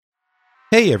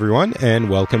Hey everyone, and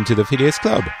welcome to the Phileas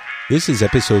Club. This is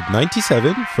episode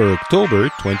 97 for October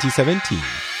 2017.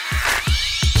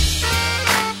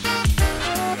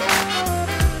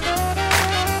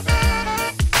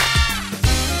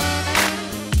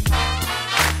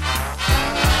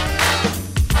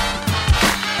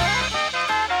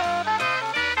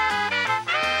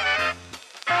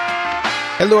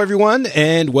 Hello everyone,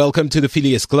 and welcome to the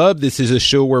Phileas Club. This is a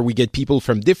show where we get people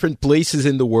from different places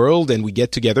in the world, and we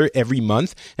get together every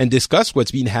month and discuss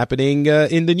what's been happening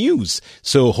in the news.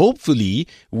 So hopefully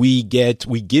we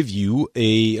give you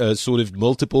a sort of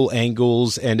multiple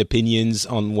angles and opinions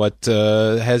on what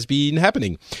has been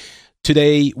happening.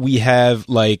 Today we have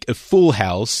like a full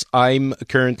house. I'm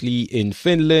currently in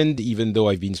Finland, even though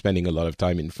I've been spending a lot of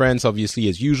time in France, obviously,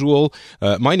 as usual.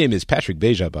 My name is Patrick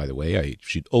Beja, by the way. I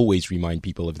should always remind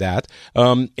people of that.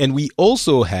 And we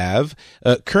also have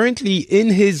currently in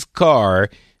his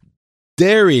car,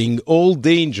 daring all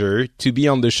danger to be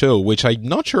on the show, which I'm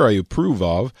not sure I approve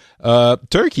of.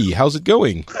 Turkey, how's it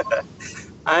going?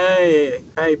 Hey,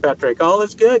 Patrick. All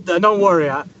is good. Don't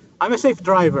worry. I'm a safe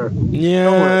driver.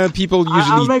 Yeah, people usually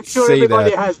I'll make sure say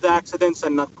everybody that. has the accidents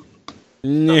and not.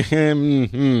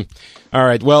 All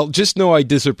right. Well, just know I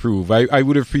disapprove. I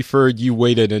would have preferred you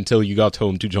waited until you got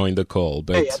home to join the call.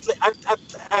 But Hey,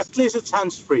 at least it's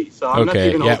hands free, so I'm not okay.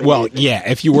 even Yeah. holding Well, anything. yeah.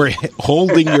 If you were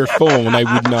holding your phone,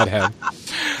 I would not have.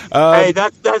 Hey,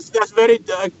 that's very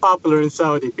popular in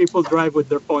Saudi. People drive with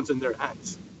their phones in their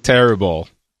hands. Terrible.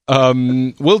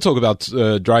 We'll talk about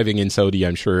driving in Saudi,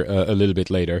 I'm sure, a little bit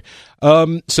later.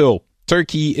 So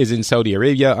Turkey is in Saudi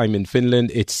Arabia. I'm in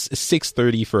Finland. It's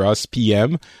 6:30 for us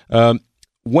p.m.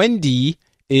 Wendy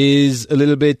is a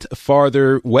little bit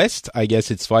farther west. I guess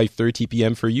it's 5:30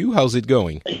 p.m. for you. How's it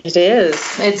going? It is.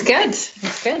 It's good.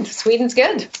 It's good. Sweden's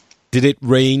good. Did it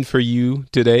rain for you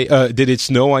today? Did it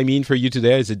snow, I mean, for you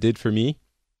today, as it did for me?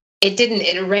 It didn't.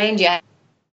 It rained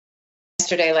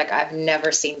yesterday like I've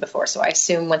never seen before. So I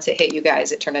assume once it hit you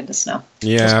guys, it turned into snow.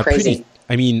 Yeah, it was crazy.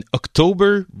 I mean,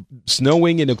 October,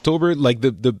 snowing in October, like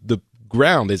the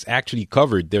ground is actually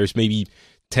covered. There's maybe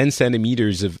 10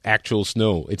 centimeters of actual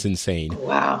snow. It's insane.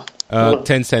 Wow.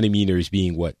 10 centimeters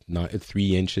being what? Not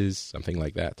 3 inches, something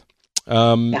like that.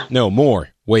 Yeah. No, more.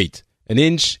 Wait. An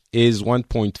inch is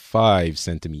 1.5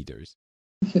 centimeters.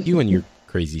 You and your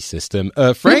crazy system.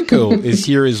 Franco is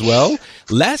here as well.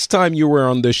 Last time you were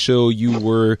on the show, you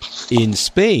were in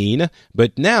Spain,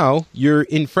 but now you're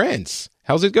in France.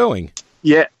 How's it going?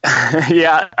 Yeah,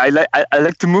 yeah. I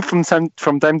like to move from time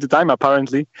to time.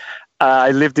 Apparently,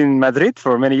 I lived in Madrid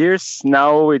for many years.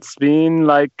 Now it's been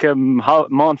like a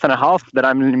month and a half that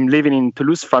I'm living in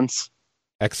Toulouse, France.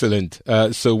 Excellent.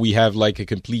 So we have like a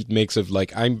complete mix of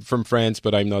like I'm from France,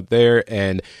 but I'm not there,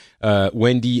 and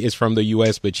Wendy is from the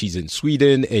U.S., but she's in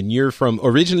Sweden, and you're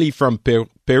originally from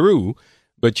Peru.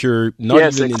 But you're not even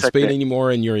exactly. in Spain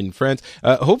anymore, and you're in France.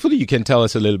 Hopefully you can tell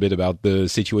us a little bit about the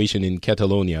situation in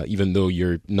Catalonia. Even though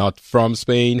you're not from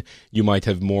Spain, you might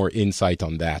have more insight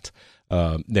on that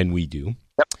than we do,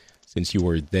 since you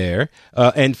were there.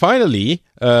 And finally,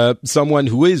 someone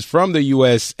who is from the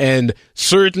U.S. and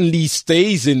certainly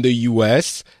stays in the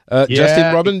U.S.,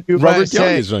 Justin Robert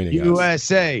Young is joining us.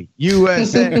 USA.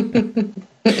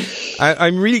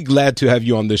 I'm really glad to have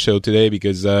you on the show today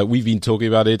because we've been talking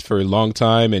about it for a long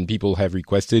time and people have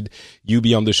requested you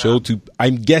be on the show to,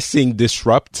 I'm guessing,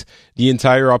 disrupt the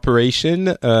entire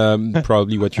operation.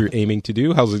 Probably what you're aiming to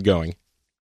do. How's it going?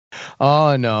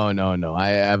 Oh no!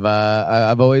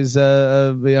 I've always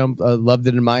loved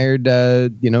and admired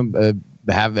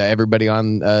have everybody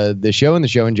on the show and the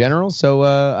show in general. So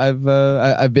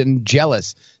I've been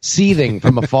jealous, seething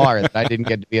from afar that I didn't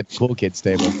get to be at the cool kids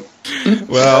table.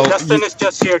 Well, Justin is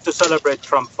just here to celebrate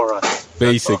Trump for us.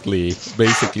 Basically,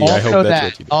 Also I hope that's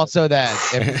what you do. Also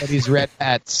that everybody's red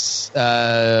hats.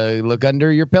 Look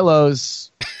under your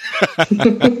pillows.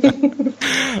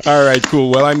 All right,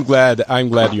 cool. Well, I'm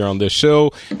glad you're on the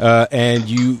show. And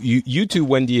you two,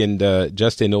 Wendy and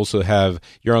Justin, also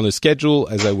you're on the schedule,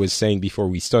 as I was saying before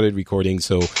we started recording.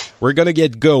 So we're gonna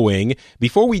get going.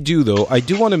 Before we do, though, I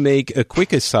do want to make a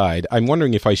quick aside. I'm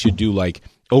wondering if I should do like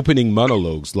opening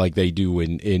monologues like they do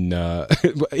in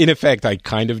effect, I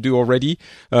kind of do already,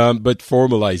 but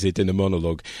formalize it in a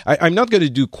monologue. I'm not going to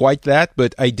do quite that,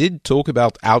 but I did talk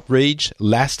about outrage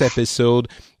last episode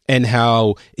and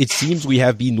how it seems we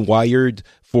have been wired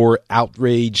for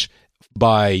outrage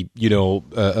by,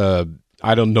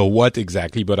 I don't know what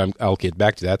exactly, but I'll get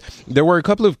back to that. There were a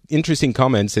couple of interesting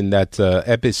comments in that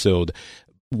episode.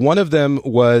 one of them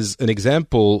was an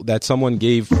example that someone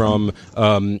gave from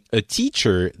a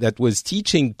teacher that was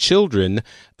teaching children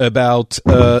about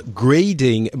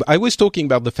grading. I was talking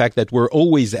about the fact that we're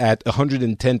always at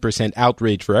 110%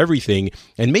 outrage for everything,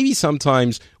 and maybe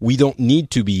sometimes we don't need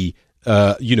to be,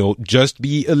 just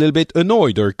be a little bit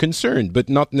annoyed or concerned, but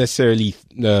not necessarily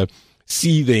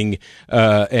seething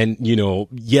and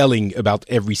yelling about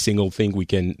every single thing we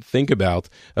can think about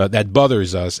that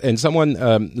bothers us. And someone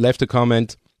left a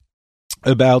comment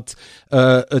about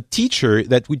a teacher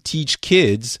that would teach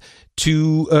kids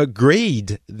to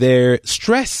grade their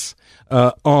stress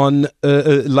on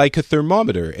like a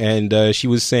thermometer. And she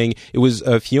was saying, it was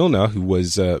Fiona who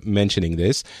was mentioning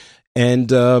this,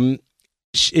 and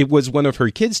it was one of her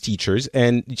kids' teachers,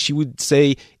 and she would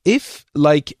say, if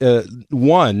like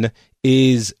 1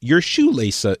 is your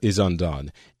shoelace is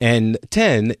undone, and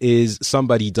 10 is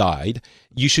somebody died,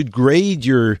 you should grade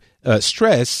your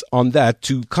stress on that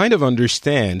to kind of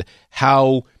understand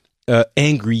how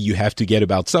angry you have to get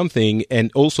about something,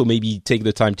 and also maybe take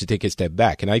the time to take a step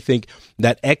back. And I think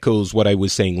that echoes what I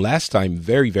was saying last time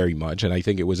very, very much, and I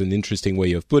think it was an interesting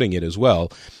way of putting it as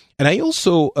well. And I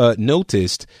also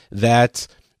noticed that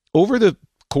over the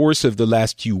course of the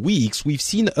last few weeks, we've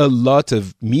seen a lot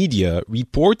of media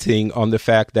reporting on the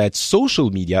fact that social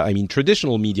media,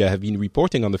 traditional media have been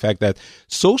reporting on the fact that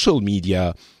social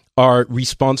media are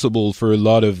responsible for a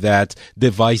lot of that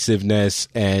divisiveness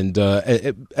and,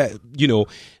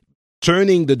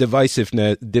 turning the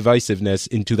divisiveness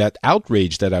into that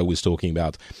outrage that I was talking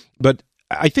about. But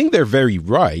I think they're very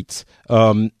right,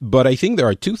 but I think there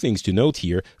are two things to note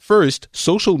here. First,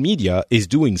 social media is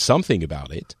doing something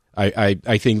about it.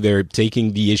 I think they're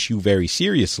taking the issue very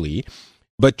seriously,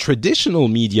 but traditional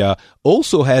media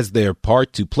also has their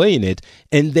part to play in it,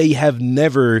 and they have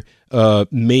never taken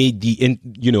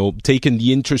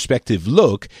the introspective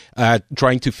look at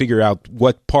trying to figure out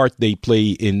what part they play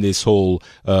in this whole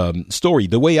story.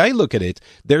 The way I look at it,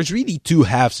 there's really two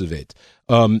halves of it.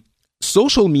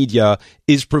 Social media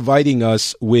is providing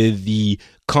us with the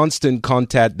constant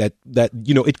contact that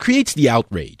it creates the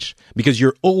outrage because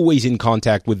you're always in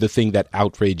contact with the thing that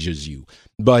outrages you.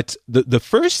 But the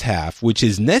first half, which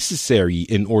is necessary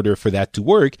in order for that to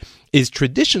work, is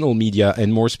traditional media,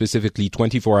 and more specifically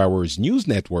 24 Hours News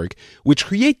Network, which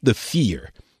create the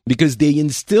fear. Because they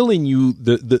instill in you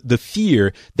the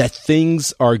fear that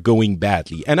things are going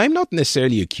badly. And I'm not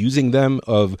necessarily accusing them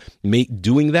of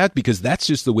doing that, because that's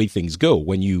just the way things go.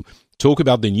 When you talk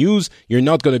about the news, you're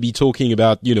not going to be talking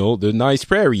about, the nice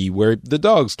prairie where the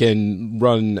dogs can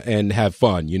run and have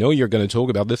fun. You're going to talk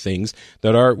about the things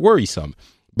that are worrisome.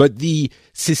 But the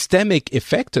systemic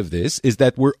effect of this is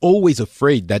that we're always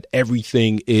afraid that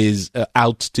everything is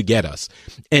out to get us.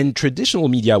 And traditional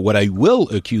media, what I will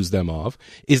accuse them of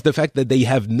is the fact that they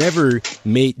have never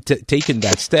taken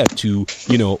that step to,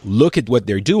 look at what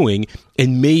they're doing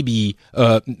and maybe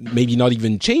not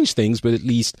even change things, but at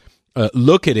least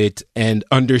look at it and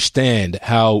understand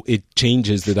how it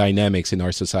changes the dynamics in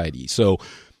our society. So,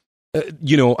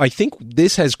 I think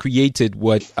this has created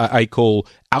what I call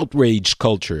outrage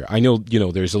culture. I know,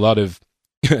 there's a lot of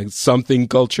something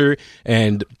culture,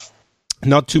 and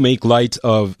not to make light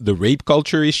of the rape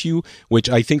culture issue, which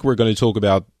I think we're going to talk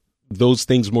about those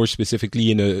things more specifically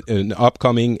in an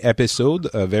upcoming episode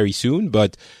very soon.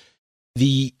 But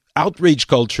the outrage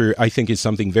culture, I think, is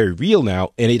something very real now,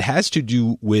 and it has to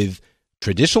do with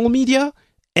traditional media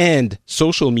and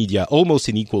social media almost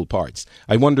in equal parts.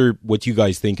 I wonder what you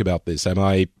guys think about this. Am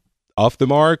I off the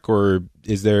mark, or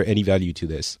is there any value to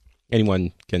this?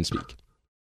 Anyone can speak.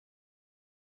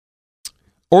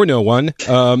 Or no one.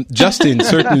 Justin,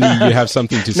 certainly you have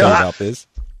something to say about this.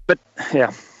 But,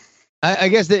 yeah. I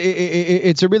guess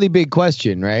it's a really big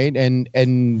question, right?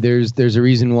 And there's a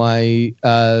reason why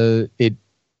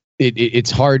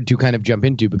it's hard to kind of jump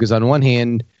into, because on one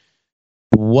hand,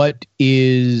 what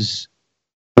is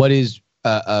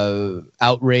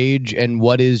outrage and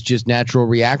what is just natural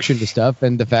reaction to stuff,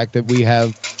 and the fact that we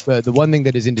have the one thing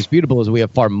that is indisputable is we have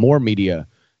far more media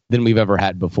than we've ever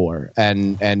had before,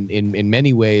 and in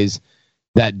many ways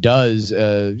that does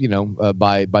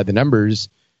by the numbers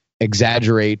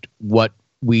exaggerate what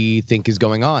we think is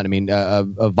going on. I mean,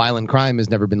 violent crime has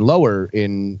never been lower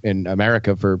in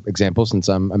America, for example, since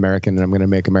I'm American, and I'm going to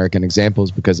make American examples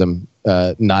because I'm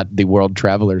not the world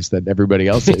travelers that everybody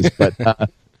else is.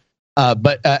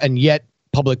 But and yet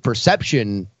public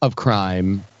perception of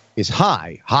crime is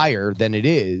higher than it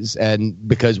is, and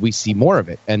because we see more of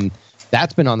it, and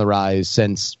that's been on the rise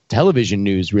since television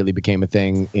news really became a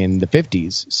thing in the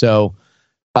 50s. So,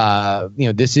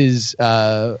 this is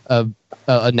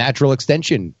a natural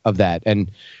extension of that.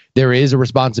 And there is a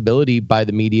responsibility by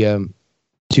the media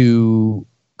to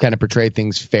kind of portray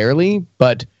things fairly,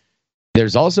 but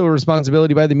there's also a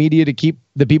responsibility by the media to keep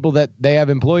the people that they have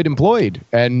employed.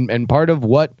 And part of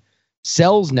what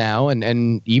sells now,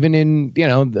 and even in,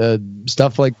 the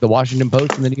stuff like the Washington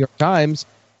Post and the New York Times,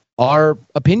 are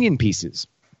opinion pieces.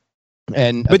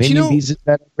 And opinion pieces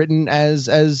that are written as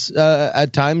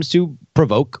at times to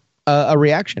provoke a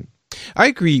reaction. I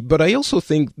agree, but I also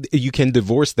think you can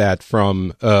divorce that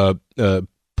from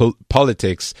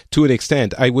politics to an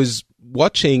extent. I was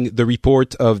watching the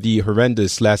report of the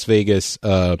horrendous Las Vegas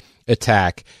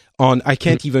attack on, I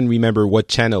can't even remember what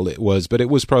channel it was, but it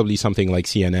was probably something like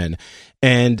CNN.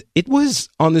 And it was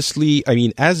honestly, I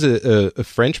mean, as a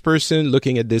French person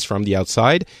looking at this from the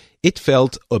outside, it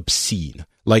felt obscene.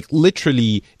 Like,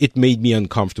 literally, it made me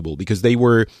uncomfortable because they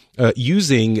were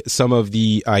using some of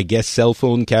the, I guess, cell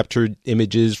phone captured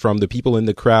images from the people in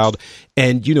the crowd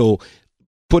and,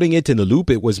 putting it in a loop.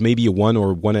 It was maybe a 1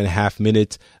 or 1.5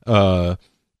 minute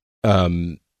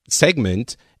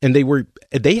segment, and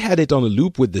they had it on a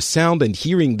loop with the sound and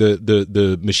hearing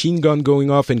the machine gun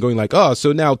going off and going like, oh,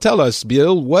 so now tell us,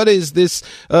 Bill, what is this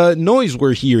noise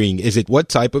we're hearing? Is it, what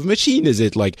type of machine is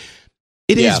it? Like,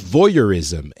 it is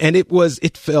voyeurism, and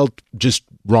it felt just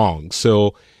wrong.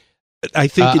 So I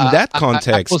think in that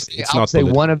context, it's not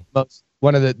political.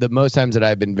 One of the most times that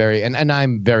I've been very, and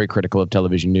I'm very critical of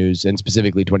television news, and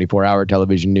specifically 24-hour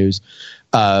television news.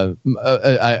 My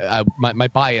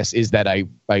bias is that I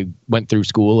went through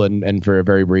school, and for a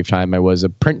very brief time I was a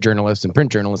print journalist, and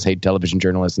print journalists hate television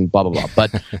journalists, and blah, blah, blah.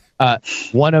 But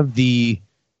one of the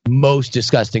most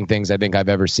disgusting things I think I've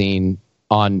ever seen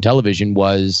on television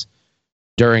was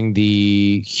during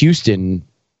the Houston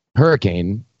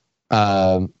hurricane.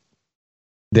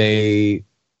 They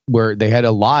had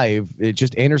a live,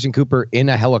 just Anderson Cooper in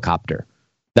a helicopter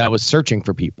that was searching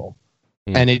for people.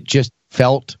 And it just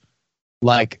felt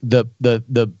like the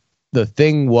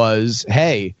thing was,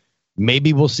 hey,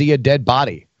 maybe we'll see a dead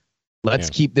body. Let's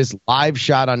keep this live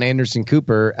shot on Anderson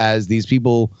Cooper as these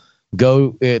people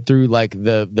go through like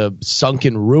the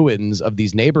sunken ruins of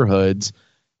these neighborhoods.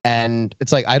 And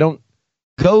it's like, I don't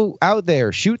go out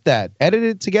there, shoot that, edit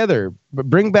it together,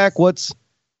 bring back what's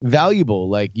valuable.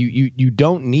 Like you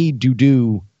don't need to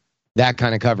do that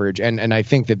kind of coverage. And I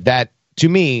think that to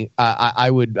me, I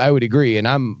would agree. And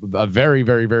I'm a very,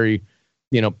 very, very,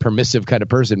 permissive kind of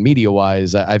person media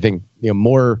wise. I think,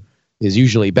 more is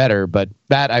usually better, but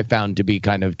that I found to be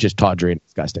kind of just tawdry and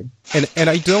disgusting. And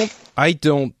I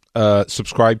don't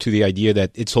subscribe to the idea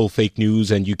that it's all fake news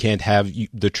and you can't have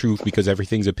the truth because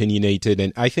everything's opinionated.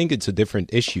 And I think it's a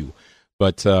different issue.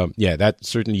 But that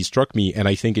certainly struck me, and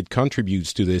I think it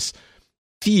contributes to this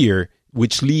fear,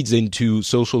 which leads into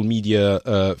social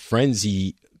media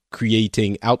frenzy,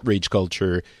 creating outrage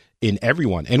culture in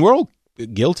everyone. And we're all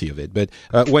guilty of it. But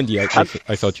Wendy, I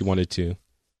thought you wanted to.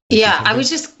 Yeah, I was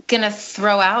just going to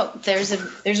throw out, there's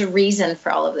a reason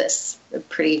for all of this, a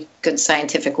pretty good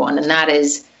scientific one, and that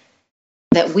is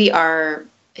that we are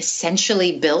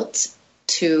essentially built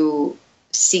to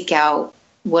seek out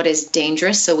what is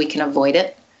dangerous so we can avoid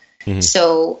it. Mm-hmm.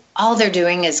 So all they're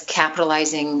doing is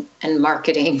capitalizing and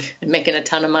marketing and making a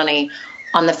ton of money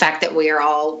on the fact that we are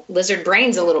all lizard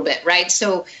brains a little bit, right?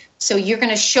 So you're going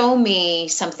to show me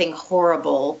something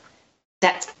horrible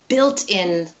that's built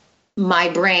in my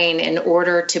brain in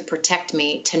order to protect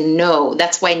me, to know.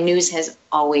 That's why news has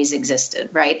always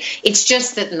existed, right? It's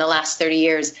just that in the last 30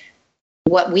 years,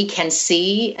 what we can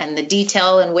see and the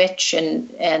detail in which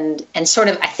and sort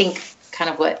of, I think, kind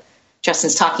of what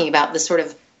Justin's talking about, the sort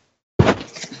of,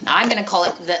 I'm going to call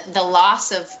it the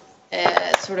loss of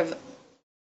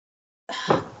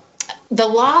the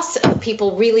loss of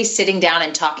people really sitting down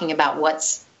and talking about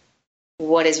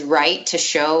what is right to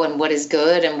show and what is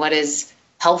good and what is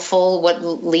helpful, what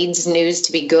leads news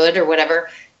to be good or whatever.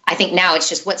 I think now it's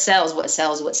just what sells.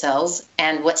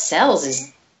 And what sells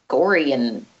is gory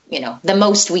and, the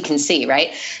most we can see,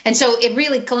 right? And so it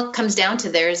really comes down to,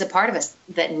 there is a part of us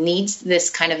that needs this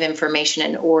kind of information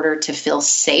in order to feel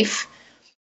safe.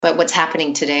 But what's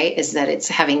happening today is that it's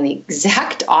having the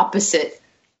exact opposite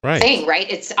thing,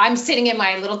 right? I'm sitting in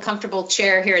my little comfortable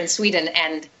chair here in Sweden,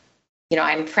 and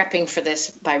I'm prepping for this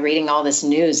by reading all this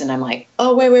news, and I'm like,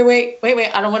 oh, wait,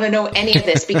 I don't want to know any of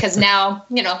this because now,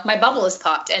 my bubble is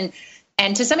popped.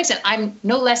 And to some extent, I'm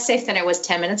no less safe than I was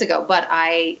 10 minutes ago, but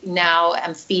I now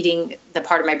am feeding the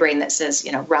part of my brain that says,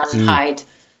 run, hide,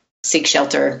 seek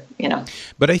shelter,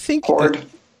 But I think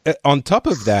on top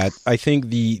of that, I think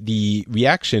the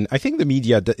reaction, I think the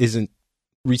media isn't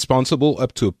responsible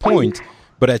up to a point,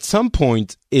 But at some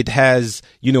point, it has,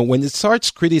 when it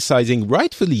starts criticizing,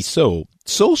 rightfully so,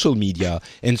 social media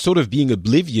and sort of being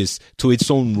oblivious to its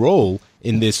own role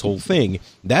in this whole thing,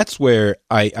 that's where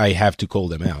I have to call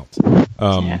them out.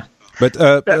 But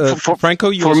Franco,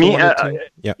 you also wanted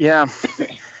to? Yeah.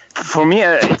 For me,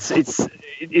 it's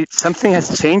something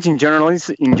has changed in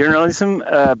journalism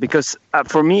because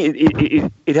for me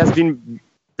it has been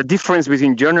the difference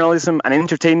between journalism and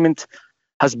entertainment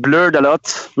has blurred a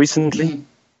lot recently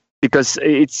because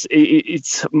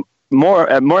it's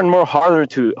more and more hard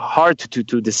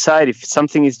to decide if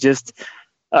something is just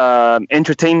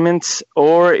entertainment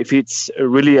or if it's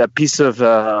really a piece of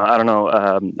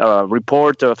a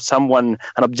report of someone,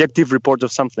 an objective report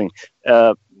of something.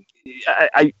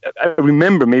 I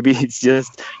remember, maybe it's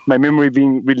just my memory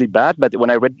being really bad, but when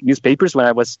I read newspapers when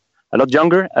I was a lot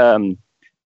younger,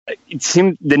 it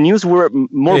seemed the news were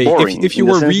more boring. If you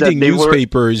were reading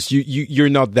newspapers, you're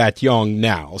not that young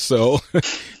now, so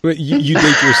you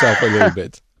date yourself a little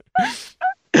bit.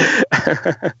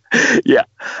 Yeah.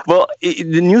 Well,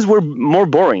 the news were more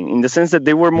boring in the sense that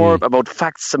they were more about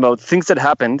facts, about things that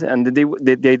happened, and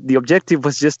the objective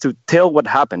was just to tell what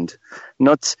happened,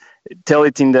 not tell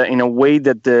it in a way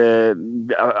that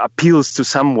appeals to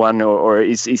someone or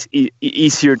is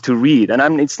easier to read.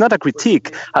 And it's not a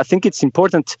critique. I think it's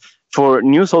important for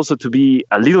news also to be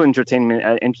a little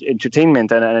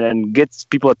entertainment and gets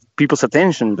people's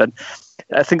attention. But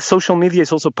I think social media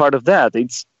is also part of that.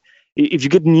 If you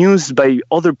get news by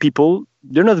other people,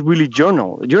 they're not really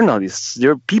journalists.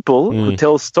 They're people who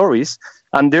tell stories,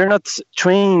 and they're not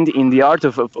trained in the art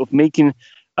of making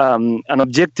an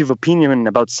objective opinion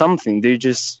about something. They're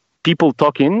just people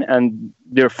talking, and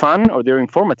they're fun or they're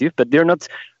informative, but they're not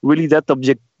really that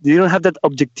they don't have that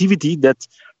objectivity that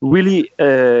really,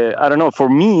 I don't know, for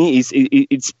me,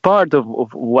 it's part of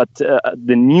what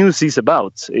the news is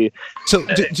about. So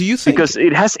do you think... Because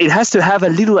it has to have a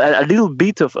little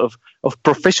bit of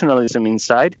professionalism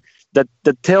inside that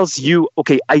tells you,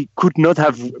 okay, I could not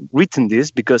have written this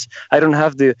because I don't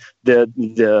have the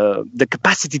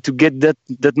capacity to get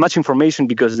that much information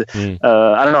because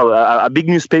I don't know, a big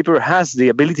newspaper has the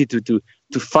ability to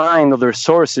find other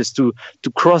sources to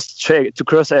cross check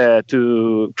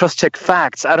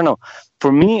facts. I don't know.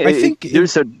 For me, I think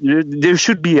there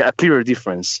should be a clearer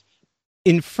difference.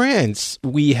 In France,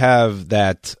 we have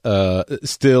that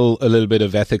still a little bit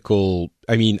of ethical.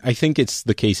 I mean, I think it's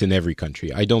the case in every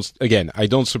country. I don't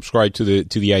subscribe to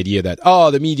the idea that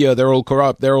the media, they're all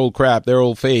corrupt, they're all crap, they're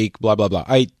all fake, blah blah blah.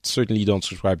 I certainly don't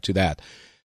subscribe to that.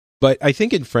 But I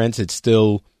think in France, it's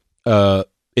still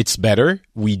it's better.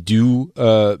 We do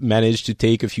manage to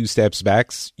take a few steps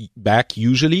back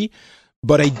usually,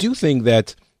 but I do think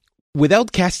that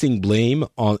without casting blame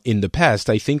in the past,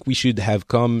 I think we should have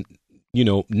come,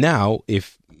 now,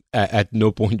 if at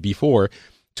no point before,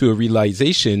 to a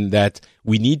realization that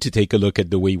we need to take a look at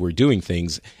the way we're doing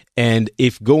things. And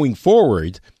if going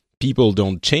forward, people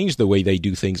don't change the way they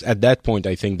do things, at that point,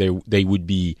 I think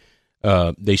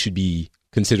they should be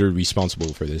considered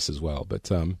responsible for this as well.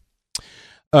 But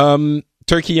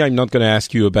Turkey, I'm not going to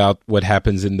ask you about what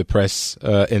happens in the press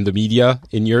and the media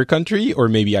in your country, or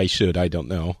maybe I should. I don't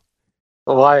know.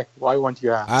 Why won't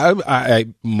you ask?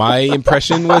 My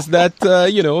impression was that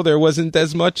there wasn't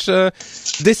as much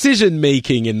decision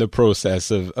making in the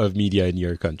process of media in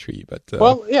your country. But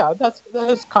well, yeah, that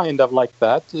is kind of like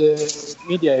that.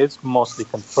 Media is mostly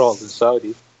controlled in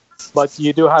Saudi, but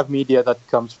you do have media that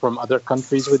comes from other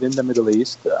countries within the Middle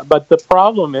East. But the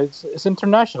problem is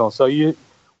international. So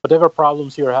whatever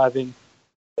problems you're having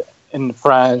in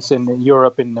France, in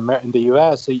Europe, in the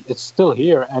US, it's still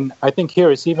here. And I think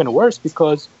here it's even worse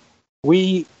because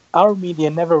our media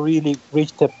never really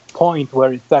reached a point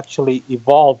where it's actually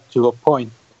evolved to a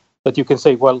point that you can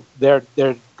say, well, there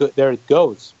it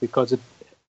goes. Because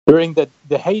during the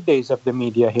heydays of the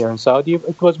media here in Saudi,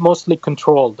 it was mostly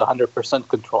controlled, 100%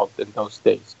 controlled in those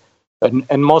days.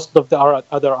 And most of the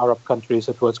other Arab countries,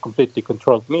 it was completely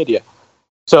controlled media.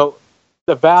 So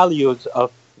the values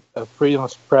of freedom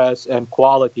of press and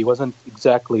quality wasn't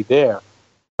exactly there.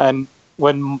 And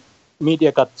when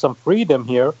media got some freedom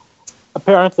here,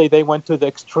 apparently they went to the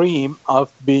extreme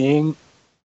of being,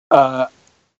 I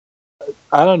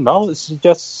don't know, it's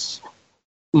just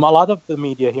a lot of the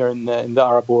media here in the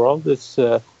Arab world is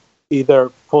either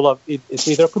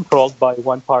controlled by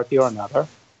one party or another,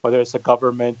 whether it's a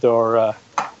government or a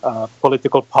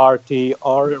political party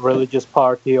or a religious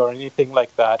party or anything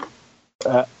like that.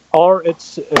 Or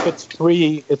if it's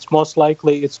free, it's most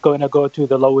likely it's going to go to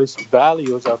the lowest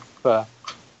values of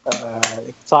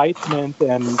excitement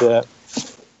and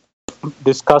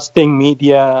disgusting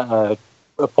media,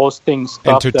 posting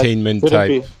stuff entertainment that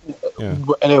type,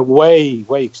 in a way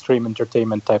extreme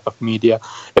entertainment type of media.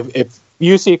 If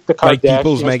you see the Kardashians, like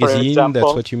People's Magazine, for example,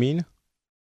 that's what you mean?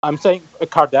 I'm saying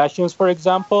Kardashians, for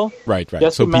example. Right.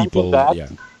 Just So imagine people, that.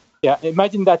 Yeah,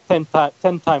 imagine that 10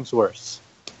 times worse.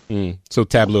 So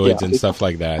tabloids and stuff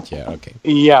like that. Yeah, okay.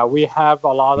 Yeah, we have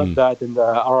a lot of that in the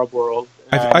Arab world.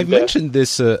 I've mentioned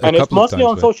this a couple of times. And it's mostly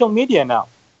on social media now.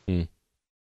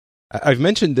 I've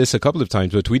mentioned this a couple of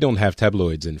times, but we don't have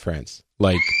tabloids in France,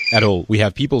 like, at all. We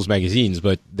have People's Magazines,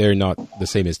 but they're not the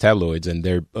same as tabloids, and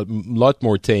they're a lot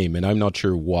more tame, and I'm not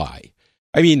sure why.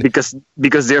 I mean...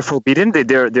 Because they're forbidden?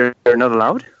 They're not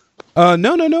allowed?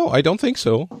 No, I don't think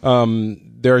so.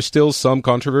 There are still some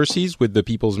controversies with the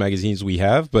People's Magazines we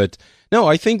have, but no,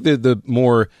 I think the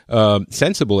more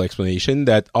sensible explanation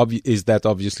is that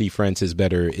obviously France is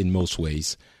better in most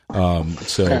ways.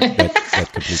 So that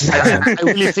completely makes sense. I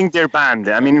really think they're banned.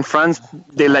 I mean, in France,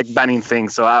 they like banning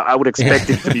things, so I would expect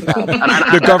it to be banned.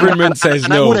 The government says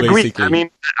no, basically. I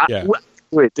mean, yeah.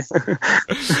 Wait.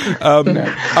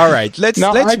 All right, let's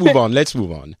move on. Let's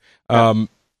move on.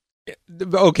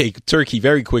 Okay, Turkey,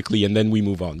 very quickly, and then we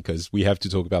move on because we have to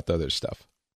talk about the other stuff.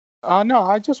 No,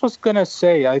 I just was going to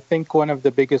say, I think one of the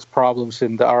biggest problems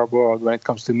in the Arab world when it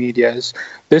comes to media is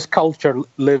this culture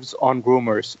lives on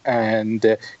rumors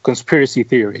and conspiracy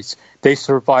theories. They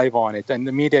survive on it, and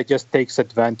the media just takes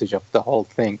advantage of the whole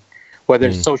thing, whether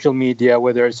it's social media,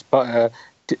 whether it's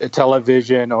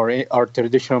television or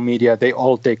traditional media, they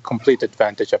all take complete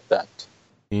advantage of that.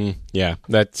 Yeah,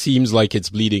 that seems like it's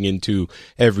bleeding into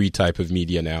every type of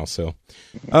media now. So,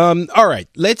 all right,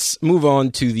 let's move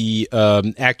on to the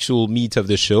actual meat of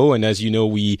the show. And as you know,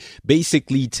 we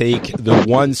basically take the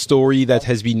one story that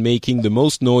has been making the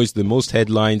most noise, the most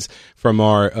headlines from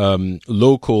our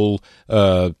local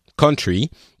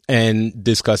country, and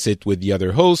discuss it with the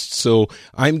other hosts. So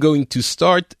I'm going to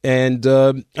start, and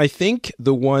I think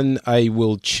the one I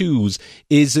will choose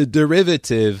is a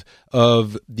derivative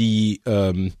of the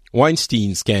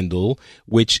Weinstein scandal,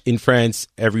 which in France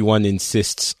everyone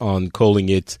insists on calling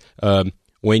it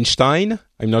Weinstein.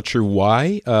 I'm not sure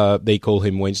why they call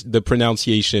him Weinstein. The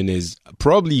pronunciation is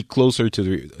probably closer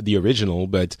to the original,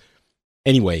 but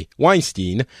anyway,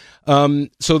 Weinstein.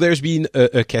 So there's been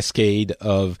a cascade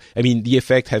of, the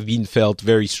effect have been felt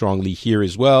very strongly here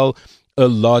as well. A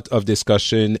lot of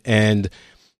discussion, and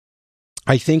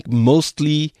I think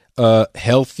mostly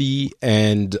healthy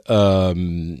and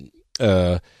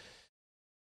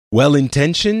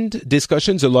well-intentioned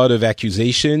discussions, a lot of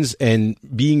accusations, and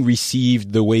being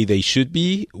received the way they should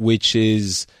be, which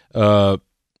is to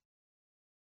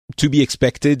be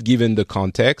expected given the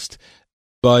context,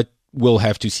 but we'll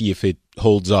have to see if it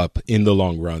holds up in the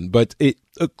long run. But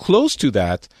close to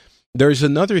that, there's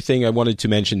another thing I wanted to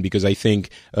mention because I think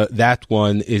that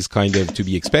one is kind of to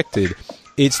be expected.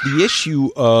 It's the issue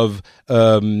of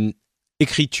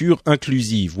écriture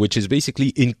inclusive, which is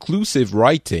basically inclusive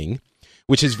writing,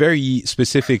 which is very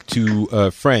specific to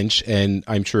French and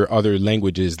I'm sure other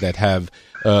languages that have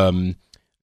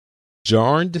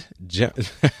genred,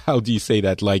 how do you say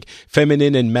that? Like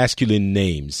feminine and masculine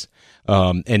names.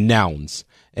 And nouns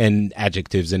and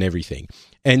adjectives and everything.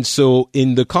 And so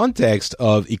in the context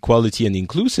of equality and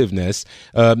inclusiveness,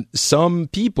 some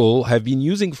people have been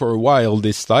using for a while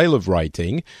this style of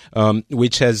writing,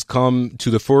 which has come to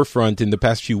the forefront in the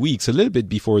past few weeks, a little bit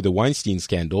before the Weinstein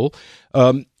scandal,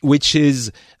 which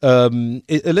is a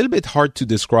little bit hard to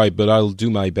describe, but I'll do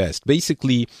my best.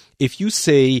 Basically, if you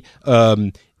say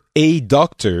a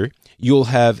doctor, you'll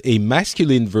have a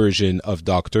masculine version of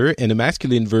doctor and a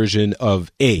masculine version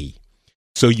of a.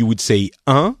 So you would say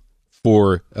un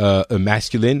for a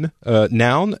masculine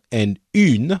noun and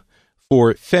une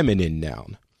for feminine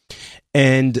noun.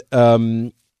 And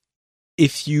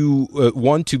if you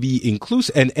want to be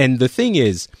inclusive, and the thing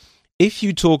is, if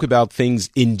you talk about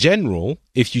things in general,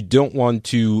 if you don't want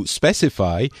to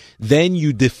specify, then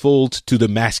you default to the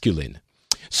masculine.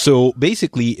 So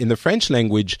basically, in the French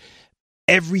language,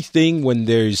 everything when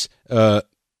there's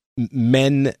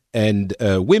men and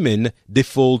women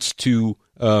defaults to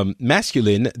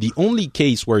masculine. The only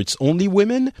case where it's only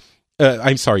women,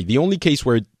 the only case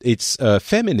where it's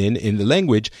feminine in the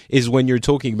language is when you're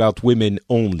talking about women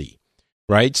only,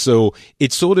 right? So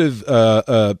it sort of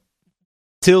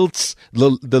tilts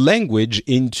the language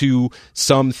into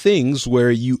some things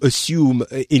where you assume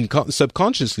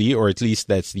subconsciously, or at least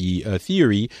that's the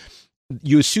theory,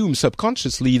 you assume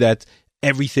subconsciously that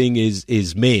everything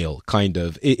is male, kind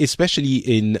of, especially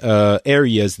in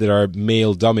areas that are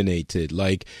male dominated.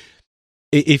 Like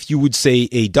if you would say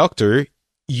a doctor,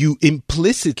 you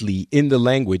implicitly in the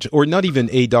language, or not even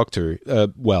a doctor, a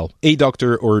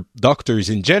doctor or doctors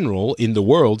in general in the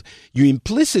world, you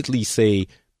implicitly say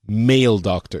male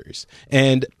doctors.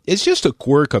 And it's just a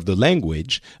quirk of the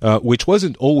language, which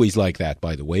wasn't always like that,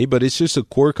 by the way, but it's just a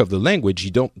quirk of the language.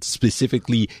 You don't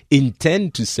specifically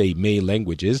intend to say male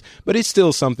languages, but it's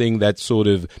still something that sort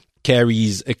of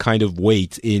carries a kind of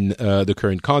weight in the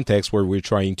current context where we're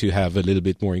trying to have a little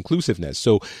bit more inclusiveness.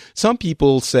 So some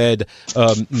people said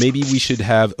maybe we should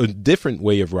have a different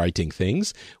way of writing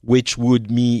things, which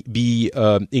would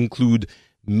include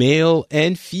male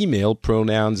and female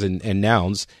pronouns and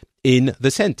nouns in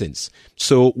the sentence.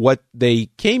 So what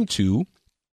they came to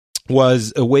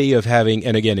was a way of having,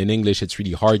 and again, in English, it's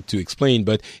really hard to explain,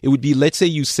 but it would be, let's say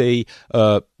you say,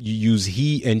 you use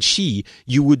he and she,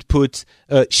 you would put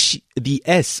the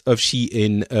S of she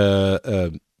in,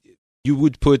 you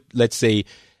would put, let's say,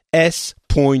 S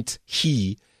point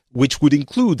he, which would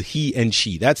include he and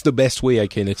she. That's the best way I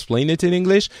can explain it in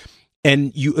English.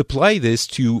 And you apply this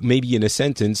to maybe in a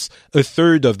sentence, a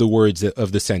third of the words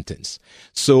of the sentence.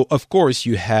 So, of course,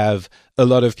 you have a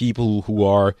lot of people who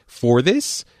are for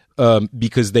this,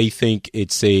 because they think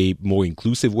it's a more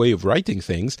inclusive way of writing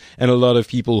things, and a lot of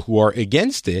people who are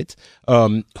against it,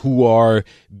 who are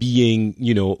being,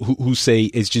 who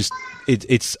say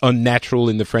it's unnatural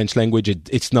in the French language,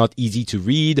 it's not easy to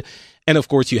read. And of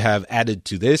course, you have added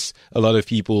to this a lot of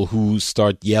people who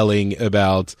start yelling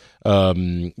about,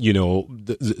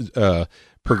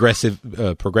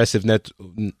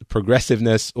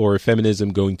 progressiveness or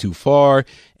feminism going too far,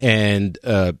 and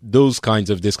those kinds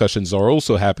of discussions are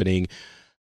also happening.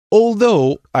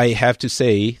 Although I have to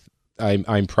say,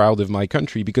 I'm proud of my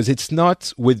country, because it's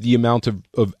not with the amount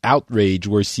of outrage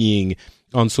we're seeing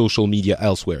on social media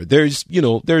elsewhere. There's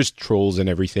trolls and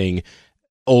everything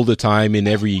all the time in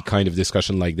every kind of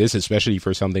discussion like this, especially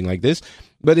for something like this,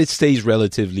 but it stays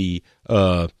relatively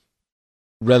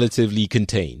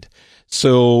contained.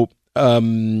 So,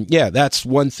 that's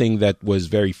one thing that was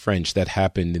very French that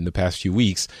happened in the past few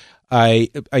weeks. I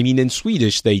mean, in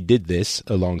Swedish, they did this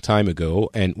a long time ago,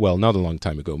 and, well, not a long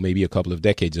time ago, maybe a couple of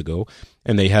decades ago,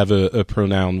 and they have a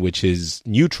pronoun which is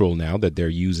neutral now that they're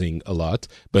using a lot,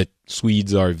 but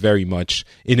Swedes are very much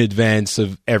in advance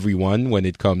of everyone when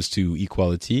it comes to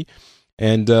equality.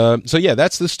 And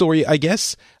that's the story. I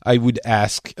guess I would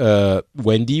ask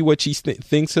Wendy what she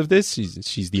thinks of this.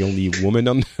 She's the only woman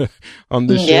on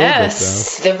the show.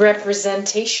 Yes, the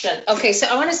representation. Okay, so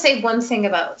I want to say one thing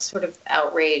about sort of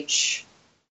outrage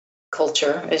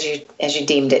culture, as you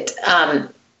deemed it.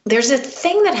 There's a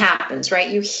thing that happens, right?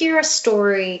 You hear a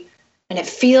story, and it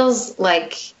feels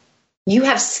like you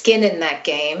have skin in that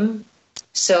game,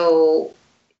 so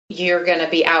you're going to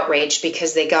be outraged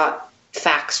because they got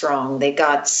facts wrong. They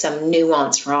got some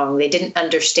nuance wrong. They didn't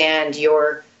understand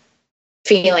your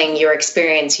feeling, your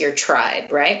experience, your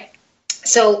tribe, right?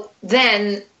 So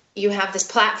then you have this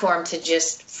platform to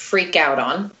just freak out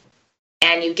on,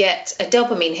 and you get a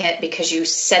dopamine hit because you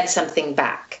said something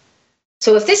back.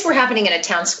 So if this were happening in a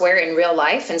town square in real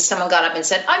life, and someone got up and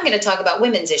said, I'm going to talk about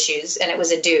women's issues, and it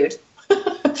was a dude,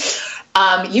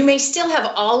 you may still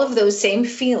have all of those same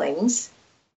feelings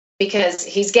because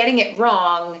he's getting it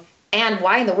wrong. And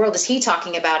why in the world is he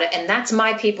talking about it? And that's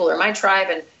my people or my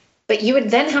tribe. But you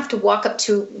would then have to walk up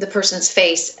to the person's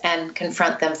face and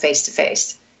confront them face to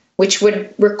face, which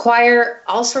would require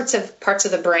all sorts of parts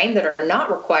of the brain that are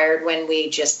not required when we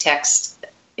just text,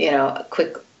 a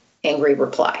quick, angry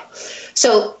reply.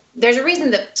 So there's a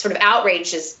reason that sort of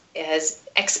outrage has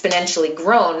exponentially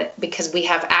grown, because we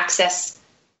have access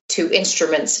to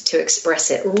instruments to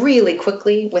express it really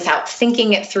quickly without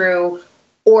thinking it through,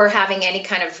 or having any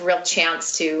kind of real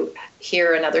chance to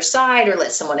hear another side or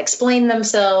let someone explain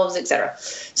themselves, etc.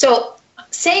 So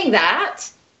saying that,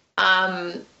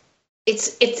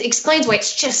 it explains why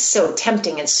it's just so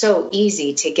tempting and so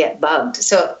easy to get bugged.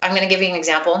 So I'm going to give you an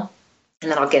example,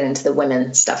 and then I'll get into the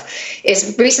women stuff.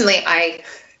 Is recently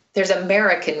there's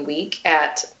American Week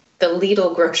at the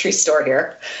Lidl grocery store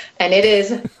here, and it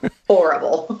is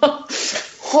horrible.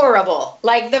 Horrible.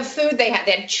 Like the food they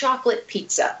had chocolate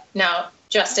pizza. Now,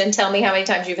 Justin, tell me how many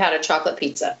times you've had a chocolate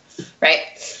pizza, right?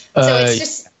 So it's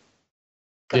just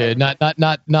not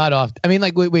often. I mean,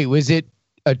 like, wait, was it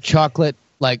a chocolate?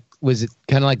 Like, was it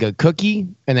kind of like a cookie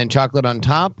and then chocolate on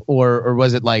top, or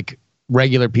was it like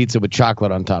regular pizza with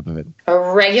chocolate on top of it? A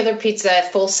regular pizza,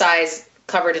 full size,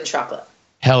 covered in chocolate.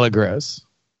 Hella gross.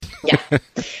 Yeah.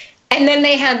 And then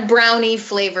they had brownie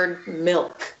flavored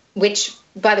milk, which,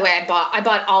 by the way, I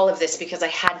bought all of this because I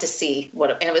had to see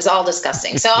and it was all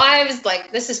disgusting. So I was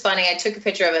like, this is funny. I took a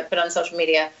picture of it, put it on social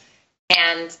media,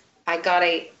 and I got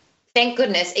a thank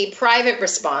goodness, a private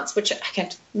response, which I can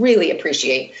really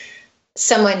appreciate.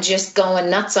 Someone just going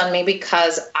nuts on me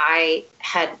because I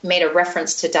had made a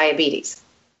reference to diabetes.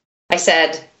 I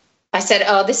said,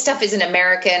 oh, this stuff isn't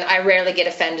American. I rarely get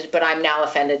offended, but I'm now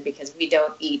offended because we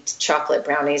don't eat chocolate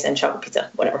brownies and chocolate pizza,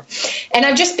 whatever. And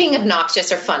I'm just being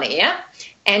obnoxious or funny, yeah?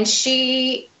 And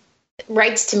she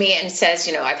writes to me and says,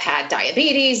 I've had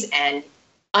diabetes and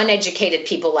uneducated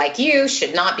people like you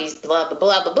should not be blah, blah,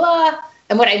 blah, blah, blah.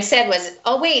 And what I said was,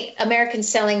 oh, wait, Americans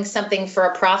selling something for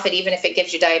a profit, even if it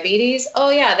gives you diabetes? Oh,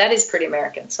 yeah, that is pretty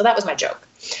American. So that was my joke.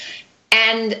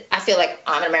 And I feel like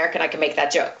I'm an American. I can make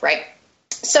that joke, right?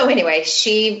 So anyway,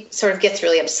 she sort of gets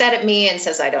really upset at me and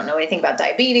says, I don't know anything about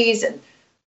diabetes. And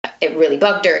it really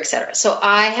bugged her, et cetera. So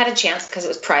I had a chance, because it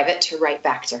was private, to write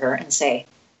back to her and say,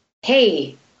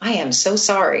 hey, I am so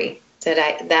sorry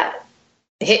that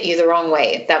hit you the wrong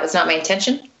way. That was not my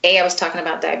intention. I was talking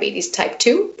about diabetes type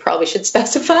 2, probably should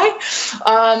specify.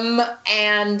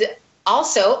 And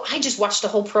also, I just watched a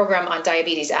whole program on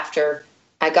diabetes after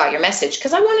I got your message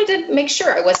because I wanted to make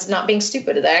sure I was not being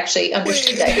stupid, that I actually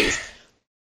understood diabetes.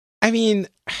 I mean,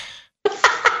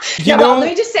 let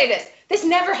me just say this. This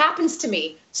never happens to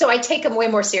me. So I take them way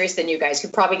more serious than you guys who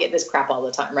probably get this crap all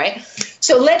the time, right?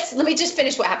 So let me just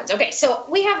finish what happens. Okay, so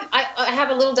I have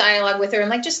a little dialogue with her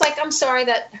and I'm sorry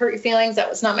that hurt your feelings. That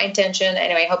was not my intention.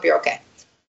 Anyway, I hope you're okay.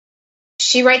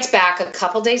 She writes back a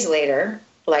couple days later,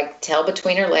 like tail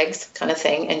between her legs kind of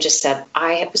thing, and just said,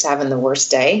 I was having the worst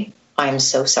day. I'm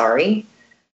so sorry.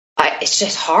 It's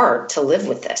just hard to live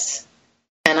with this.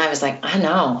 And I was like, I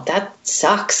know, that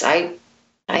sucks. I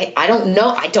don't know.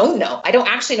 I don't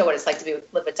actually know what it's like to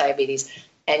live with diabetes.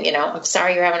 And, I'm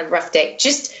sorry you're having a rough day.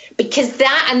 Just because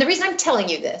and the reason I'm telling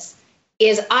you this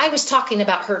is I was talking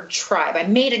about her tribe. I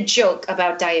made a joke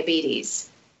about diabetes.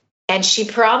 And she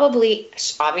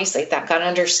obviously, that got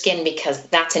under her skin because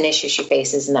that's an issue she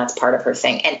faces and that's part of her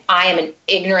thing. And I am an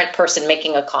ignorant person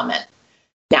making a comment.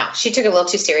 Now, she took it a little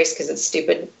too serious because it's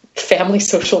stupid family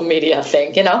social media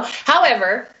thing,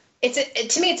 However,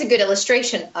 to me, it's a good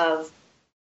illustration of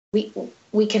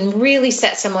we can really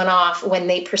set someone off when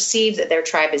they perceive that their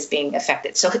tribe is being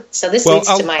affected. So this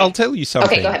leads to my... I'll tell you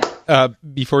something. Okay, go ahead.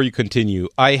 Before you continue,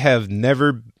 I have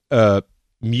never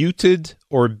muted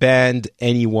or banned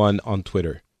anyone on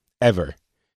Twitter, ever.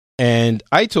 And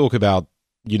I talk about,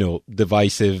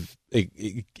 divisive,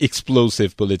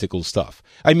 explosive political stuff.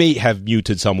 I may have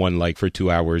muted someone for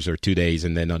 2 hours or 2 days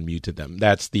and then unmuted them.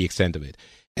 That's the extent of it.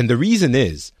 And the reason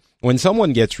is, when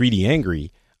someone gets really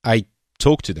angry, I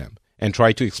talk to them and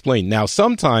try to explain. Now,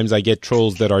 sometimes I get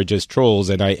trolls that are just trolls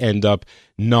and I end up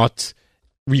not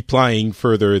replying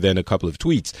further than a couple of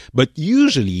tweets. But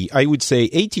usually, I would say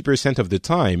 80% of the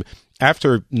time,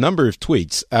 after a number of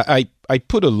tweets, I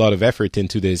put a lot of effort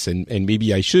into this and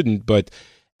maybe I shouldn't, but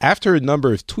after a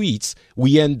number of tweets,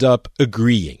 we end up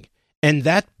agreeing. And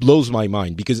that blows my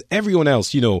mind because everyone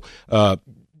else,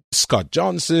 Scott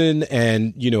Johnson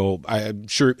and, I'm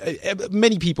sure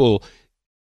many people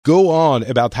go on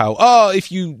about how,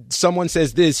 if someone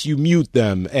says this, you mute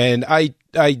them. And I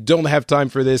don't have time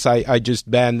for this. I just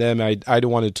ban them. I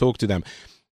don't want to talk to them.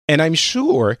 And I'm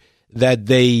sure that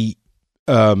they,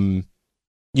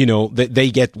 that they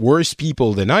get worse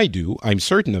people than I do. I'm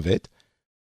certain of it.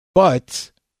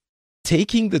 But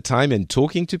taking the time and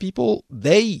talking to people,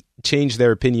 they change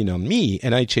their opinion on me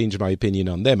and I change my opinion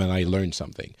on them and I learn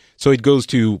something. So it goes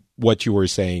to what you were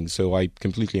saying. So I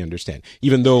completely understand.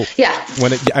 Even though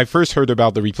when I first heard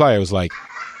about the reply, I was like,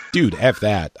 dude, F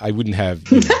that. I wouldn't have,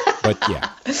 but yeah.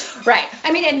 Right.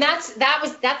 I mean, and that's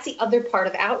the other part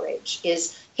of outrage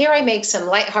is here I make some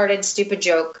lighthearted, stupid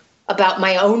joke about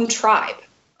my own tribe.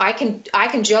 I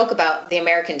can joke about the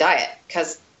American diet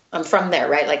because I'm from there,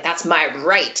 right? That's my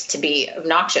right to be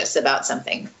obnoxious about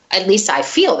something. At least I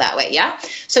feel that way, yeah?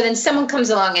 So then someone comes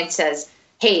along and says,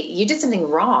 hey, you did something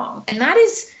wrong. And that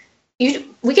is,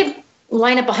 we could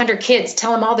line up 100 kids,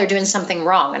 tell them all they're doing something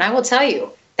wrong. And I will tell you,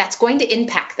 that's going to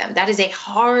impact them. That is a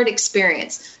hard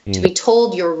experience to be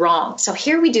told you're wrong. So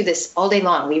here we do this all day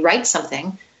long. We write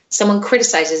something, someone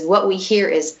criticizes, what we hear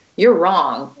is, you're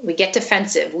wrong. We get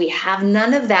defensive. We have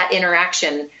none of that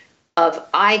interaction of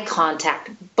eye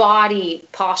contact, body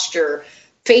posture,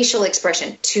 facial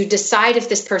expression to decide if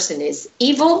this person is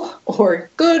evil or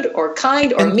good or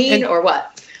kind or mean or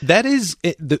what. That is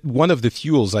one of the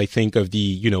fuels, I think, of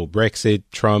the, Brexit,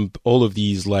 Trump, all of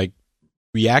these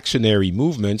reactionary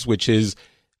movements, which is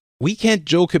we can't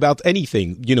joke about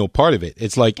anything, part of it.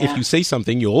 It's if you say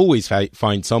something, you'll always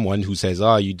find someone who says,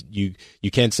 you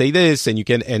can't say this and you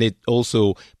can, and it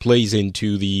also plays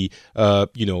into the,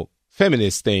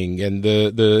 feminist thing and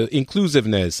the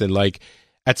inclusiveness and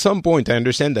at some point, I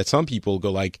understand that some people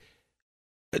go like,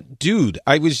 dude,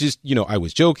 I was just, I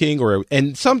was joking,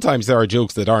 and sometimes there are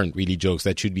jokes that aren't really jokes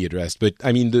that should be addressed. But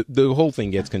I mean, the whole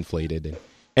thing gets conflated. And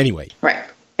anyway. Right.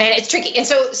 And it's tricky. And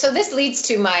so this leads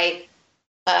to my,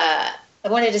 I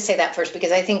wanted to say that first,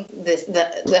 because I think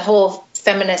the whole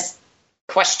feminist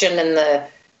question and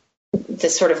the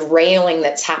sort of railing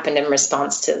that's happened in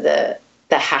response to the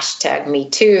hashtag Me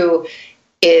Too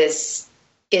is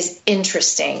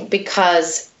interesting,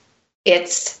 because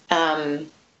it's,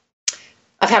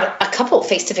 I've had a couple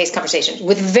face-to-face conversations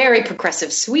with very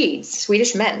progressive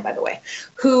Swedish men, by the way,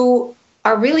 who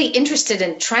are really interested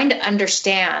in trying to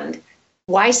understand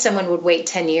why someone would wait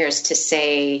 10 years to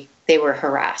say they were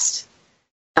harassed,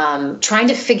 trying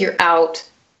to figure out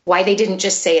why they didn't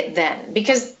just say it then.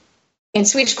 Because in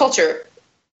Swedish culture,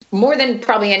 more than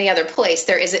probably any other place,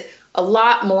 there is a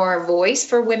lot more voice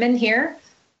for women here.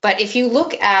 But if you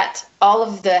look at all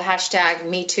of the hashtag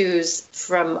Me Too's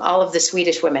from all of the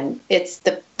Swedish women, it's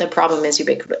the problem is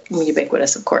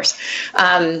ubiquitous, of course.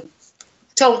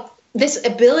 So this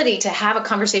ability to have a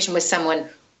conversation with someone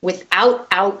without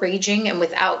outraging and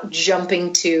without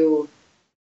jumping to,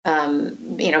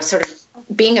 sort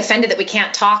of being offended that we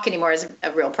can't talk anymore is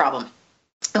a real problem.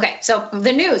 Okay, so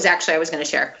the news actually I was going to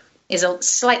share is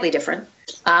slightly different,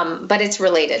 but it's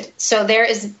related. So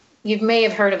you may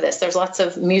have heard of this. There's lots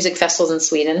of music festivals in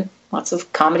Sweden, lots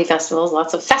of comedy festivals,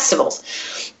 lots of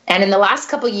festivals. And in the last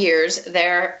couple of years,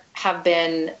 there have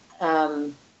been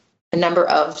a number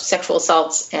of sexual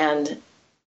assaults and,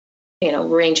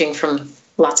 ranging from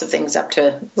lots of things up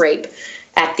to rape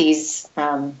at these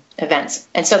events.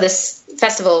 And so this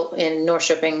festival in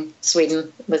Norrköping,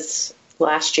 Sweden, was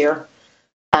last year.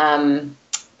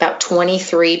 About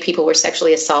 23 people were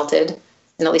sexually assaulted,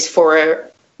 and at least 4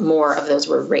 more of those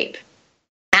were rape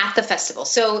at the festival.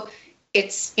 So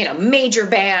it's, major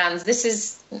bands. This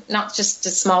is not just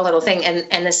a small little thing.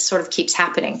 And this sort of keeps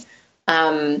happening.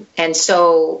 And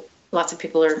so lots of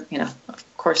people are,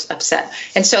 of course, upset.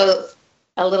 And so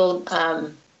a little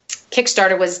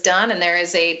Kickstarter was done, and there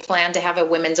is a plan to have a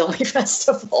women's only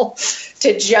festival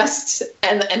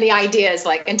and the idea is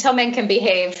like, until men can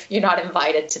behave, you're not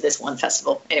invited to this one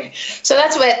festival. Anyway, so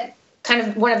that's what kind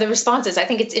of one of the responses. I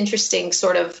think it's interesting,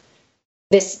 sort of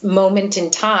this moment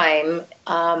in time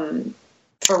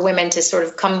for women to sort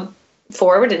of come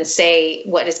forward and say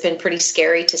what has been pretty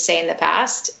scary to say in the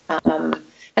past. And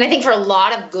I think for a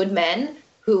lot of good men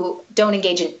who don't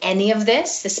engage in any of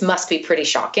this must be pretty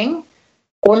shocking.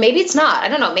 Or maybe it's not. I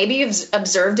don't know. Maybe you've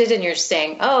observed it and you're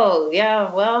saying, oh,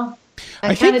 yeah, well,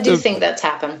 I kind of do think that's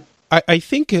happened. I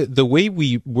think the way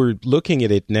we were looking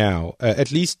at it now,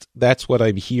 at least that's what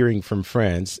I'm hearing from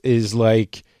France, is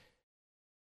like,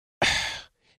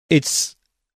 it's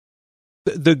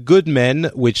the good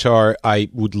men, which are, I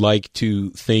would like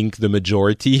to think, the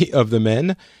majority of the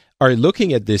men, are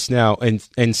looking at this now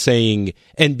and saying,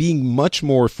 and being much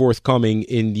more forthcoming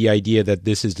in the idea that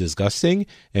this is disgusting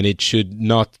and it should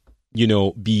not,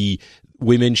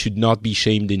 women should not be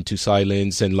shamed into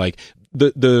silence, and like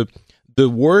the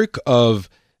work of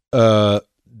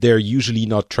they're usually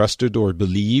not trusted or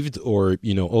believed, or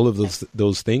all of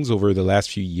those things over the last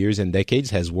few years and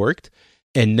decades has worked.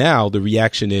 And now the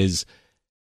reaction is,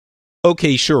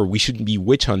 okay, sure, we shouldn't be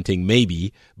witch hunting,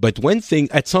 maybe, but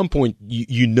at some point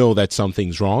you know that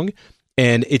something's wrong,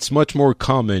 and it's much more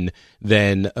common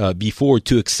than before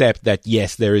to accept that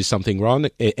yes, there is something wrong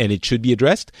and it should be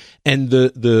addressed, and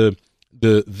the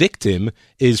victim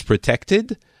is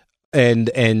protected, and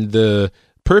the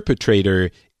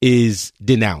perpetrator is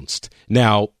denounced.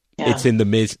 Now, It's in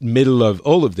the middle of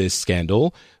all of this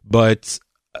scandal, but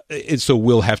so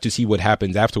we'll have to see what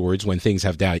happens afterwards when things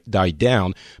have died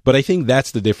down. But I think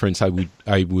that's the difference I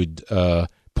would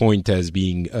point as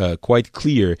being quite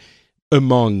clear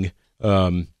among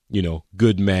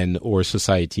good men or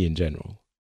society in general.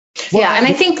 Yeah, and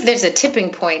I think there's a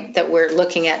tipping point that we're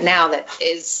looking at now that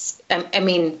is,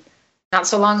 not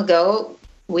so long ago,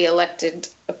 we elected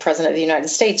a president of the United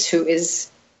States who is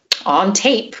on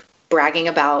tape bragging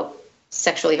about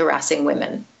sexually harassing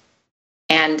women.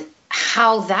 And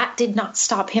how that did not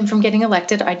stop him from getting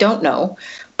elected, I don't know.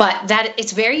 But that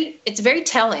it's very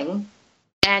telling.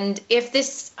 And if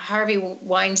this Harvey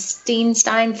Weinstein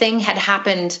thing had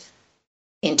happened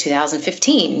in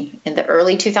 2015, in the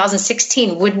early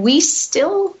 2016, would we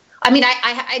still?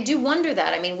 I do wonder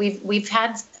that. We've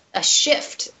had a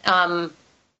shift,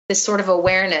 this sort of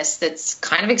awareness that's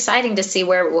kind of exciting to see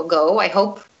where it will go. I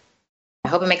hope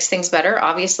it makes things better.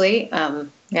 Obviously,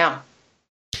 yeah.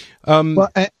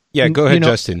 Yeah, go ahead,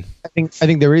 Justin. I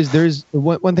think there is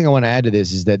one thing I want to add to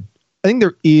this is that I think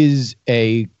there is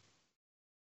a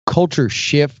culture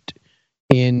shift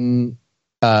in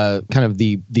kind of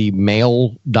the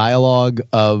male dialogue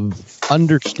of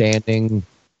understanding,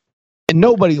 and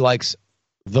nobody likes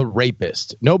the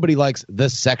rapist. Nobody likes the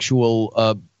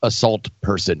sexual assault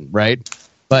person, right?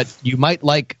 But you might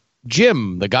like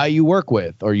Jim, the guy you work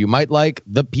with, or you might like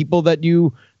the people that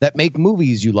make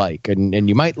movies you like, and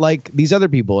you might like these other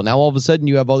people. And now all of a sudden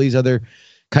you have all these other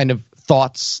kind of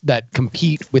thoughts that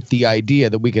compete with the idea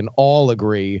that we can all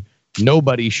agree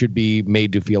nobody should be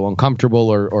made to feel uncomfortable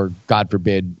or God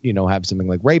forbid, have something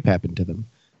like rape happen to them.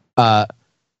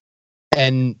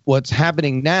 And what's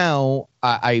happening now,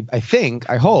 I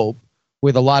hope,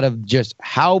 with a lot of just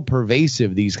how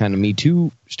pervasive these kind of Me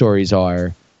Too stories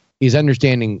are, is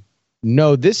understanding,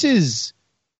 no, this is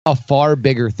a far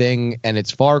bigger thing, and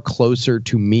it's far closer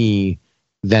to me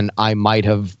than I might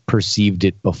have perceived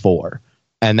it before.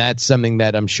 And that's something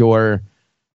that I'm sure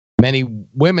many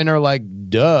women are like,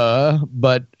 duh,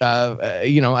 but,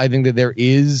 I think that there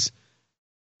is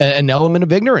an element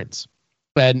of ignorance.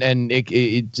 And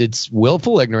it's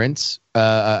willful ignorance,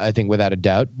 I think, without a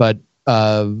doubt. But,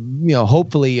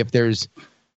 hopefully if there's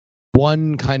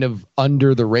one kind of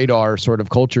under the radar sort of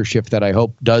culture shift that I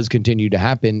hope does continue to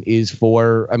happen is if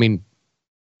we're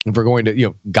going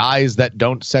to, guys that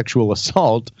don't sexual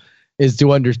assault, is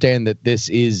to understand that this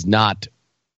is not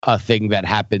a thing that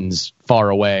happens far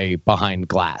away behind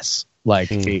glass. Like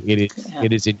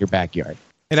it is in your backyard.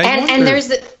 And there's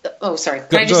sorry.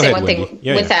 Can I just say one thing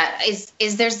with that?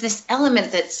 Is there's this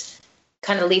element that's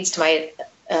kind of leads to my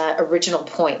original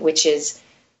point, which is,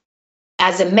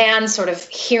 as a man sort of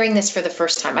hearing this for the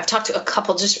first time, I've talked to a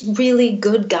couple just really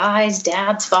good guys,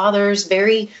 dads, fathers,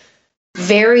 very,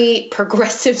 very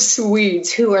progressive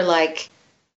Swedes who are like,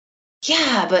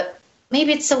 yeah, but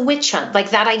maybe it's a witch hunt.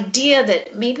 Like that idea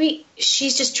that maybe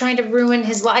she's just trying to ruin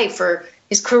his life or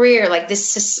his career, like this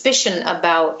suspicion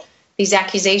about these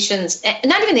accusations, and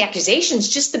not even the accusations,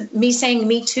 just me saying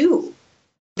Me Too.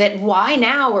 That why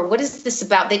now, or what is this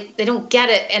about? They don't get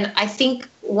it. And I think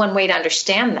one way to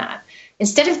understand that,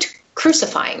 instead of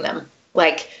crucifying them,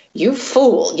 like, you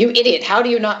fool, you idiot, how do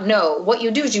you not know? What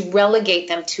you do is you relegate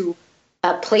them to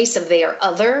a place of they are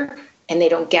other and they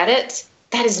don't get it.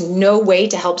 That is no way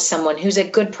to help someone who's a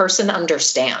good person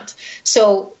understand.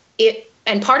 So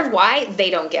and part of why they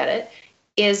don't get it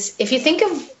is, if you think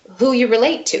of who you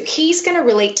relate to, he's going to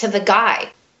relate to the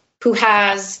guy who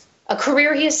has a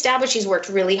career he established. He's worked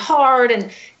really hard,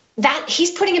 and that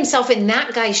he's putting himself in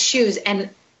that guy's shoes, and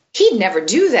he'd never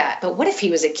do that. But what if he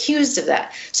was accused of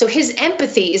that? So his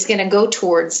empathy is going to go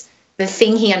towards the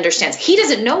thing he understands. He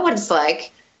doesn't know what it's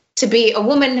like to be a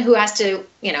woman who has to,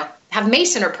 have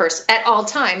mace in her purse at all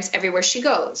times, everywhere she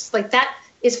goes. Like, that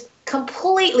is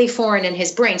completely foreign in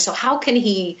his brain. So how can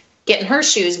he get in her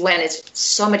shoes when it's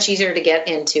so much easier to get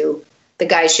into the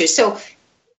guy's shoes? So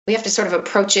we have to sort of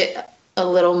approach it a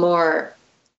little more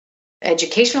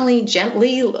educationally,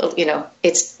 gently.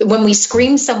 It's when we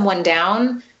scream someone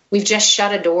down, we've just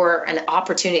shut a door, an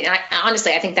opportunity. And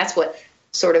honestly, I think that's what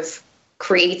sort of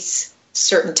creates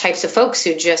certain types of folks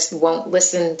who just won't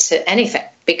listen to anything,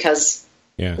 because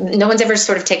no one's ever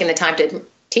sort of taken the time to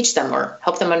teach them or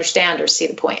help them understand or see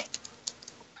the point.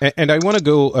 And I want to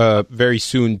go very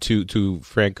soon to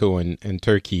Franco and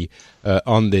Turkey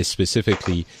on this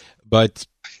specifically, but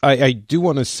I do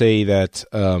want to say that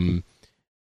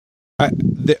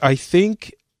I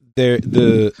think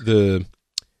the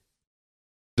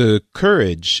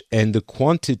courage and the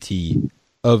quantity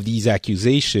of these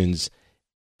accusations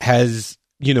has,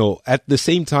 at the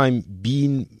same time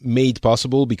been made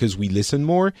possible because we listen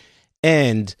more,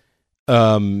 and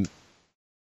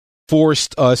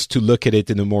forced us to look at it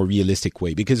in a more realistic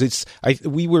way. Because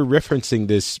we were referencing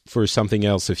this for something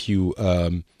else at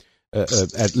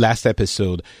last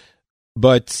episode,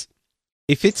 but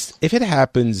if it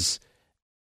happens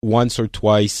once or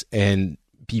twice and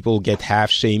people get half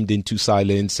shamed into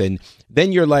silence, and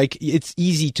then you're like, it's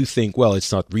easy to think, well,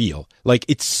 it's not real. Like,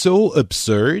 it's so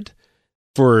absurd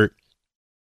for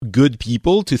good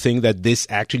people to think that this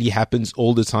actually happens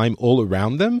all the time, all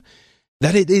around them,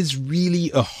 that it is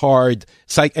really a hard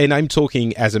and I'm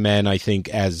talking as a man, I think,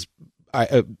 as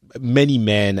many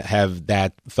men have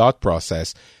that thought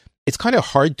process. It's kind of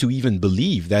hard to even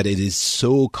believe that it is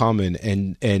so common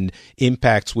and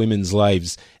impacts women's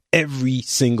lives every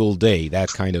single day, that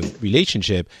kind of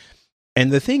relationship.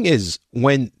 And the thing is,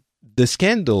 when the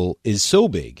scandal is so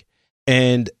big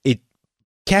and it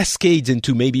cascades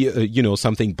into maybe,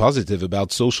 something positive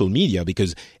about social media,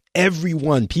 because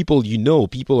everyone, people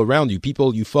people around you,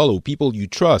 people you follow, people you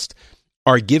trust,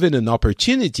 are given an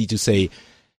opportunity to say,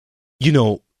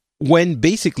 when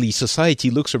basically society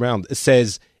looks around,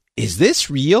 says, is this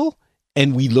real?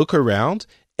 And we look around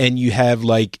and you have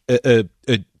like a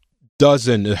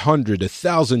dozen, 100,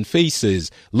 1,000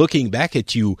 faces looking back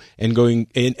at you and going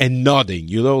and nodding,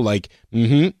 like,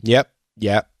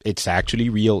 yep, it's actually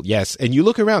real. Yes. And you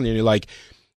look around and you're like,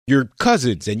 your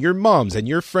cousins and your moms and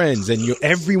your friends and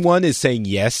everyone is saying,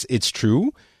 yes, it's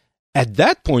true. At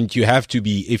that point, you have to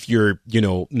be, if you're,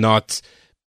 not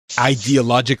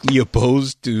ideologically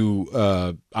opposed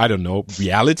to,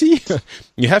 reality,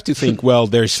 you have to think, well,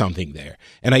 there's something there.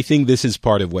 And I think this is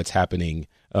part of what's happening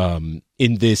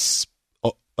in this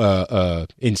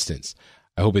instance.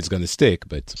 I hope it's going to stick,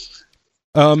 but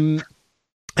and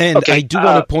okay, I do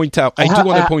want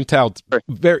to point out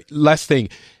very last thing.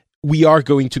 We are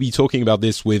going to be talking about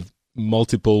this with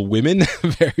multiple women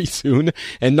very soon,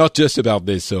 and not just about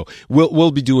this. So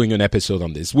we'll be doing an episode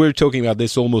on this. We're talking about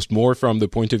this almost more from the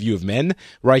point of view of men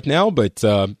right now, but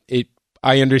I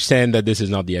understand that this is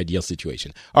not the ideal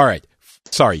situation. All right.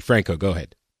 Sorry, Franco, go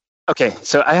ahead. Okay,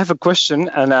 so I have a question,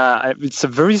 and it's a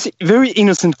very, very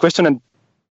innocent question and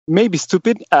maybe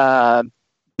stupid.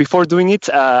 Before doing it,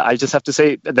 I just have to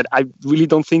say that I really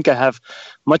don't think I have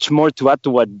much more to add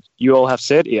to what you all have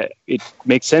said. Yeah, it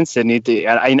makes sense, and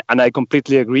I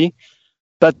completely agree.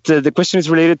 But the question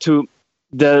is related to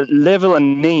the level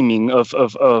and naming of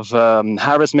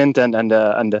harassment and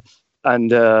then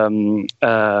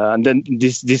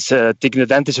this taking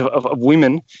advantage of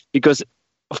women, because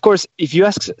of course, if you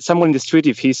ask someone in the street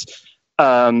if he's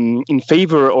in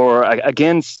favor or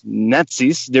against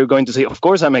Nazis, they're going to say, "Of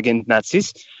course, I'm against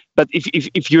Nazis." But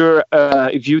if you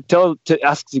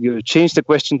change the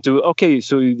question to, okay,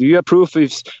 so do you approve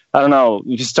if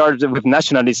you start with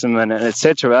nationalism and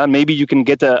etc., maybe you can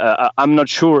get a I'm not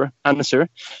sure answer.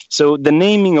 So the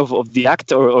naming of the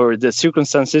act or the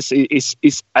circumstances is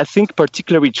I think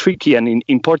particularly tricky and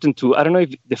important to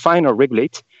define or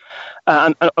regulate.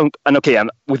 And okay,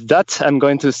 with that, I'm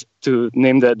going to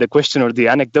name the question or the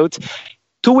anecdote.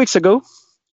 2 weeks ago,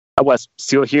 I was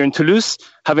still here in Toulouse,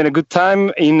 having a good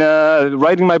time in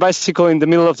riding my bicycle in the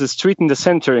middle of the street in the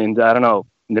center, in the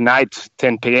night,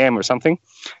 10 p.m. or something,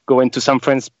 going to some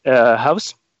friend's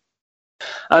house.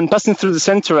 And passing through the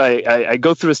center, I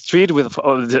go through a street with,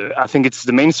 I think it's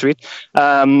the main street,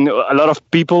 a lot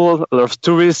of people, a lot of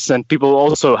tourists, and people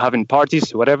also having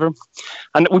parties, whatever.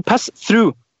 And we pass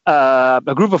through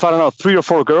a group of, 3 or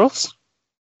 4 girls.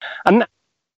 And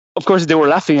of course, they were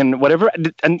laughing and whatever.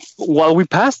 And while we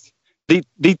passed, they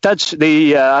pat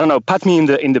me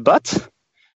in the butt.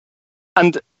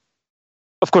 And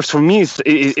of course, for me,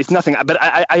 it's nothing. But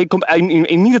I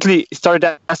immediately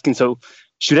started asking, so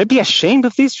should I be ashamed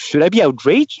of this? Should I be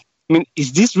outraged? I mean,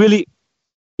 is this really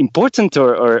important,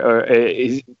 or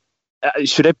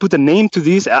should I put a name to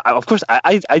this? Of course,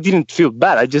 I didn't feel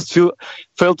bad. I just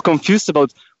felt confused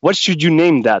about what should you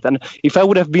name that. And if I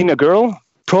would have been a girl,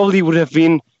 probably would have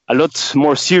been a lot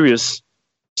more serious,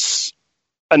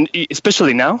 and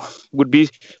especially now would be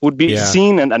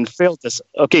seen and felt as,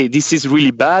 okay, this is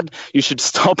really bad. You should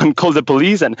stop and call the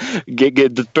police and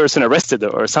get the person arrested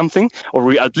or something, or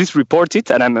at least report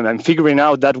it. And I'm figuring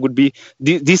out that would be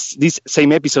this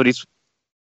same episode is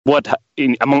what,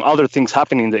 among other things,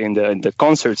 happened in the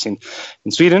concerts in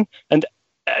Sweden. And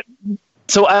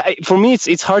so for me,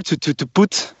 it's hard to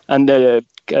put a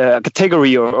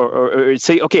category or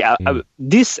say, okay,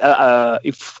 this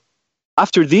if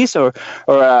after this or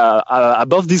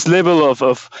above this level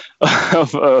of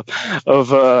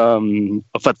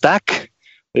attack,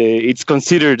 it's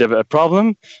considered a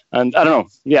problem. And I don't know.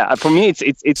 Yeah, for me,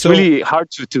 it's really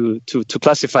hard to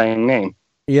classify a name.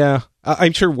 Yeah,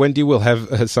 I'm sure Wendy will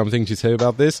have something to say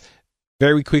about this.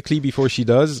 Very quickly, before she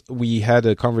does, we had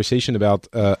a conversation about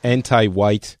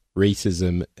anti-white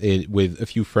racism with a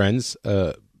few friends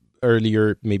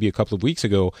earlier, maybe a couple of weeks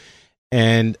ago.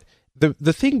 And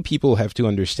the thing people have to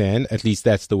understand, at least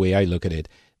that's the way I look at it,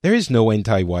 there is no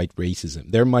anti-white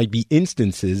racism. There might be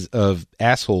instances of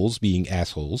assholes being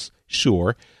assholes,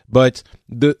 sure, but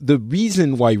the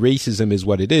reason why racism is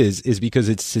what it is because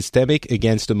it's systemic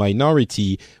against a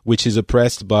minority which is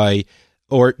oppressed by,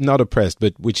 or not oppressed,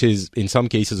 but which is in some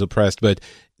cases oppressed, but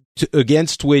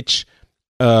against which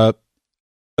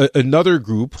another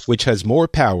group which has more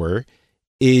power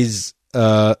is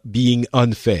being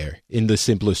unfair in the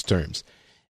simplest terms.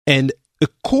 And a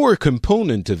core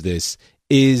component of this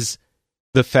is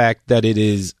the fact that it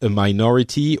is a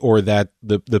minority or that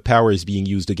the power is being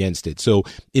used against it. So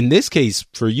in this case,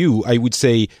 for you, I would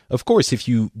say, of course, if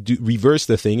you reverse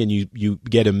the thing and you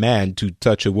get a man to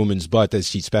touch a woman's butt as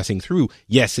she's passing through,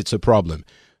 yes, it's a problem.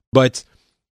 But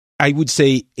I would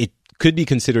say it could be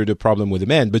considered a problem with a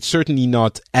man, but certainly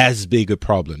not as big a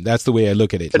problem. That's the way I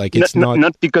look at it. Like, it's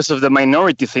not because of the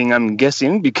minority thing, I'm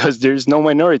guessing, because there's no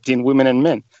minority in women and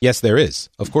men. Yes, there is.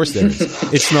 Of course there is.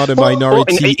 It's not a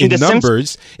minority in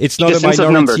numbers. It's not a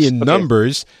minority in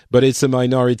numbers, but it's a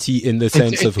minority in the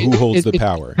sense of who holds the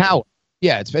power. Power.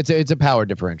 Yeah, it's a power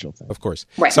differential thing. Of course.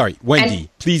 Right. Sorry,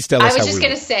 Wendy, please tell us how I was just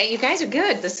going to say, you guys are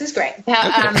good. This is great.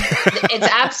 It's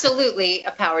absolutely a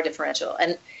power differential.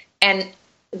 And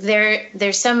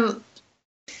there's some...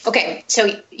 Okay,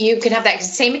 so you can have that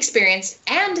same experience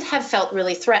and have felt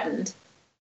really threatened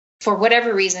for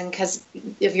whatever reason because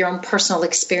of your own personal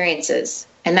experiences.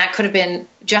 And that could have been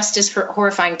just as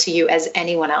horrifying to you as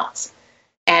anyone else.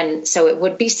 And so it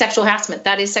would be sexual harassment.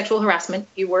 That is sexual harassment.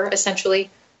 You were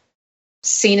essentially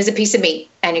seen as a piece of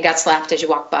meat and you got slapped as you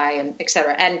walked by, and et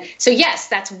cetera. And so, yes,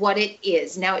 that's what it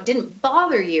is. Now, it didn't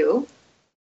bother you,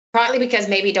 partly because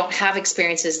maybe you don't have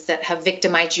experiences that have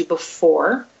victimized you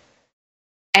before.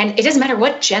 And it doesn't matter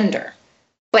what gender,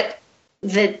 but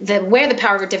the where the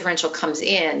power differential comes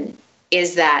in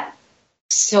is that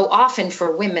so often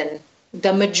for women,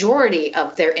 the majority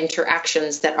of their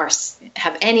interactions that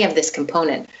have any of this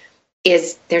component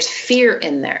is there's fear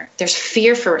in there. There's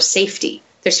fear for safety.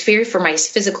 There's fear for my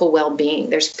physical well-being.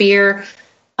 There's fear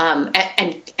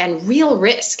and real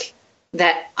risk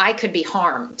that I could be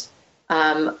harmed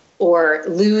or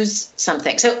lose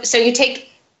something. So you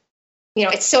take,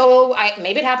 it's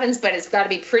maybe it happens, but it's got to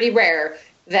be pretty rare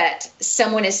that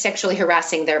someone is sexually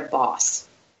harassing their boss,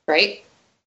 right?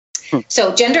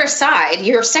 So gender aside,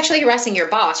 you're sexually harassing your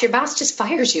boss just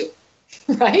fires you,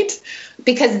 right?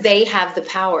 Because they have the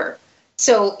power.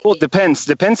 So, well, depends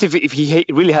if he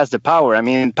really has the power. I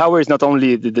mean, power is not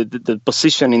only the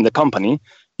position in the company.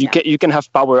 You can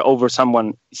have power over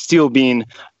someone still being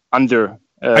under.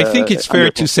 I think it's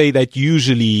fair to say that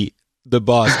usually the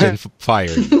boss can fire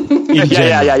you.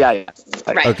 Yeah.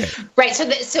 Right. Okay. Right.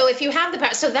 So if you have the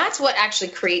power, so that's what actually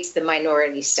creates the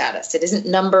minority status. It isn't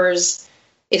numbers.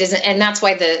 It isn't, and that's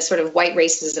why the sort of white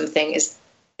racism thing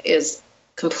is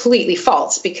completely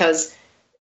false, because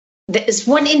this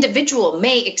one individual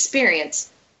may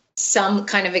experience some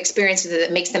kind of experience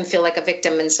that makes them feel like a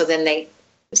victim, and so then they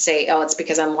say, "Oh, it's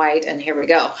because I'm white," and here we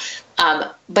go.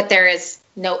 But there is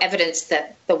no evidence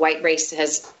that the white race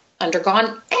has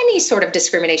undergone any sort of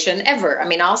discrimination ever. I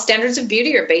mean, all standards of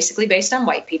beauty are basically based on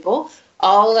white people.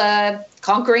 All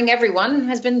conquering everyone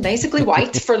has been basically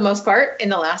white for the most part in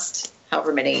the last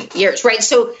however many years, right?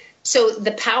 So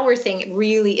the power thing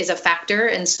really is a factor.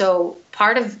 And so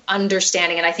part of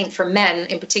understanding, and I think for men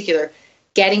in particular,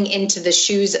 getting into the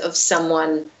shoes of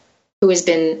someone who has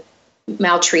been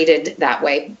maltreated that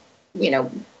way,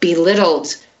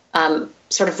 belittled,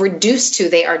 sort of reduced to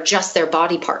they are just their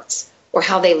body parts or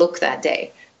how they look that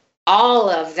day. All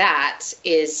of that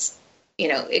is,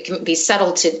 it can be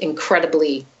subtle to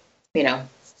incredibly,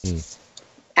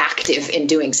 active in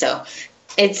doing so.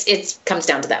 It comes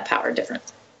down to that power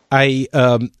difference.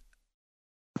 I'm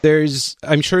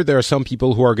sure there are some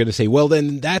people who are going to say, well, then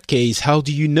in that case, how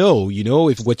do you know,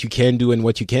 if what you can do and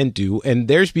what you can't do? And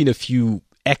there's been a few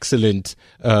excellent,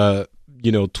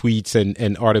 tweets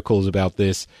and articles about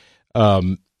this.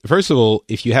 First of all,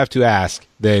 if you have to ask,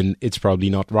 then it's probably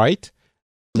not right.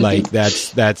 Like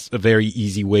that's a very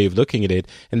easy way of looking at it.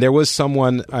 And there was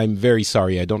someone, I'm very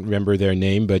sorry, I don't remember their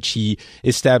name, but she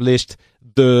established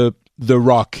the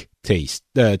rock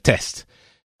test.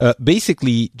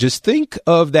 Basically, just think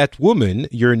of that woman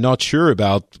you're not sure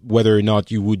about whether or not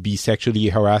you would be sexually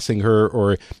harassing her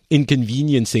or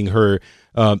inconveniencing her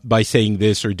by saying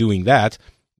this or doing that.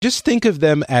 Just think of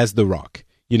them as the Rock.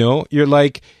 You're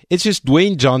like, it's just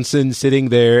Dwayne Johnson sitting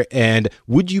there, and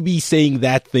would you be saying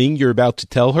that thing you're about to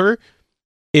tell her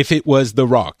if it was the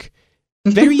Rock?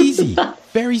 Very easy,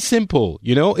 very simple.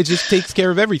 It just takes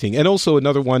care of everything. And also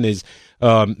another one is,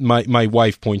 my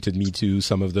wife pointed me to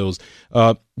some of those.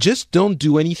 Just don't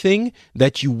do anything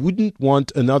that you wouldn't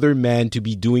want another man to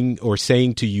be doing or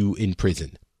saying to you in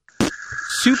prison.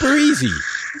 Super easy.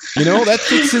 That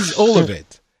fixes all of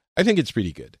it. I think it's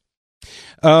pretty good.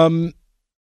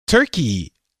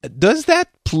 Turkey, does that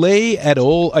play at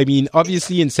all? I mean,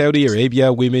 obviously in Saudi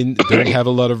Arabia, women don't have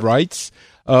a lot of rights.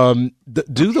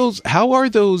 How are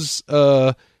those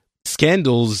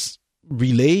scandals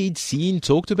relayed, seen,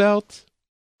 talked about?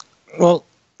 Well,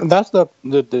 that's the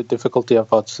difficulty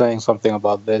about saying something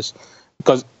about this,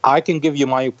 because I can give you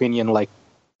my opinion like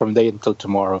from day until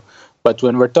tomorrow. But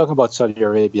when we're talking about Saudi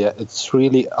Arabia, it's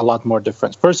really a lot more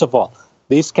different. First of all,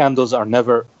 these scandals are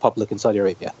never public in Saudi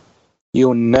Arabia.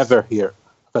 You never hear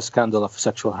of a scandal of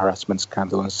sexual harassment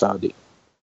scandal in Saudi.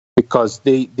 because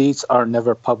these are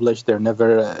never published, they're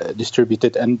never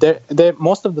distributed, and they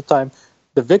most of the time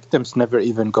the victims never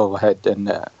even go ahead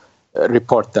and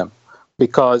report them,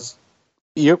 because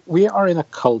we are in a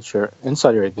culture in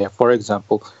Saudi Arabia, for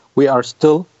example, we are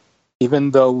still,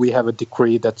 even though we have a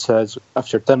decree that says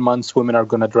after 10 months women are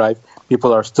going to drive,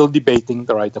 people are still debating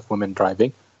the right of women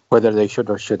driving, whether they should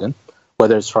or shouldn't,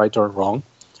 whether it's right or wrong.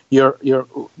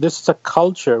 This is a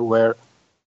culture where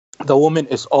the woman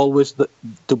is always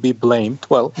to be blamed.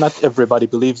 Well, not everybody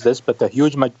believes this, but the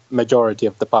huge majority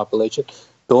of the population,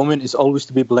 the woman is always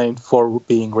to be blamed for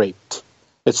being raped.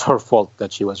 It's her fault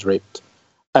that she was raped.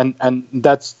 And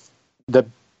that's the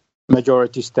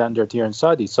majority standard here in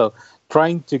Saudi. So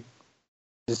trying to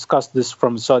discuss this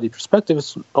from Saudi perspective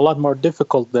is a lot more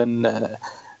difficult than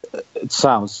it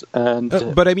sounds. And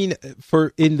but I mean,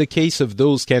 in the case of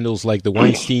those scandals like the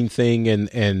Weinstein thing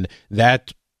and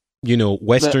that,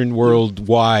 Western world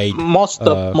wide, most of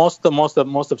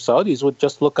Saudis would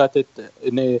just look at it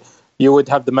you would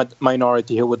have the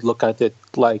minority who would look at it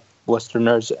like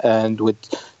Westerners and would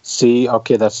see,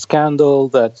 okay, that's scandal,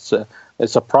 it's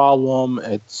a problem,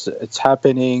 it's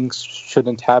happening,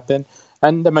 shouldn't happen.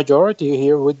 And the majority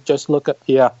here would just look at,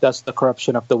 that's the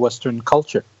corruption of the Western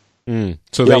culture.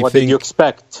 So they what think, did you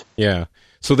expect? Yeah.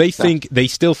 So they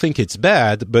still think it's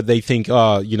bad, but they think,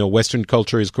 Western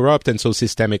culture is corrupt, and so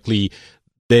systemically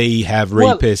they have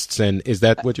rapists. And is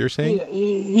that what you're saying?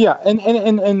 Yeah. And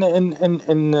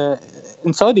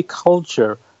in Saudi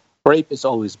culture, rape is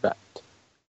always bad.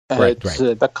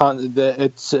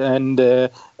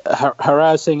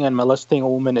 Harassing and molesting a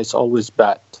woman is always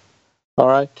bad. All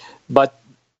right, but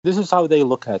this is how they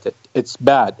look at it. It's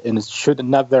bad, and it should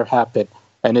never happen,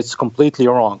 and it's completely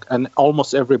wrong. And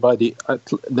almost everybody,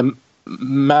 the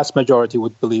mass majority,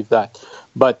 would believe that.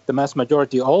 But the mass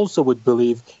majority also would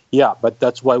believe, but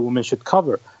that's why women should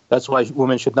cover. That's why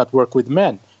women should not work with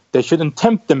men. They shouldn't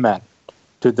tempt the man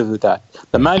to do that.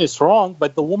 The man is wrong,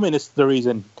 but the woman is the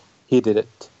reason he did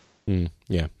it.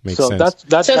 Makes sense.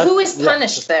 So who is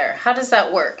punished there? How does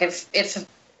that work?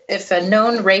 If a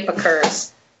known rape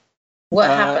occurs, what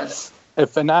happens?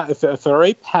 If a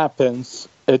rape happens,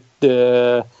 and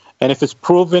if it's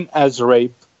proven as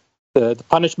rape, the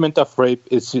punishment of rape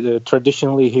is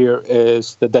traditionally here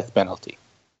is the death penalty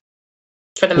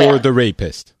for the man. Or the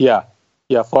rapist. Yeah,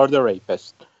 for the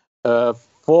rapist.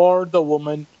 For the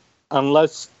woman,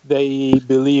 unless they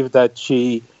believe that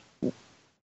she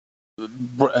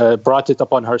brought it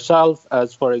upon herself,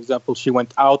 as for example, she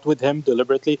went out with him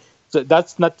deliberately. So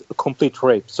that's not a complete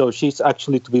rape. So she's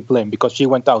actually to be blamed because she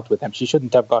went out with him. She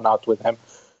shouldn't have gone out with him.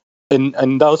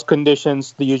 In those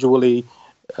conditions, usually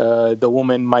the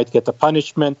woman might get a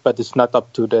punishment, but it's not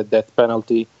up to the death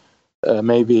penalty.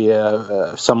 Maybe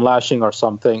some lashing or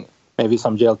something, maybe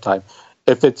some jail time.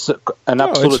 If it's an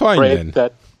absolute rape,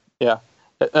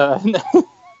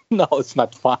 no, it's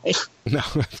not fine. No,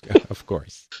 of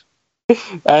course.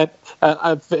 And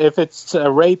if it's a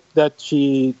rape that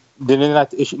she did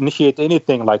not initiate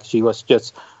anything, like she was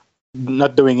just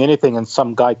not doing anything and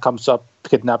some guy comes up,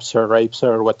 kidnaps her, rapes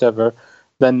her, or whatever,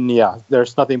 then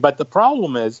there's nothing. But the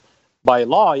problem is, by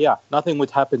law, nothing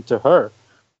would happen to her.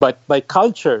 But by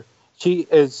culture, she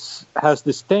has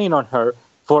this stain on her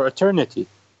for eternity.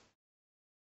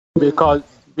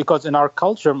 Because in our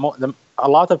culture, a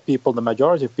lot of people, the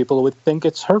majority of people, would think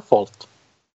it's her fault.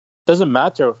 Doesn't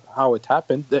matter how it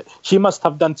happened. She must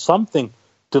have done something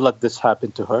to let this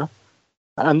happen to her,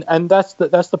 and that's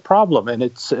the problem. And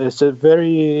it's a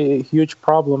very huge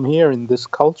problem here in this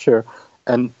culture.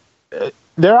 And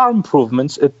there are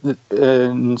improvements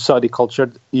in Saudi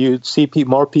culture. You see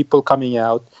more people coming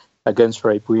out against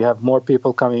rape. We have more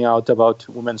people coming out about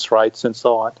women's rights and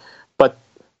so on.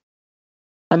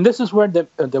 And this is where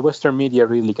the Western media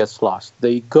really gets lost.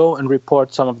 They go and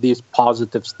report some of these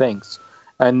positive things.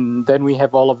 And then we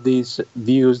have all of these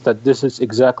views that this is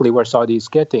exactly where Saudi is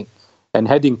getting and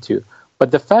heading to.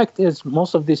 But the fact is,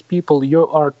 most of these people, you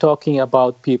are talking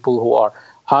about people who are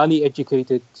highly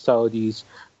educated Saudis,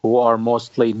 who are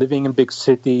mostly living in big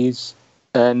cities,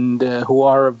 and who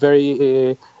are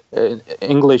very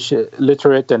English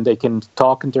literate, and they can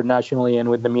talk internationally and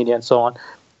with the media and so on.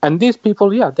 And these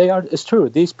people, it's true.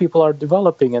 These people are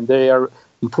developing and they are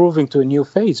improving to a new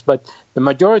phase. But the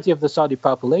majority of the Saudi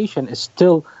population is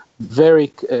still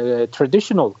very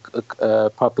traditional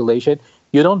population.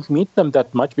 You don't meet them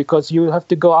that much because you have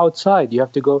to go outside. You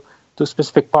have to go to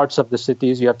specific parts of the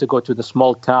cities. You have to go to the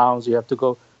small towns. You have to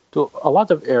go to a lot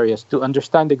of areas to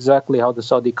understand exactly how the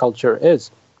Saudi culture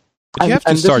is. But you have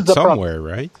to start somewhere,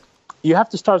 right? You have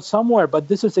to start somewhere, but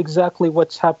this is exactly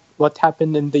what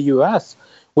happened in the U.S.,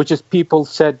 which is people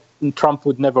said Trump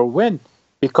would never win.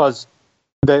 because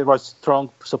there was strong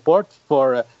support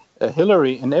for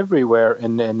Hillary in everywhere,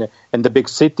 in the big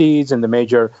cities, in the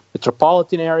major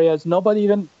metropolitan areas. Nobody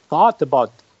even thought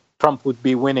about Trump would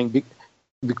be winning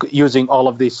using all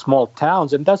of these small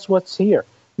towns, and that's what's here.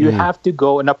 You have to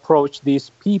go and approach these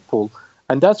people,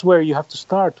 and that's where you have to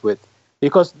start with,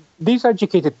 because these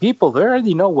educated people, they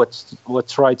already know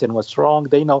what's right and what's wrong.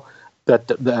 They know that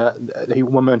the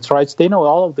women's rights, they know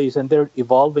all of these, and they're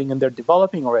evolving and they're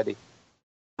developing already.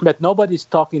 But nobody's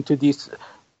talking to these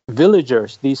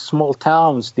villagers, these small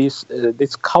towns, this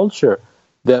culture,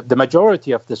 the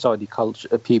majority of the Saudi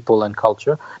culture, people and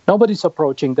culture. Nobody's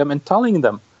approaching them and telling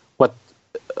them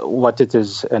what it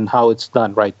is and how it's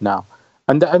done right now.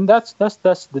 And that's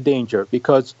the danger,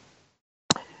 because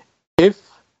if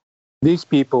these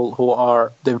people who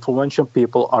are the influential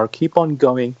people are keep on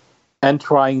going and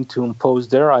trying to impose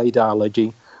their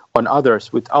ideology on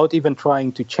others without even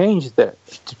trying to change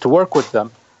to work with them,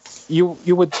 you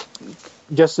would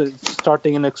just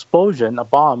starting an explosion, a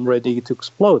bomb ready to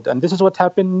explode. And this is what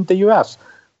happened in the U.S.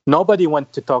 Nobody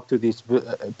went to talk to these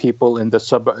people in the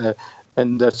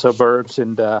suburbs,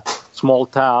 in the small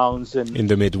towns, and in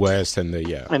the Midwest, in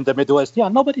the Midwest. Yeah,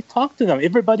 nobody talked to them.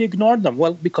 Everybody ignored them.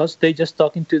 Well, because they just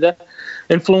talking to the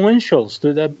influentials,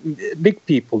 to the big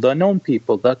people, the known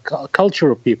people, the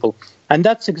cultural people, and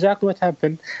that's exactly what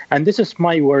happened. And this is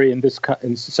my worry in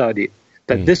Saudi,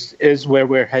 that this is where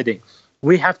we're heading.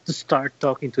 We have to start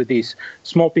talking to these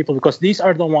small people, because these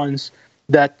are the ones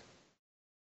that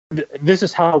this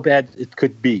is how bad it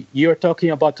could be. You're talking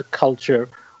about a culture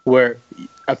where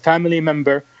a family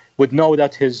member would know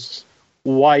that his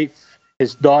wife,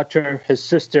 his daughter, his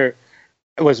sister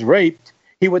was raped.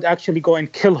 He would actually go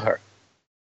and kill her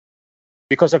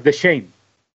because of the shame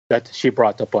that she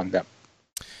brought upon them.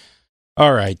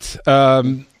 All right.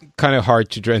 Kind of hard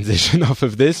to transition off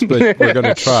of this, but we're going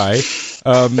to try.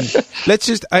 Let's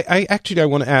just, I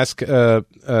want to ask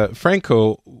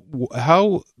Franco,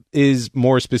 how is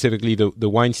more specifically the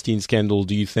Weinstein scandal,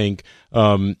 do you think,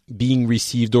 being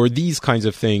received, or these kinds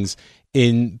of things,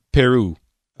 in Peru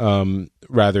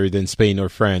rather than Spain or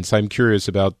France? I'm curious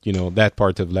about, that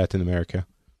part of Latin America.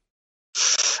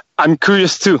 I'm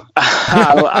curious too.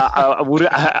 I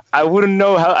wouldn't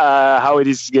know how it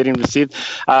is getting received.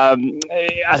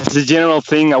 As a general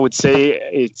thing, I would say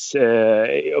it's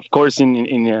of course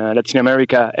in Latin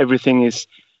America everything is,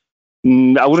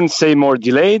 I wouldn't say more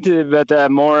delayed, but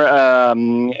more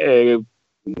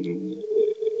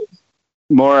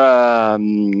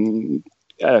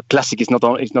classic is not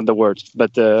the word,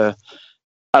 but I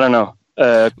don't know,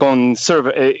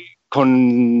 conservative.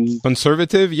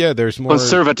 Yeah, there's more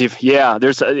conservative. Yeah,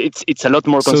 it's a lot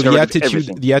more conservative.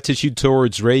 So the attitude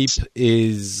towards rape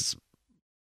is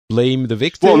blame the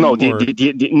victim. Well, no,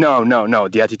 no.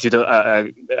 The attitude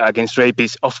against rape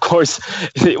is, of course,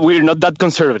 we're not that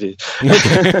conservative.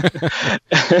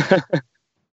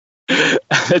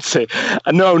 Let's say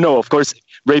no. Of course,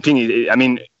 raping. I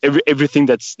mean, everything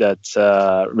that's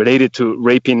related to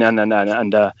raping and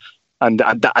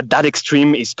at that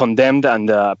extreme is condemned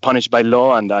and punished by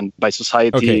law and by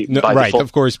society. Okay, by right, default.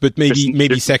 Of course, but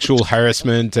maybe sexual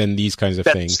harassment and these kinds of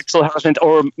things. Sexual harassment,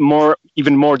 or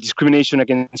even more discrimination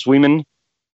against women.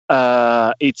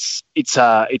 It's in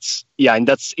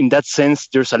that sense.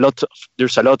 There's a lot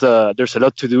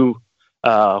to do.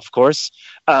 Of course,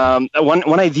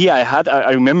 one idea I had.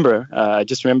 I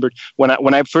just remembered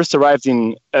when I first arrived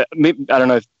in. Maybe, I don't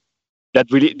know if that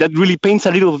really paints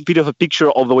a little bit of a picture,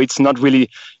 although it's not really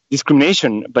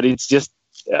discrimination, but it's just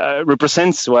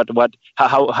represents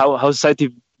how society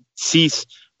sees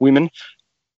women.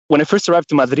 When I first arrived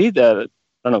to Madrid, I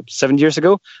don't know, 7 years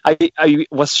ago, I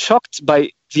was shocked by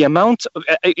the amount of,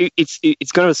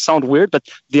 it's going to sound weird, but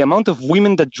the amount of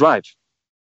women that drive.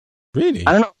 Really?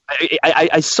 I don't know.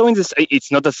 I saw in this,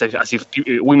 it's not as if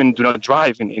women do not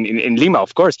drive in Lima,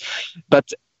 of course,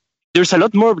 but there's a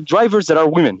lot more drivers that are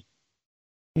women.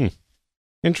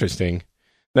 Interesting.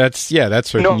 That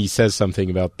certainly says something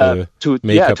about the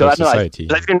makeup of society.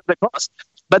 But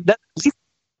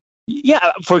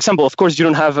for example, of course, you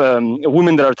don't have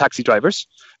women that are taxi drivers,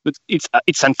 but it's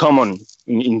uncommon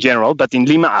in general. But in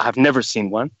Lima, I have never seen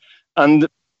one,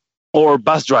 or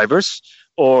bus drivers,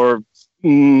 or I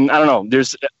don't know.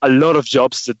 There's a lot of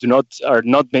jobs that are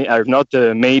not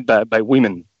made by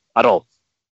women at all.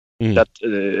 That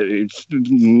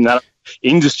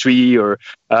industry or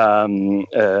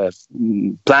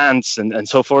plants and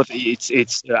so forth.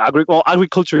 It's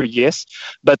agriculture, yes,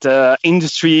 but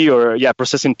industry or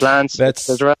processing plants,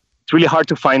 etc. It's really hard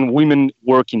to find women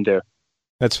working there.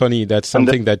 That's funny. That's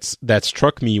something that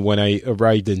struck me when I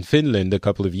arrived in Finland a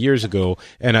couple of years ago,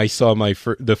 and I saw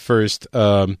the first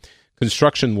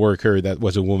construction worker that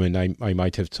was a woman. I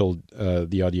might have told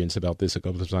the audience about this a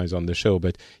couple of times on the show,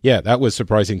 but yeah, that was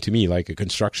surprising to me. Like a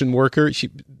construction worker,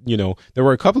 there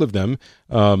were a couple of them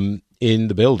in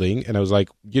the building, and I was like,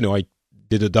 I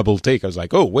did a double take. I was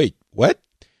like, oh wait, what?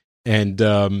 And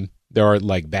there are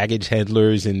like baggage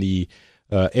handlers in the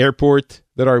airport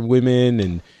that are women,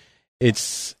 and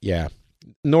it's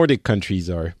Nordic countries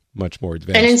are much more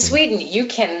advanced. And in Sweden, you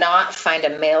cannot find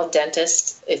a male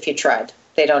dentist if you tried.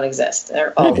 They don't exist.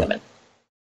 They're all women.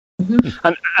 Mm-hmm.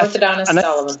 And orthodontists,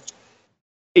 all of them.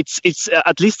 It's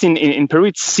at least in Peru,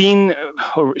 it's seen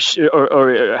or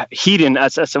hidden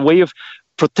as a way of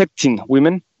protecting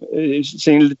women,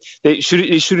 saying they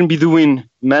shouldn't be doing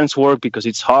men's work because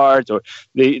it's hard, or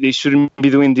they shouldn't be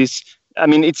doing this. I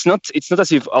mean, it's not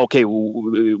as if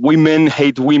women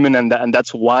hate women and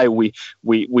that's why we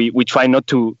try not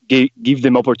to give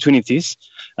them opportunities.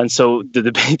 And so the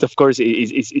debate, of course,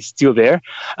 is still there.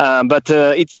 But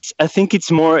I think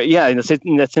it's more, in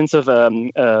the sense of,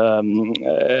 in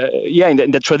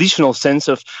the traditional sense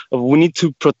of we need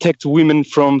to protect women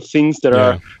from things that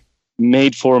are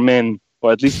made for men,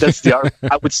 or at least that's I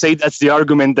would say that's the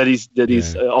argument that is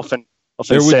often.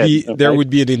 There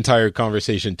would be an entire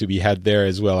conversation to be had there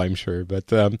as well, I'm sure.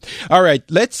 But all right,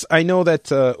 I know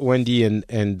that Wendy and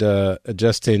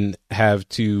Justin have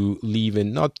to leave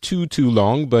in not too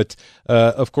long, but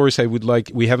of course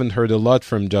we haven't heard a lot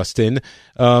from Justin.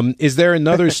 Is there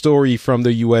another story from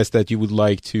the US that you would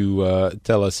like to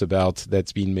tell us about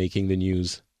that's been making the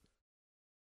news?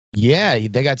 Yeah,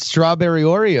 they got strawberry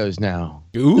Oreos now.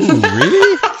 Ooh,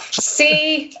 really?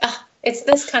 See? It's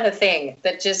this kind of thing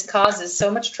that just causes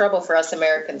so much trouble for us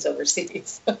Americans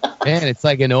overseas. Man, it's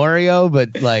like an Oreo,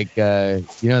 but like,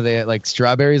 they like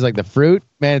strawberries, like the fruit.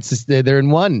 Man, it's just, they're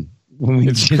in one.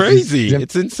 It's crazy.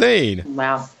 It's insane.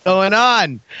 Wow. Going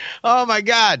on. Oh my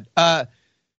God. I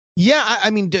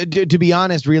mean, to be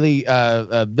honest, really,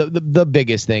 the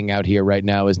biggest thing out here right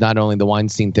now is not only the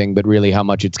Weinstein thing, but really how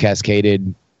much it's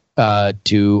cascaded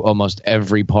to almost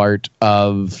every part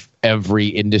of every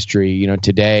industry.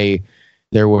 Today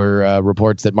there were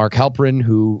reports that Mark Halperin,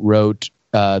 who wrote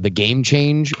the Game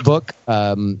Change book,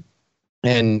 and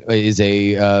is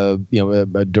a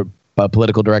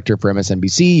political director for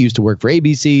MSNBC, used to work for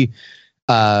ABC,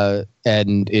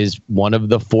 and is one of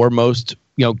the foremost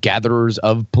gatherers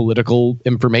of political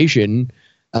information,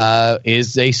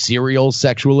 is a serial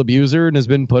sexual abuser and has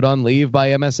been put on leave by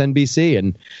MSNBC.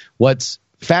 And what's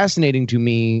fascinating to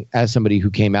me as somebody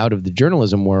who came out of the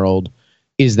journalism world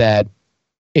is that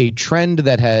a trend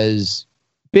that has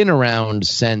been around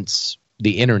since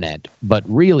the internet, but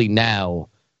really now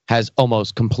has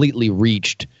almost completely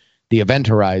reached the event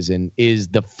horizon, is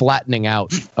the flattening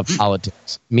out of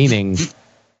politics, meaning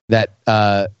that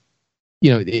there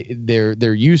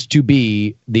used to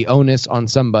be the onus on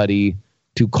somebody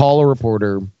to call a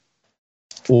reporter,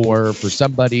 or for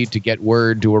somebody to get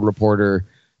word to a reporter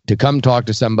to come talk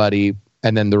to somebody,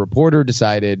 and then the reporter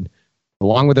decided,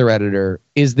 along with their editor,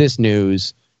 is this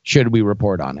news? Should we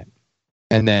report on it?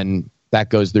 And then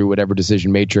that goes through whatever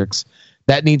decision matrix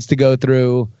that needs to go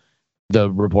through.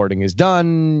 The reporting is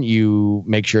done. You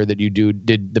make sure that you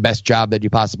did the best job that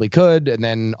you possibly could, and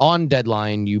then on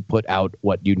deadline, you put out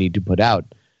what you need to put out.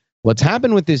 What's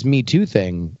happened with this Me Too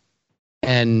thing,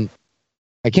 and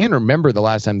I can't remember the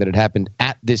last time that it happened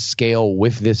at this scale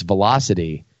with this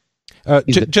velocity.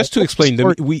 Just to explain,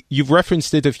 you've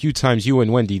referenced it a few times, you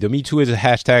and Wendy. The Me Too is a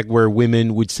hashtag where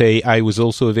women would say, I was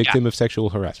also a victim of sexual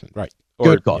harassment. Right.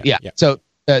 Good call. Yeah. So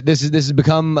this has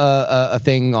become a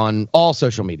thing on all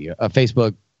social media,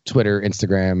 Facebook, Twitter,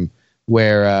 Instagram,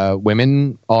 where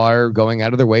women are going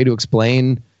out of their way to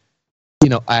explain,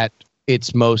 at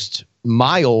its most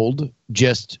mild,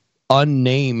 just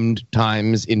unnamed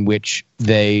times in which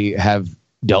they have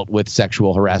dealt with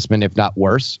sexual harassment, if not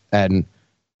worse. And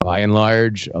by and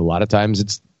large, a lot of times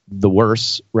it's the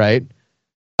worse, right?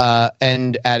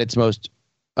 And at its most,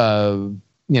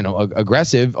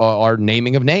 aggressive are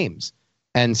naming of names.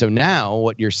 And so now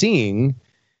what you're seeing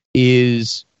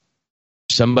is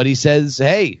somebody says,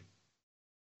 hey,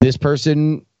 this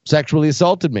person sexually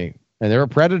assaulted me and they're a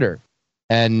predator.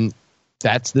 And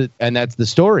that's the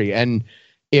story. And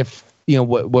if,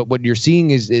 what you're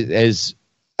seeing is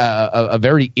a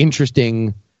very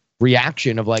interesting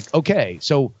reaction of like, okay,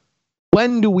 so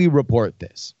when do we report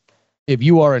this? If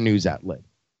you are a news outlet,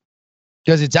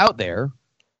 because it's out there,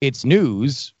 it's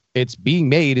news, it's being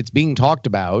made, it's being talked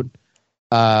about.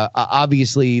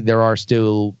 Obviously, there are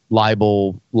still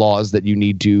libel laws that you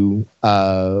need to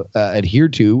adhere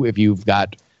to if you've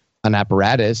got an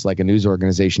apparatus like a news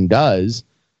organization does.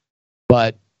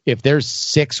 But if there's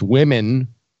 6 women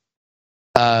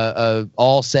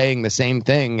all saying the same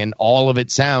thing and all of it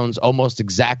sounds almost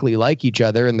exactly like each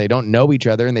other and they don't know each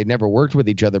other and they've never worked with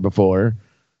each other before,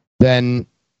 then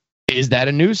is that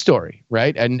a news story,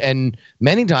 right? And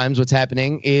many times what's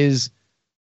happening is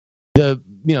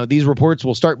these reports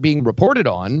will start being reported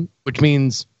on, which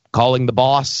means calling the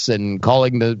boss and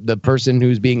calling the person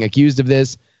who's being accused of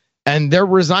this, and they're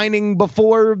resigning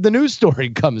before the news story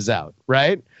comes out,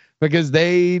 right? Because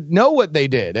they know what they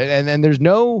did, and there's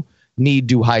no need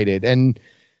to hide it. And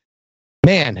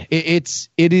man, it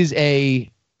is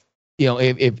a,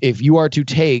 if you are to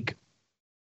take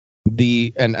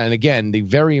and again, the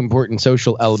very important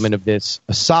social element of this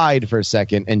aside for a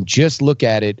second and just look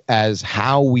at it as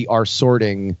how we are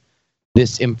sorting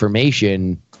this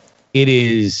information, it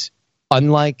is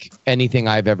unlike anything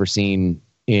I've ever seen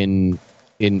in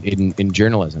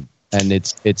journalism. And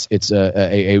it's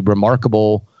a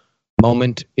remarkable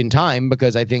moment in time,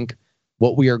 because I think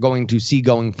what we are going to see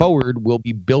going forward will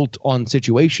be built on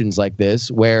situations like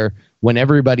this, where when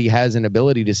everybody has an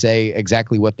ability to say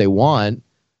exactly what they want,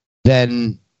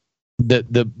 then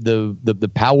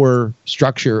the power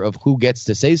structure of who gets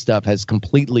to say stuff has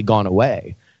completely gone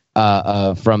away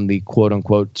from the quote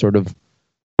unquote sort of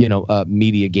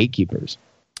media gatekeepers.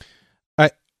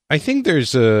 I think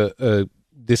there's a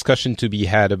discussion to be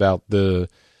had about the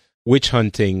witch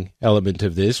hunting element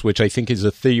of this, which I think is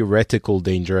a theoretical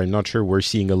danger. I'm not sure we're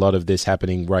seeing a lot of this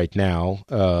happening right now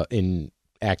in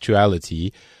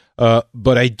actuality.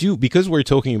 But I do, because we're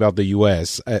talking about the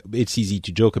U.S., it's easy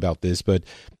to joke about this, but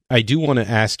I do want to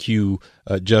ask you,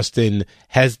 Justin,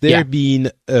 has there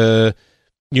been,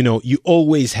 you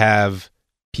always have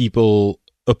people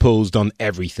opposed on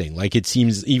everything. Like, it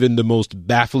seems even the most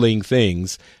baffling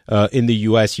things in the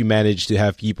U.S., you manage to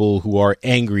have people who are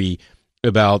angry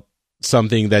about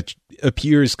something that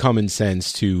appears common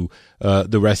sense to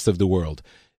the rest of the world.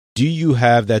 Do you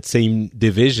have that same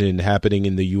division happening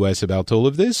in the U.S. about all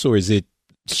of this, or is it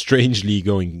strangely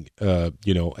going,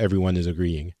 everyone is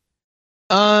agreeing?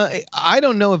 I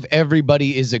don't know if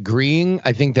everybody is agreeing.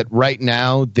 I think that right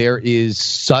now there is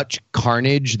such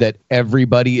carnage that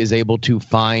everybody is able to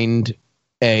find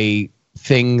a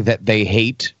thing that they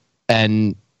hate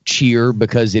and cheer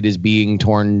because it is being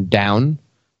torn down.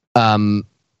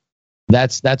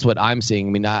 That's what I'm seeing. I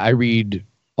mean, I read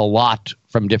a lot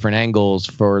from different angles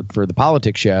for the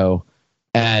politics show,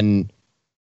 and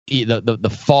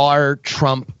the far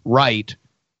Trump right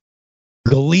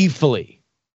gleefully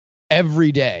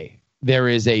every day there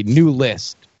is a new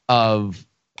list of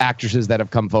actresses that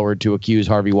have come forward to accuse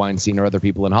Harvey Weinstein or other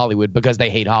people in Hollywood because they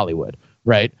hate Hollywood,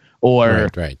 right? Or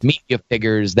right. Media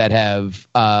figures that have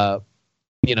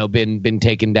been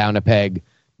taken down a peg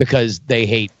because they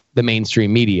hate the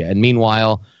mainstream media. And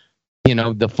meanwhile,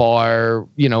 the far,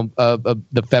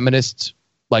 the feminist,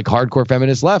 like hardcore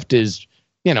feminist left is,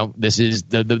 this is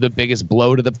the biggest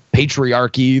blow to the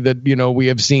patriarchy that, we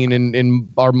have seen in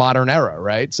our modern era.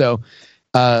 Right. So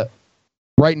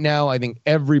right now, I think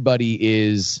everybody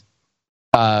is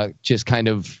just kind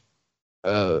of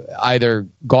either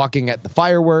gawking at the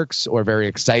fireworks or very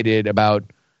excited about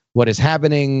what is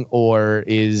happening, or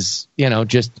is,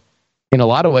 just in a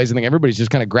lot of ways, I think everybody's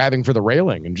just kind of grabbing for the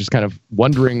railing and just kind of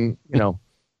wondering,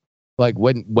 like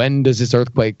when does this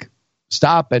earthquake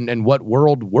stop, and what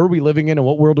world were we living in, and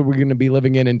what world are we going to be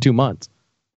living in 2 months?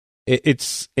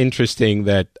 It's interesting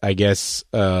that I guess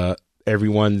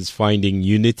everyone's finding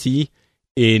unity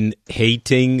in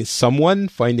hating someone.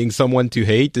 Finding someone to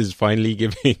hate is finally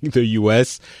giving the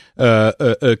U.S.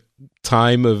 A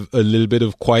time of a little bit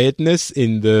of quietness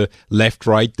in the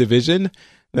left-right division.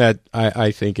 That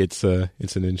I think it's an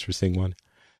interesting one.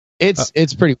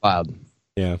 It's pretty wild.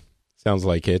 Yeah, sounds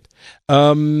like it.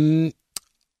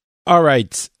 All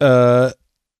right.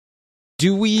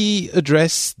 Do we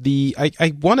address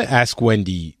I want to ask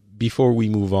Wendy before we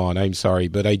move on. I'm sorry,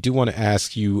 but I do want to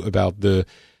ask you about the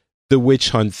witch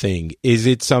hunt thing. Is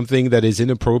it something that is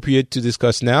inappropriate to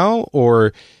discuss now,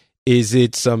 or is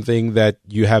it something that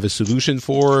you have a solution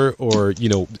for? Or,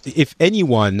 if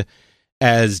anyone,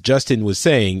 as Justin was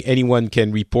saying, anyone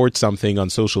can report something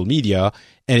on social media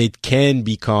and it can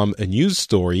become a news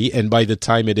story. And by the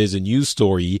time it is a news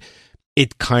story,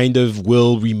 it kind of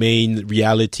will remain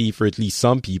reality for at least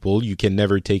some people. You can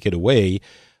never take it away.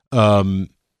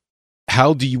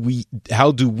 How do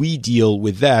we deal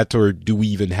with that, or do we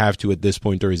even have to at this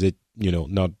point, or is it,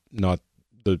 not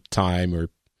the time, or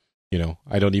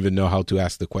I don't even know how to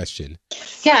ask the question.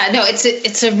 Yeah, no,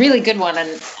 it's a really good one,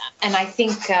 and I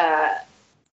think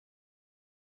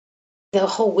the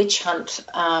whole witch hunt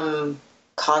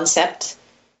concept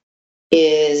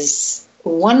is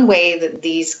one way that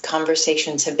these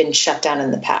conversations have been shut down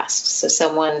in the past. So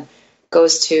someone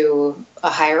goes to a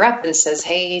higher up and says,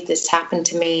 "Hey, this happened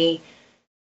to me,"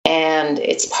 and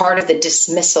it's part of the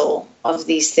dismissal of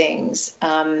these things.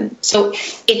 So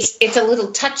it's a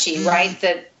little touchy, right?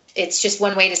 That it's just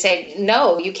one way to say,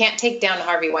 no, you can't take down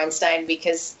Harvey Weinstein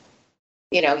because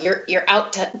you're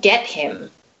out to get him.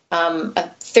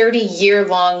 A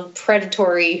 30-year-long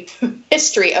predatory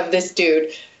history of this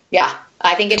dude. Yeah,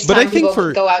 I think it's time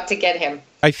people go out to get him.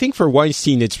 I think for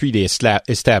Weinstein, it's really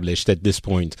established at this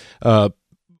point.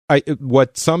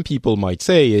 What some people might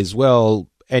say is, well,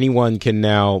 anyone can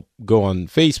now go on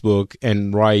Facebook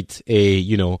and write a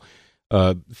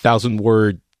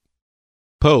 1,000-word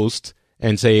post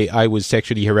and say, I was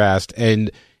sexually harassed. And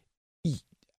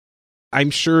I'm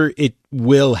sure it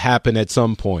will happen at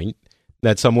some point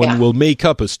that someone will make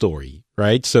up a story,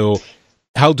 right? So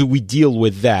how do we deal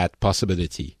with that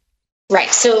possibility?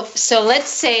 Right. So let's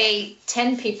say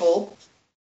 10 people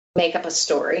make up a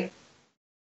story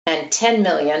and 10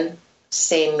 million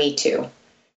say Me Too.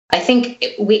 I think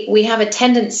we have a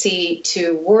tendency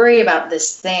to worry about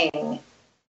this thing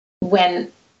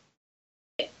when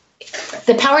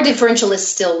the power differential is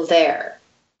still there.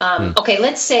 Okay,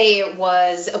 let's say it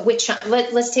was a witch hunt.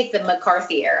 Let's take the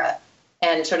McCarthy era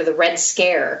and sort of the Red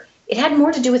Scare. It had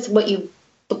more to do with what you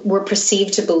were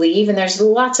perceived to believe, and there's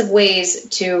lots of ways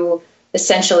to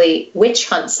essentially witch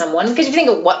hunt someone. Because if you think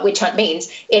of what witch hunt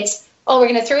means, it's, we're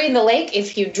going to throw you in the lake.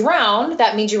 If you drown,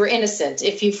 that means you were innocent.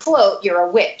 If you float, you're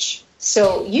a witch.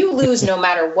 So you lose no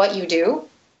matter what you do.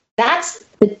 That's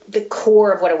the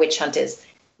core of what a witch hunt is.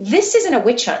 This isn't a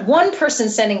witch hunt. One person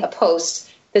sending a post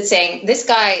that's saying, this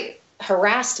guy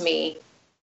harassed me,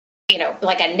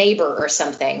 like a neighbor or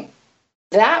something,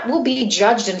 that will be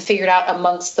judged and figured out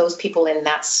amongst those people in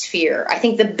that sphere. I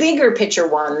think the bigger picture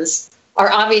ones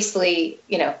are obviously,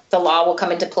 the law will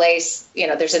come into place.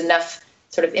 There's enough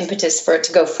sort of impetus for it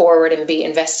to go forward and be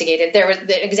investigated. There was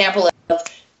the example of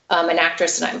an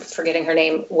actress, and I'm forgetting her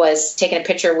name, was taking a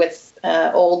picture with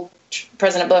old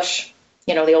President Bush,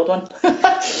 the old one.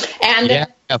 And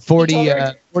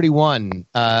 41.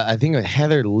 I think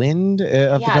Heather Lind.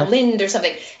 Lind or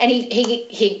something. And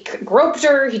he groped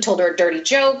her. He told her a dirty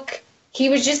joke. He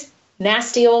was just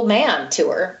nasty old man to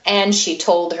her. And she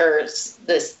told her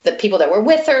the people that were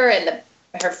with her and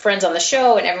her friends on the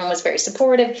show, and everyone was very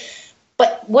supportive.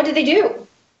 But what did they do?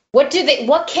 What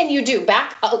can you do?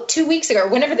 Back 2 weeks ago, or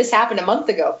whenever this happened, a month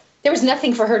ago, there was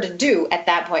nothing for her to do at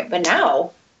that point. But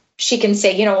now she can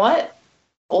say, you know what?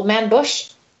 Old man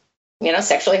Bush,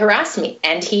 sexually harassed me.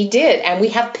 And he did. And we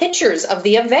have pictures of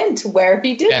the event where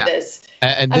he did this.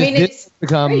 And it's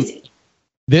crazy.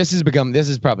 This is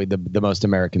probably the most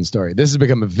American story. This has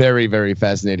become a very, very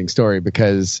fascinating story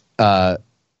because the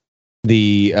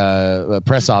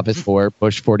press office for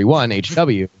Bush 41,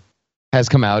 HW, has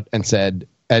come out and said,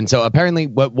 and so apparently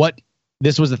what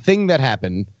this was a thing that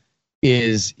happened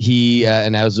is he,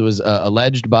 and as was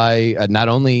alleged by not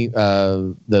only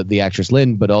the actress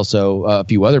Lynn, but also a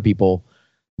few other people,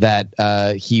 that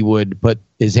he would put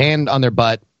his hand on their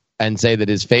butt and say that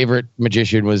his favorite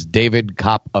magician was David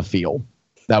Copperfield.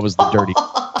 That was the dirty.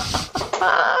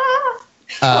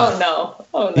 Oh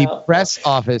no! The press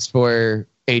office for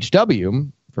HW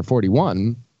for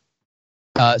 41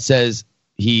 says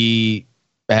he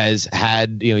has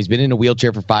had, he's been in a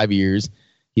wheelchair for 5 years.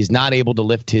 He's not able to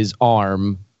lift his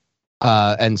arm.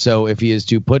 And so if he is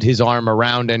to put his arm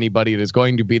around anybody, it is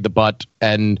going to be the butt,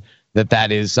 and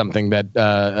that is something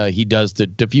that he does to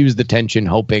diffuse the tension,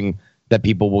 hoping that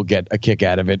people will get a kick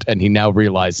out of it. And he now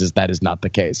realizes that is not the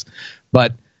case.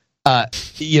 But,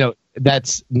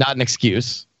 that's not an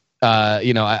excuse.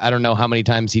 I don't know how many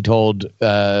times he told,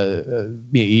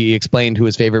 he explained who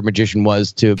his favorite magician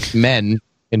was to men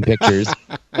in pictures.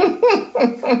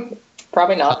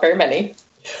 Probably not very many.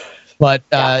 But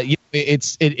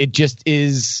it just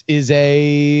is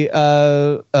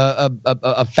a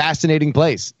fascinating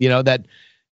place.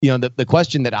 The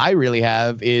question that I really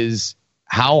have is,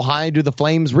 how high do the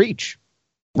flames reach,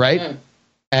 right? Mm.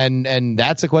 And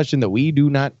that's a question that we do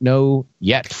not know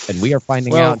yet, and we are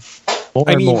finding out more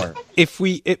and more. If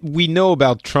we know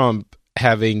about Trump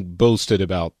having boasted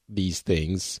about these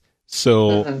things,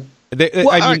 so. Mm-hmm.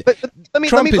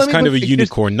 Trump is kind of a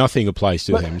unicorn. Nothing applies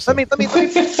to him. So. Let me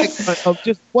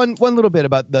just one little bit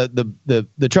about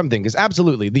the Trump thing, because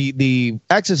absolutely the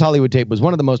Access Hollywood tape was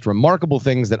one of the most remarkable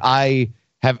things that I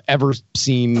have ever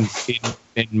seen in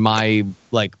in my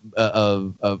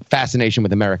fascination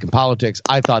with American politics,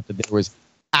 I thought that there was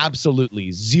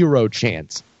absolutely zero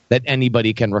chance that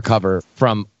anybody can recover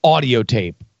from audio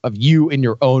tape of you in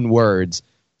your own words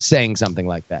saying something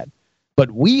like that.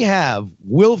 But we have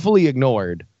willfully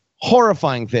ignored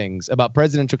horrifying things about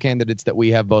presidential candidates that we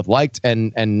have both liked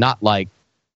and not liked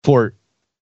for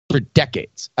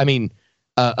decades. I mean,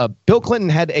 Bill Clinton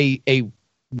had a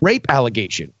rape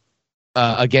allegation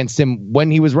against him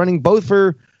when he was running both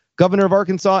for governor of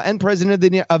Arkansas and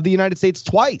president of the United States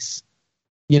twice.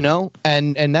 You know,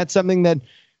 and that's something that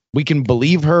we can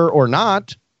believe her or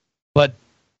not, but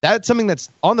that's something that's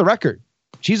on the record.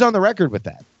 She's on the record with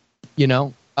that, you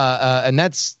know, and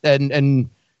that's and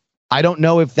I don't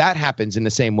know if that happens in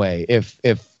the same way if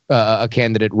a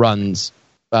candidate runs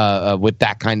with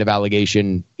that kind of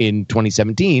allegation in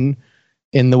 2017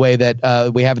 in the way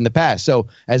that we have in the past. So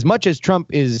as much as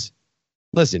Trump is,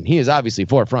 listen, he is obviously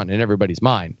forefront in everybody's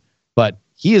mind, but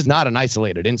he is not an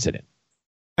isolated incident.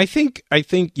 I think,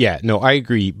 yeah, no, I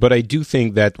agree. But I do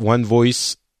think that one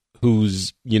voice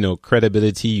whose,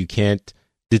 credibility you can't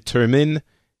determine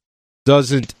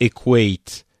doesn't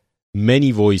equate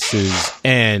many voices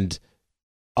and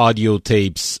audio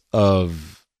tapes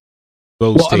of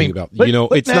boasting about,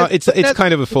 it's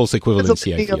kind of a false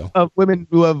equivalency, I feel. Of women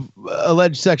who have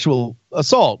alleged sexual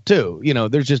assault too.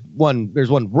 There's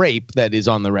one rape that is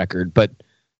on the record, but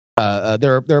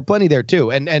there are plenty there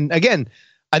too. And again,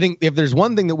 I think if there's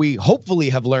one thing that we hopefully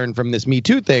have learned from this Me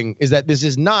Too thing is that this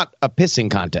is not a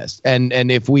pissing contest. And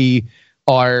if we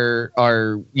are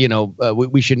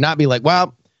we should not be like,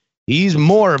 well, he's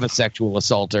more of a sexual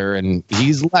assaulter and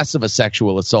he's less of a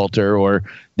sexual assaulter, or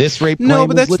this rape. No,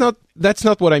 but that's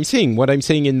not what I'm saying. What I'm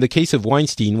saying in the case of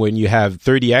Weinstein, when you have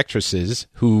 30 actresses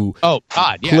who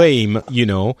claim,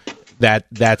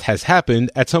 that has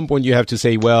happened, at some point you have to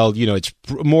say, well, it's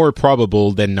more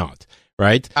probable than not.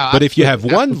 Right. But if you have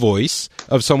one voice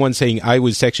of someone saying I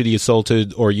was sexually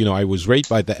assaulted or, I was raped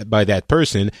by that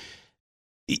person,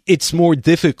 it's more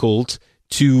difficult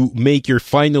to make your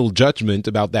final judgment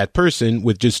about that person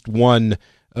with just one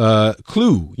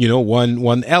clue,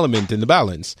 one element in the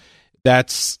balance.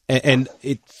 And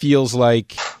it feels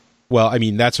like, well, I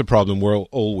mean, that's a problem we're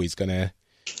always going to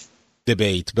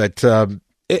debate. But can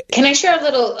I share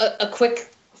a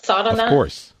quick thought on that? Of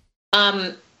course.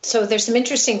 So there's some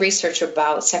interesting research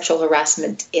about sexual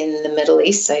harassment in the Middle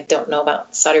East. I don't know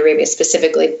about Saudi Arabia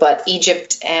specifically, but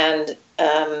Egypt and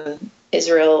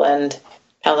Israel and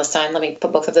Palestine, let me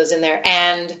put both of those in there.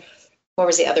 And what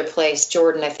was the other place?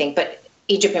 Jordan, I think, but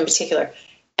Egypt in particular.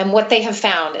 And what they have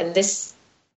found, and this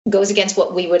goes against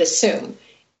what we would assume,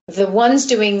 the ones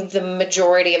doing the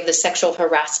majority of the sexual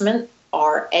harassment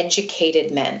are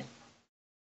educated men.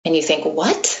 And you think,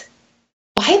 what?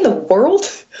 Why in the world?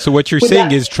 So what you're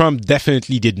saying is Trump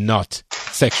definitely did not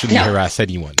sexually harass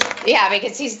anyone. Yeah,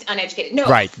 because he's uneducated. No,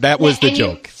 right. That was the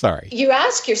joke. Sorry. You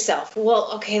ask yourself,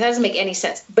 well, okay, that doesn't make any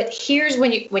sense. But here's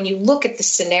when you look at the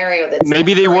scenario that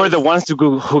maybe they were the ones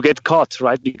who get caught,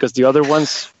 right? Because the other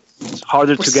ones it's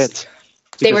harder to get.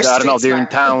 They were I don't know. They're in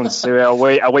towns. They're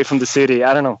away from the city.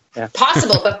 I don't know. Yeah.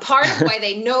 Possible, but part of why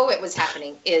they know it was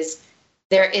happening is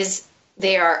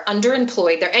they are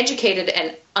underemployed. They're educated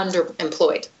and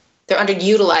underemployed. They're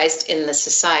underutilized in the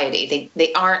society.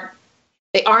 They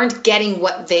aren't getting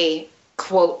what they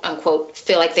quote unquote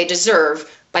feel like they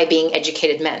deserve by being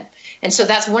educated men. And so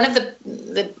that's one of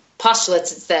the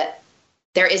postulates is that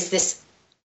there is this,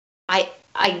 I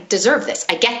deserve this.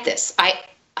 I get this. I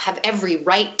have every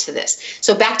right to this.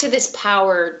 So back to this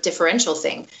power differential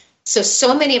thing.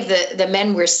 So many of the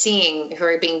men we're seeing who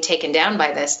are being taken down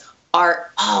by this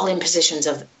are all in positions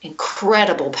of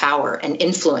incredible power and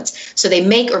influence. So they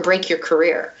make or break your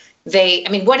career.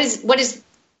 What is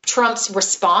Trump's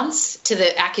response to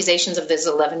the accusations of those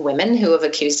 11 women who have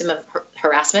accused him of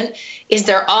harassment? Is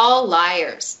they're all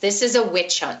liars. This is a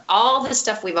witch hunt. All the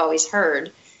stuff we've always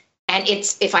heard. And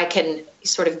it's, if I can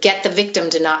sort of get the victim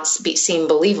to not seem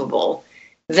believable,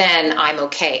 then I'm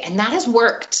okay. And that has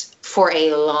worked for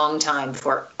a long time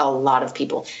for a lot of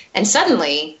people. And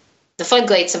suddenly the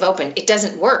floodgates have opened. It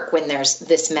doesn't work when there's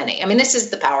this many. I mean, this is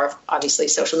the power of, obviously,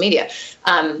 social media.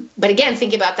 But again,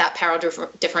 think about that power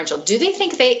differential. Do they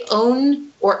think they own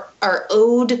or are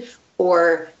owed,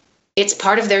 or it's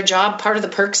part of their job, part of the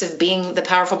perks of being the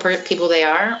powerful people they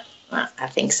are? I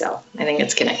think so. I think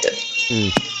it's connected.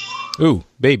 Ooh,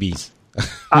 babies.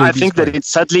 I think that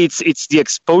it's the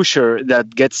exposure that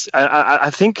gets.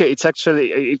 I think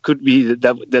it could be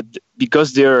that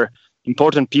because they're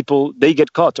important people, they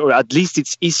get caught, or at least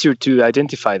it's easier to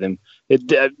identify them.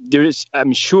 There is,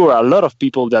 I'm sure, a lot of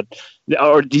people that,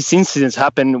 or these incidents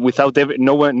happen without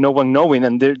no one knowing,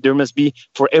 and there must be,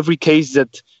 for every case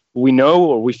that we know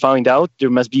or we find out, there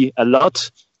must be a lot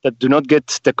that do not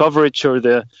get the coverage or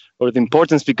the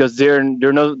importance because there are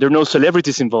no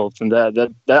celebrities involved, and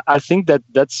that I think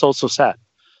that's also sad.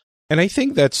 And I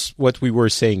think that's what we were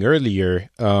saying earlier.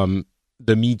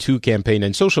 The Me Too campaign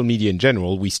and social media in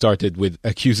general, we started with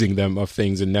accusing them of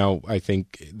things, and now I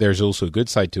think there's also a good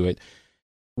side to it.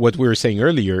 What we were saying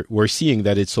earlier, we're seeing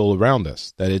that it's all around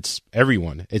us, that it's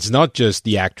everyone. It's not just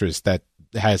the actress that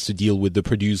has to deal with the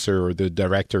producer or the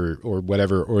director or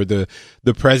whatever, or the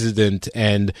president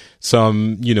and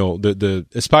some, the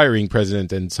aspiring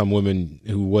president and some woman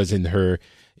who was in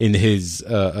his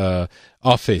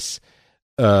office,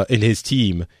 in his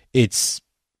team. It's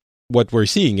what we're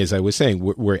seeing, as I was saying,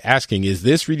 we're asking, is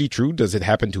this really true? Does it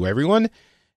happen to everyone?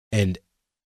 And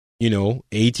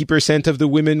 80% of the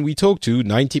women we talk to,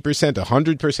 90%,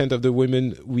 100% of the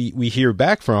women we hear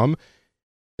back from,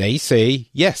 they say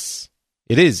yes.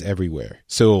 It is everywhere.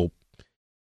 So,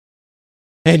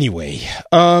 anyway,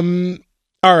 all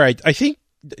right. I think.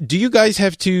 Do you guys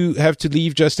have to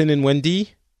leave, Justin and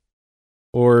Wendy,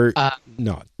 or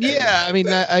not? Yeah, I mean,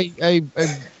 I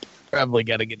probably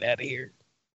got to get out of here.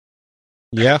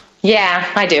 Yeah? Yeah,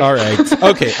 I do. All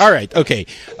right. Okay.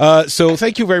 So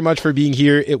thank you very much for being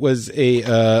here. It was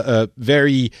a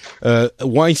very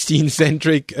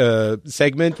Weinstein-centric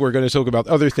segment. We're going to talk about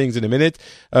other things in a minute.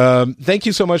 Thank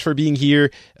you so much for being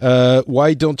here.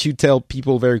 Why don't you tell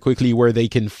people very quickly where they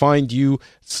can find you?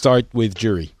 Start with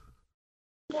Jury.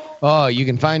 Oh, you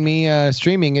can find me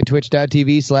streaming at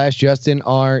twitch.tv/Justin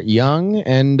R. Young.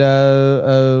 And,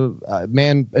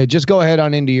 man, just go ahead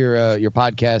on into your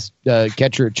podcast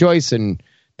catcher of choice and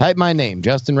type my name,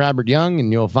 Justin Robert Young,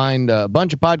 and you'll find a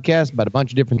bunch of podcasts about a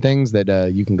bunch of different things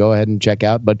that you can go ahead and check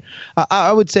out. But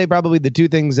I would say probably the two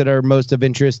things that are most of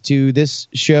interest to this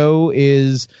show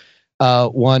is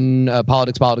one,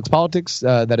 Politics.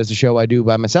 That is a show I do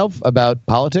by myself about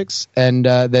politics. And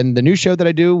then the new show that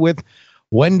I do with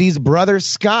Wendy's brother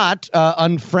Scott,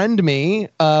 Unfriend Me,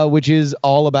 which is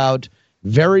all about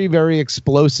very, very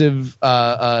explosive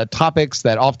topics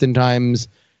that oftentimes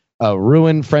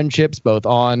ruin friendships, both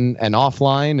on and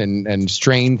offline, and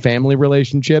strain family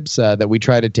relationships, that we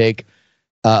try to take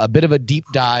a bit of a deep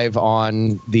dive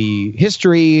on the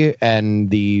history and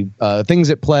the things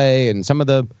at play and some of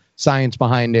the science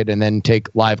behind it, and then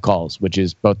take live calls, which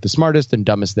is both the smartest and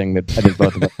dumbest thing that I think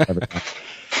both of us have ever done.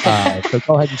 So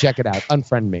go ahead and check it out.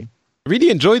 Unfriend Me. I really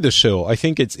enjoyed the show. I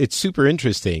think it's super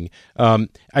interesting.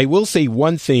 I will say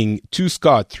one thing to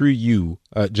Scott through you,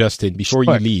 Justin, before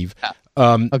you leave,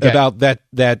 about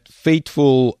that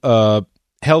fateful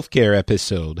healthcare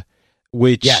episode,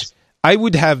 which I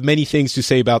would have many things to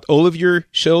say about all of your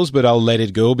shows, but I'll let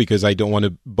it go because I don't want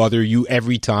to bother you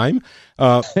every time.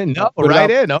 Right in.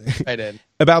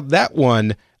 About that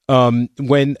one.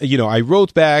 When, I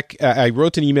wrote back, I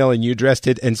wrote an email and you addressed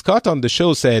it, and Scott on the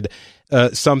show said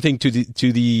something to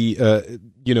the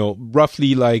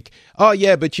roughly like, oh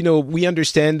yeah, but we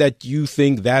understand that you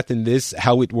think that and this,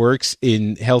 how it works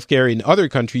in healthcare in other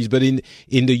countries, but in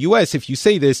the US, if you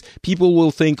say this, people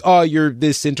will think, oh, you're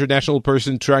this international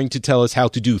person trying to tell us how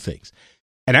to do things.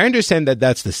 And I understand that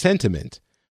that's the sentiment,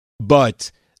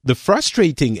 but the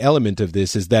frustrating element of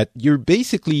this is that you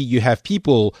have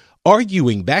people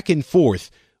arguing back and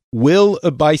forth, will a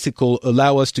bicycle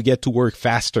allow us to get to work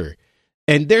faster?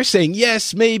 And they're saying,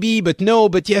 yes, maybe, but no,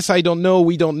 but yes, I don't know,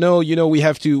 we don't know, we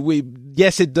have to,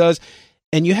 yes, it does.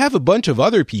 And you have a bunch of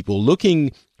other people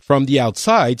looking from the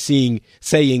outside,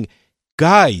 saying,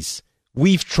 guys,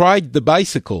 we've tried the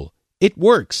bicycle. It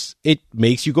works. It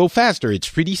makes you go faster. It's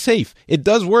pretty safe. It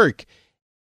does work.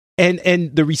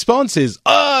 And the response is,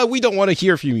 we don't want to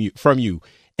hear from you.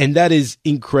 And that is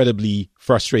incredibly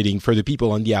frustrating for the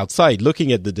people on the outside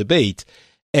looking at the debate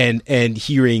and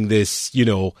hearing this,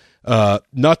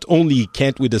 not only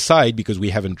can't we decide because we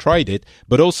haven't tried it,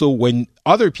 but also when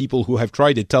other people who have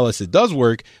tried it tell us it does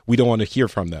work, we don't want to hear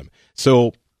from them.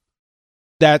 So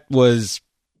that was,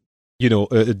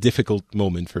 a difficult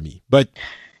moment for me. But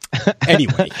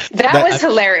anyway. that was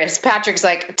hilarious. Patrick's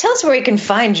like, tell us where we can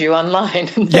find you online.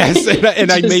 Yes,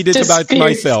 and I made it about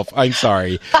myself. I'm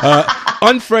sorry.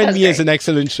 Unfriend Me is an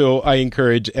excellent show. I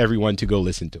encourage everyone to go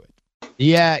listen to it.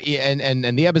 Yeah,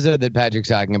 and the episode that Patrick's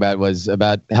talking about was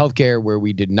about healthcare, where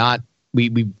we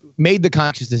made the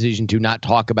conscious decision to not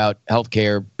talk about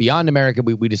healthcare beyond America.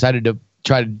 We decided to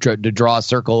try to draw a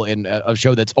circle in a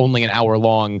show that's only an hour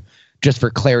long, just for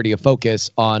clarity of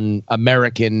focus on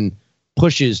American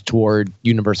pushes toward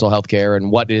universal healthcare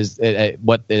and what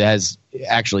it has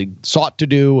actually sought to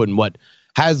do and what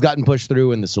has gotten pushed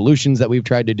through and the solutions that we've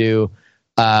tried to do.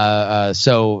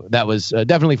 So that was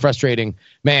definitely frustrating,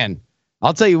 man.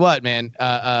 I'll tell you what, man.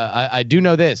 I do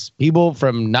know this: people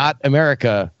from not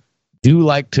America do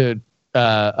like to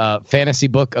fantasy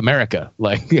book America.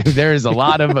 Like there is a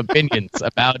lot of opinions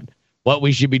about what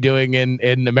we should be doing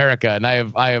in America, and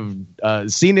I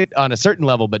have seen it on a certain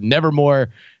level, but never more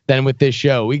than with this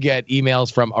show. We get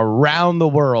emails from around the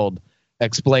world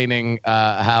explaining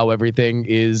how everything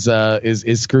is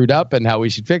screwed up and how we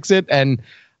should fix it. And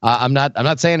I'm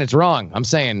not saying it's wrong. I'm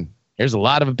saying there's a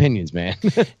lot of opinions, man.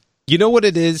 You know what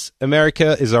it is?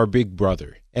 America is our big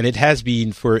brother, and it has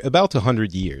been for about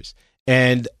 100 years.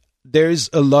 And there's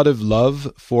a lot of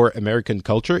love for American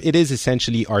culture. It is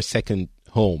essentially our second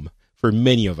home for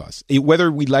many of us.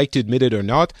 Whether we like to admit it or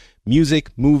not, music,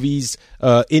 movies,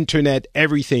 internet,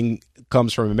 everything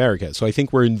comes from America. So I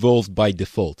think we're involved by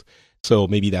default. So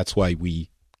maybe that's why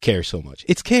we care so much.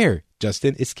 It's care,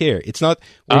 Justin. It's care. It's not,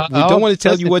 we don't want to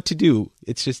tell you what to do.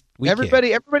 It's just,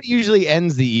 everybody usually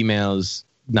ends the emails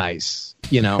nice.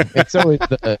 You know, it's always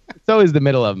the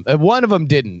middle of them. One of them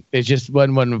didn't. It's just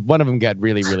one of them got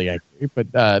really, really angry.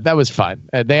 But that was fine.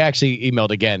 They actually emailed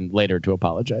again later to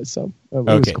apologize. So it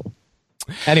was cool.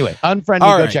 Anyway, Unfriend Me,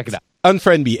 go check it out.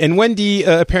 Unfriend Me. And Wendy,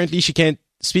 apparently she can't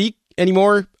speak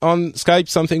anymore on Skype,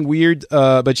 something weird,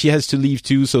 but she has to leave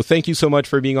too. So thank you so much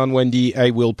for being on, Wendy. I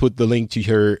will put the link to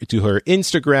her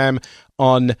Instagram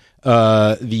on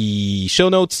the show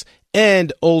notes.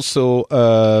 And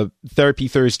also Therapy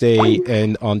Thursday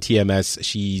and on TMS,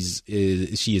 she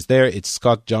is there. It's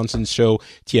Scott Johnson's show.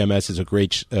 TMS is a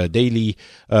great daily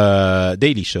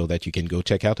show that you can go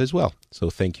check out as well. So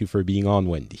thank you for being on,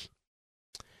 Wendy.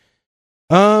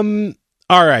 All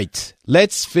right,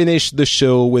 let's finish the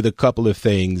show with a couple of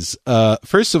things.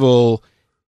 First of all,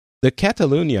 the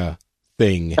Catalonia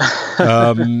thing.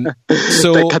 The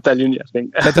Catalonia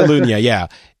thing. Catalonia, yeah.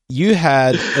 You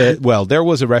had, there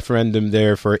was a referendum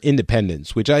there for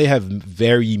independence, which I have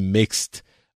very mixed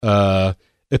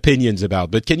opinions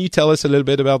about. But can you tell us a little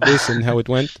bit about this and how it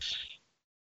went?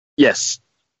 Yes.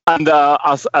 And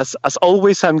as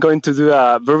always, I'm going to do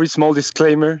a very small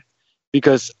disclaimer,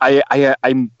 because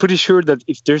I'm pretty sure that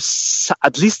if there's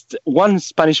at least one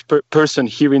Spanish person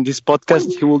hearing this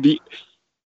podcast, he will be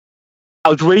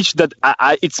outraged that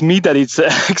it's me that it's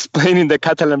explaining the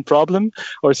Catalan problem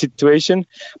or situation.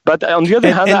 But on the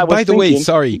other hand, I was thinking... By the way,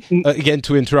 sorry, again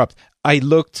to interrupt. I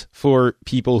looked for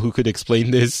people who could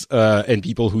explain this and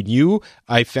people who knew.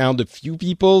 I found a few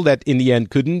people that in the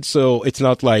end couldn't. So it's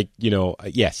not like,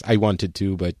 yes, I wanted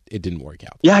to, but it didn't work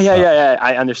out. Yeah.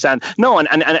 I understand. No, and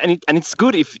it's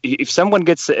good if someone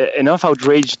gets enough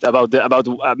outraged about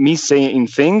me saying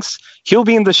things, he'll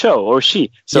be in the show, or she.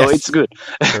 So yes. It's good.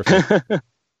 Perfect.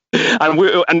 And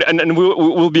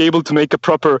we'll be able to make a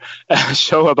proper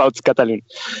show about Catalonia.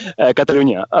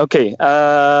 Okay.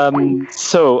 I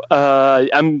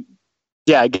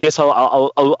guess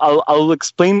I'll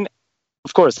explain,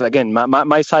 of course, again,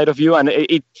 my side of view, and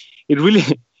it really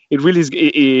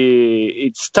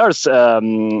starts not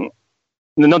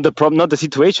the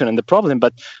situation and the problem,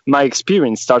 but my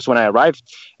experience starts when I arrived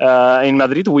in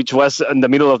Madrid, which was in the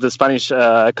middle of the Spanish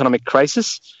economic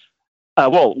crisis.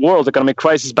 World economic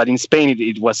crisis, but in Spain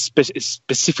it was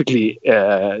specifically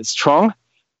strong.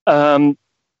 Of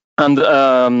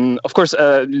course,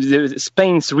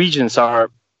 Spain's regions are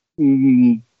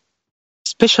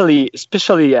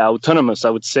especially autonomous, I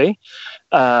would say,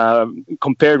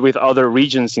 compared with other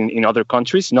regions in other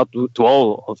countries. Not to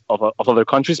all of other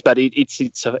countries, but it's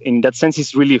in that sense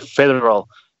it's really federal.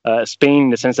 Spain, in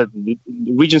the sense that the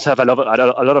regions have a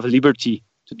lot of liberty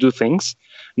to do things.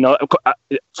 No,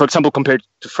 for example, compared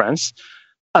to France,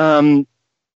 it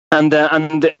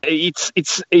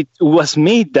was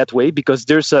made that way because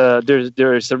there's a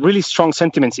really strong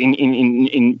sentiments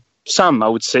in some, I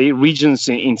would say, regions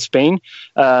in Spain.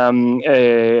 I'm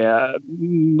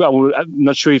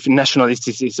not sure if nationalist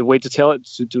is a way to tell it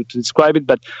to describe it,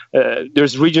 but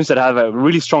there's regions that have a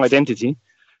really strong identity.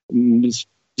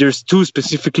 There's two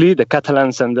specifically, the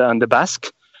Catalans and the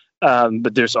Basque.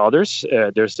 But there's others.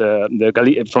 There's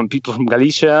from people from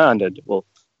Galicia, and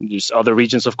there's other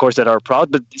regions, of course, that are proud.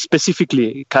 But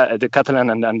specifically, the Catalan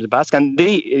and the Basque, and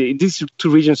these two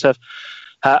regions have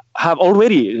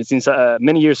already, since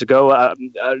many years ago, a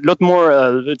lot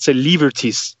more, let's say,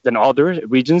 liberties than other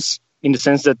regions, in the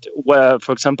sense that,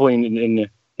 for example, in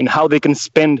how they can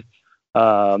spend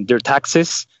their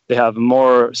taxes, they have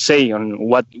more say on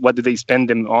what do they spend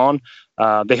them on.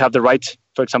 They have the right,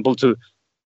 for example, to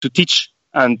teach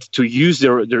and to use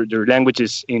their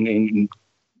languages in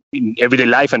in everyday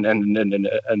life and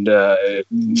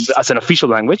as an official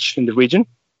language in the region.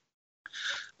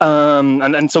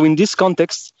 And so in this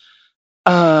context,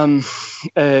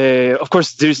 of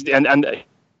course, there's and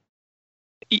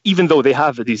even though they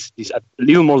have this a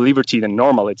little more liberty than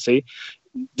normal, let's say,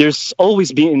 there's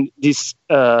always been this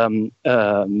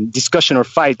discussion or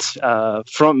fight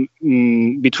from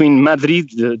between Madrid,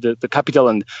 the capital,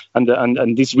 and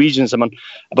these regions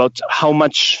about how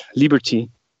much liberty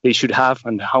they should have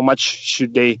and how much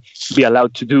should they be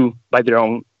allowed to do by their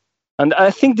own. And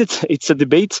I think that it's a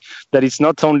debate that it's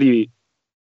not only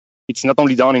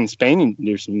done in Spain.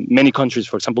 There's many countries,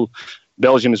 for example,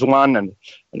 Belgium is one, and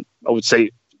I would say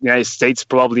the United States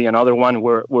probably another one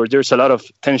where there's a lot of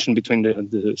tension between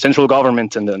the central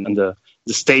government and the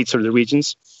states or the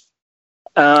regions.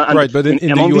 Right, but in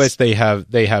the US they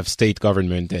have state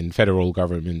government and federal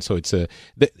government, so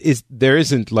there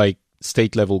isn't like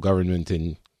state level government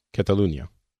in Catalonia.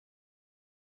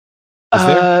 Is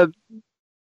there?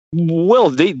 Well,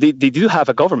 they do have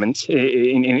a government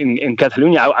in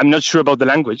Catalonia. I'm not sure about the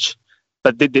language,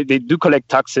 but they do collect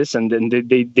taxes, and then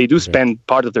they do spend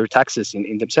part of their taxes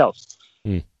in themselves.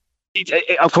 Mm.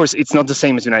 Of course, it's not the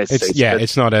same as the United States. Yeah,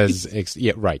 it's not as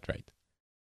right.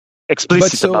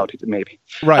 Explicit about it, maybe.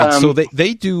 Right. So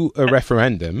they do a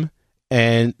referendum,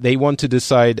 and they want to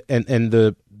decide. And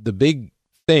the big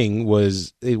thing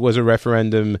was it was a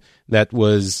referendum that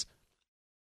was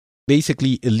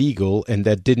basically illegal and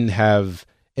that didn't have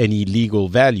any legal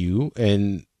value.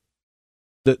 And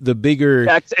the bigger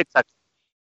exactly.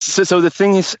 So the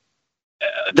thing is,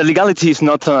 the legality is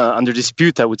not under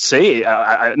dispute, I would say.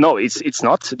 No, it's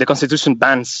not. The Constitution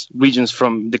bans regions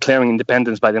from declaring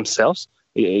independence by themselves.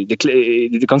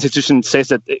 The Constitution says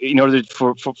that in order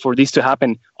for this to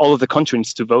happen, all of the country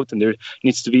needs to vote, and there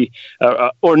needs to be,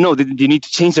 you need to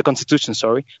change the Constitution.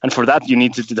 Sorry, and for that you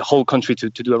need the whole country to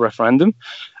do a referendum.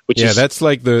 That's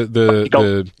like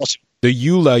the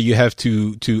EULA you have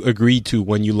to agree to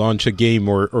when you launch a game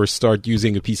or start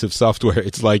using a piece of software.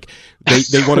 It's like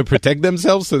they want to protect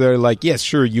themselves, so they're like, yes,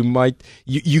 sure,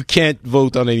 you can't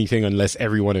vote on anything unless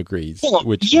everyone agrees.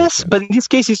 Yes, but in this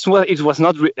case, it was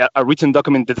not a written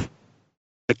document that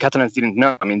the Catalans didn't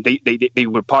know. I mean, they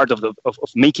were part of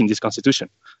making this constitution.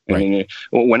 Right.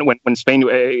 I mean, when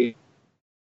Spain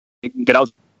got out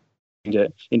in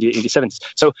the 70s.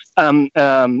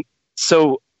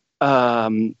 So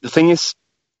the thing is,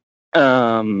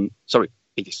 sorry,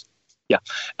 it is, yeah.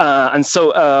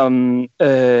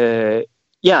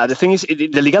 The thing is,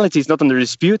 the legality is not under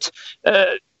dispute.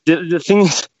 The thing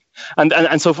is,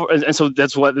 so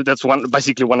that's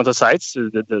basically one of the sides,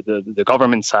 the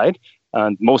government side,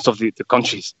 and most of the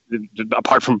countries,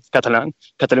 apart from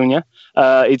Catalonia,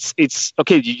 it's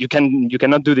okay. You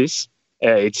cannot do this.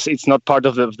 It's not part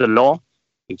of the law.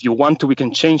 If you want to, we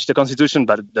can change the constitution,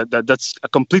 but that's a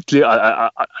completely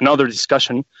another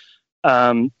discussion.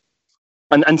 And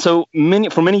so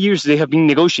for many years they have been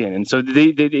negotiating. And so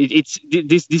these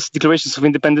declarations of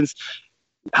independence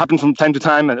happen from time to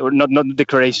time, or not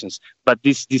declarations, but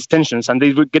these tensions, and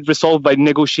they would get resolved by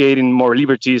negotiating more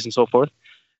liberties and so forth.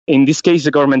 In this case,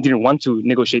 the government didn't want to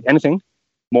negotiate anything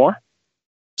more.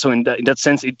 So in that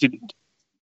sense, it did.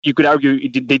 You could argue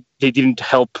they didn't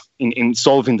help in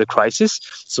solving the crisis.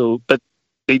 So, but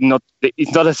it's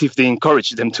not as if they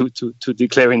encouraged them to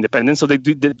declare independence. So they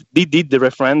did the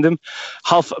referendum.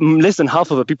 Less than half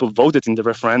of the people voted in the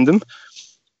referendum.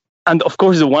 And of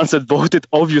course, the ones that voted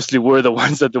obviously were the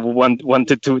ones that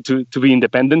wanted to be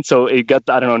independent. So it got,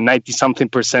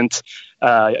 90-something%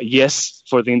 yes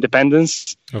for the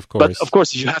independence. Of course. But of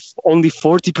course, if you have only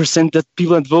 40% that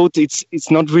people that vote, it's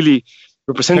not really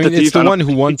representative. It's the one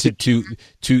who wanted to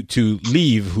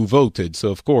leave who voted. So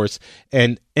of course,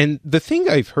 and the thing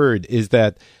I've heard is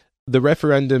that the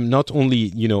referendum not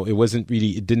only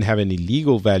it didn't have any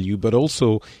legal value, but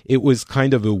also it was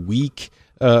kind of a weak,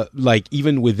 like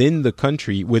even within the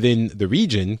country, within the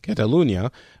region,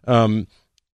 Catalonia,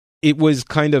 it was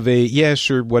kind of a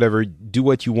sure, whatever, do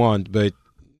what you want, but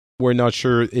we're not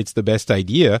sure it's the best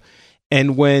idea.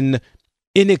 And when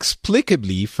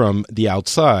inexplicably from the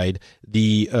outside,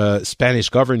 the Spanish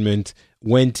government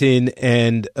went in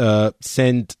and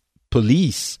sent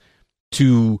police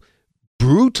to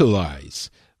brutalize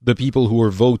the people who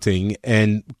were voting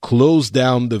and close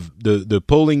down the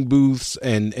polling booths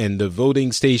and the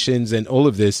voting stations and all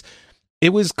of this.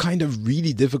 It was kind of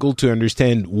really difficult to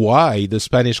understand why the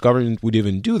Spanish government would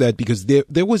even do that, because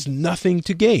there was nothing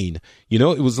to gain. It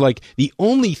was like the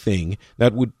only thing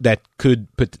that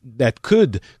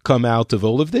could come out of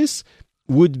all of this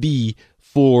would be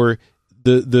for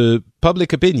the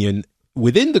public opinion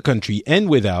within the country and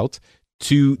without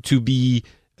to be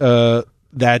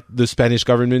that the Spanish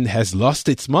government has lost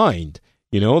its mind.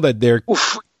 That they're.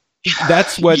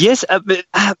 That's what. Yes,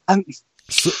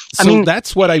 so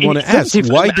that's what I want to ask.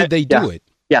 Why did they do it?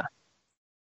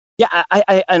 Yeah,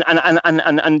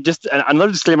 and just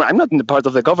another disclaimer. I'm not in the part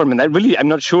of the government. I'm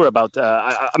not sure about.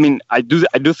 I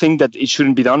do think that it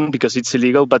shouldn't be done because it's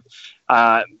illegal. But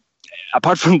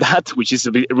apart from that, which is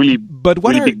really. But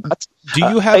what really do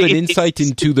you have an insight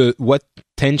into what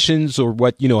tensions or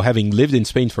what having lived in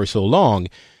Spain for so long?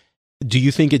 Do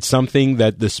you think it's something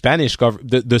that the Spanish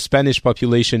the Spanish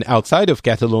population outside of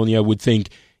Catalonia would think?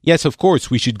 Yes, of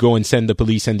course, we should go and send the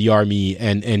police and the army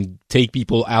and take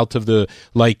people out of the,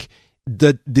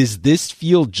 does this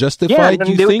feel justified,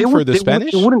 do you think, for the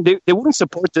Spanish? They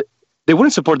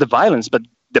wouldn't support the violence, but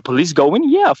the police going,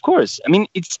 yeah, of course. I mean,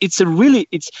 it's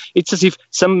as if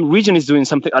some region is doing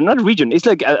something, not a region, it's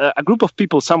like a group of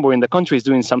people somewhere in the country is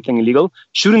doing something illegal.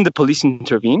 Shouldn't the police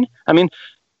intervene? I mean,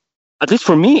 at least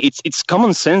for me, it's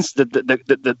common sense that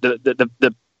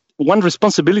the one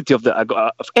responsibility of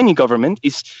any government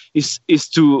is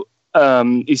to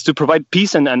provide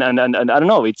peace and I don't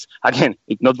know. It's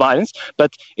not violence,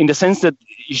 but in the sense that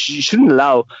you shouldn't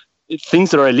allow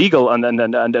things that are illegal and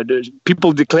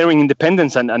people declaring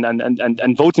independence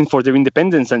and voting for their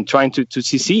independence and trying to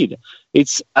secede.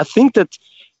 I think that.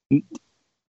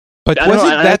 But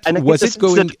was it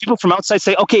going? That people from outside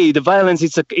say, "Okay, the violence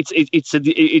the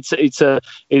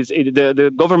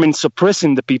government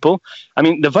suppressing the people." I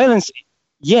mean, the violence.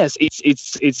 Yes,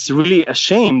 it's really a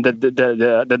shame that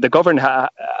the government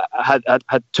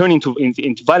had turned into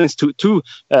violence to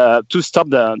stop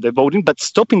the voting. But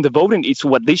stopping the voting is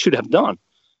what they should have done.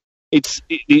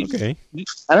 Okay.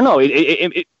 I don't know.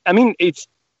 I mean, it's.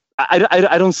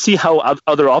 I don't see how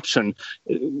other option.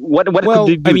 What could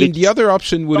they do? I mean, the other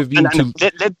option would have been to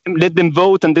let them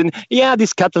vote, and then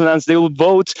these Catalans, they will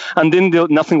vote, and then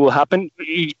nothing will happen.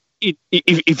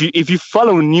 If you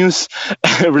follow news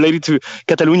related to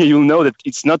Catalonia, you'll know that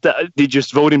it's not that they're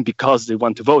just voting because they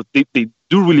want to vote. They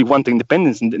do really want the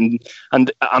independence, and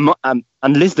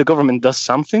unless the government does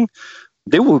something,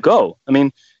 they will go. I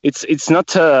mean, it's not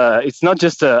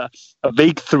just a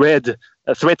vague threat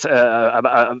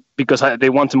because they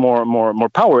want more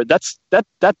power. That's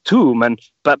that too, man.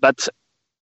 But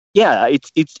yeah, it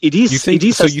is.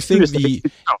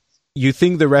 You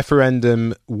think the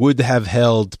referendum would have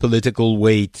held political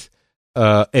weight,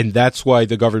 and that's why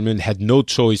the government had no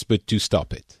choice but to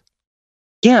stop it?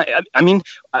 Yeah, I mean,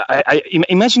 I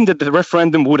imagine that the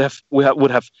referendum would have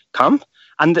come,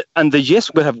 and the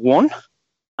yes would have won,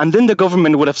 and then the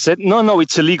government would have said, no,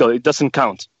 it's illegal, it doesn't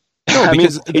count. No,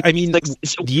 because the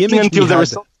image until the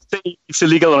results say it's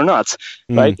illegal or not,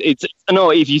 right? It's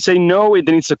if you say no,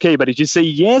 then it's okay, but if you say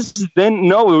yes, then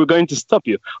no, we're going to stop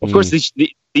you. Of course,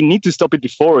 they need to stop it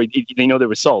before they know the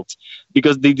results,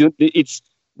 because they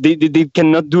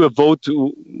cannot do a vote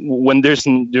when there's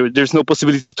no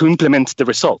possibility to implement the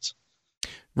results.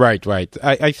 Right.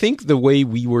 I think the way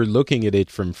we were looking at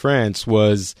it from France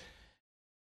was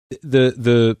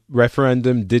the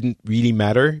referendum didn't really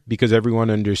matter because everyone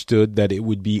understood that it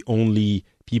would be only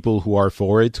people who are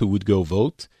for it who would go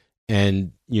vote,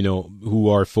 and who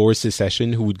are for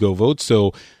secession who would go vote.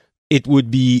 So it would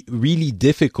be really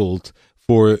difficult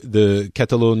for the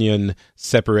Catalonian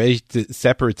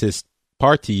separatist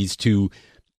parties to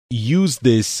use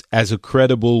this as a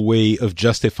credible way of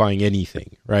justifying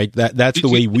anything, right? That's the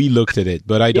way we looked at it,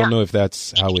 but I don't know if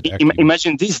that's how it actually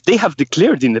imagine this. They have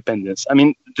declared independence. I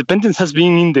mean, independence has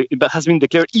been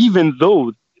declared even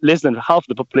though less than half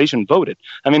the population voted.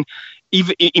 I mean,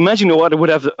 imagine what would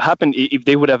have happened if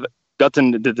they would have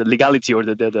gotten the legality or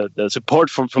the support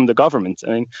from the government. I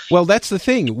mean, well, that's the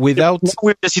thing. Without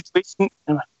the situation,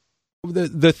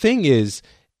 the thing is,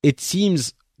 it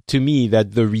seems to me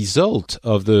that the result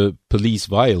of the police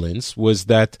violence was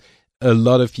that a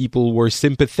lot of people were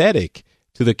sympathetic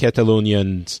to the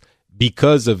Catalonians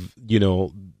because of,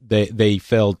 they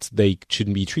felt they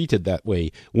shouldn't be treated that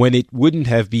way, when it wouldn't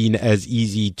have been as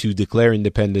easy to declare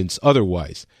independence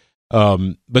otherwise.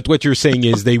 But what you're saying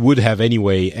is they would have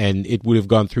anyway, and it would have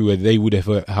gone through, and they would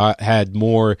have had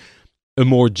a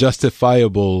more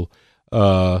justifiable.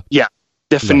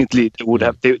 Definitely,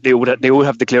 right. They would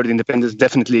have declared independence.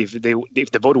 Definitely, if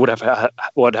the vote would have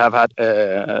had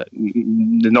the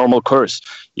normal course.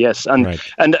 Yes, and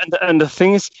the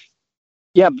thing is,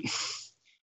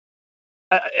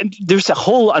 and there's a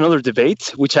whole another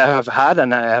debate which I have had,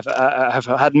 and I have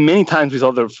had many times with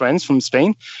other friends from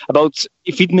Spain about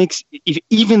if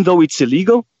even though it's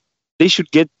illegal, they should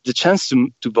get the chance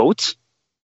to vote,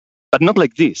 but not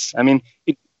like this. I mean,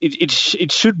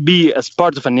 it should be as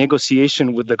part of a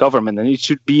negotiation with the government, and it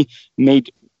should be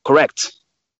made correct.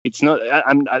 It's not.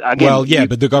 Again. Well, yeah,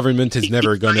 but the government is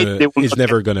never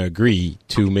gonna agree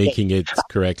to making it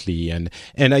correctly, and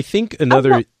I think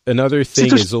another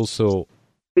thing is also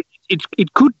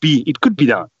it could be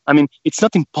done. I mean, it's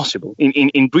not impossible.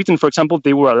 In Britain, for example,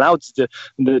 they were allowed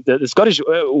the Scottish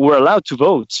were allowed to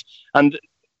vote, and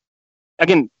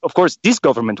again, of course, this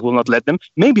government will not let them.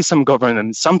 Maybe some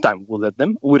government sometime will let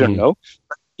them. We don't know.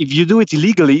 But if you do it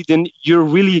illegally, then you're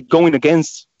really going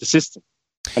against the system.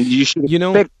 And you should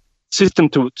expect the system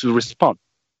to respond.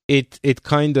 It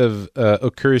kind of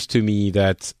occurs to me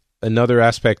that another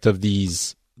aspect of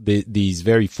these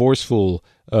very forceful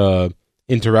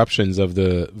interruptions of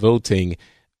the voting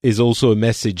is also a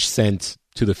message sent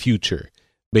to the future.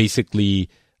 Basically,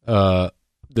 the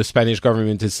Spanish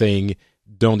government is saying,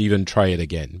 don't even try it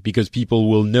again, because people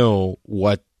will know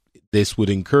what this would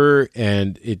incur,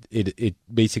 and it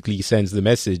basically sends the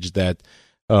message that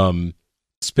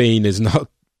Spain is not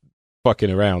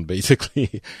fucking around.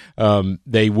 Basically,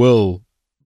 they will,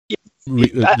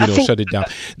 shut it down.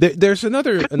 There's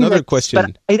another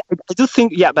question. I do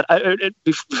think, but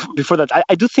before that,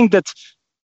 I do think that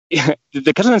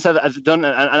the Catalans have done,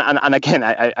 and again,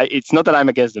 it's not that I'm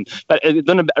against them, but they've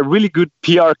done a really good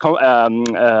PR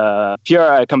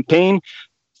campaign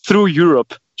through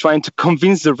Europe, trying to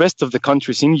convince the rest of the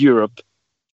countries in Europe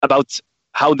about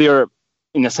how they are,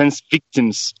 in a sense,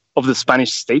 victims of the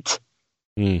Spanish state.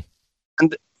 And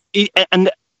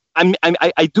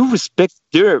I do respect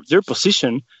their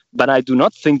position, but I do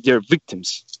not think they're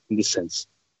victims in this sense.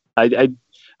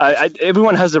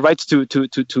 Everyone has the right to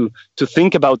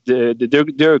think about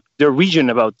their region,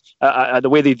 about the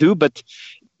way they do, but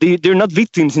they're not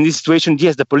victims in this situation.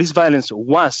 Yes, the police violence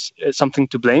was something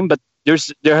to blame, but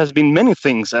there has been many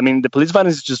things. I mean, the police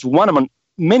violence is just one among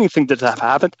many things that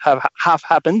have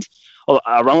happened all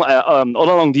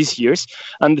along these years,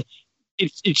 and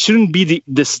it shouldn't be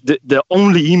the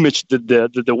only image that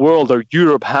the world or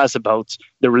Europe has about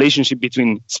the relationship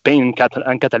between Spain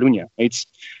and Catalonia.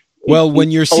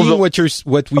 When you're seeing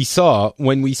what we saw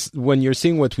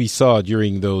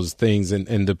during those things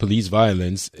and the police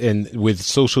violence and with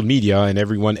social media and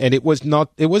everyone, and it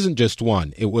wasn't just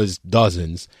one, it was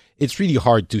dozens. It's really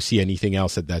hard to see anything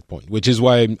else at that point, which is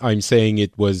why I'm saying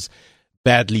it was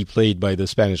badly played by the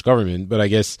Spanish government. But I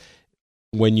guess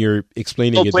when you're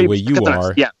explaining it the way you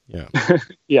are,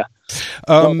 yeah.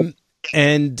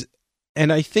 And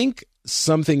I think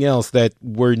something else that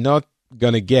we're not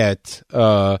gonna get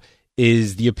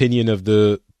is the opinion of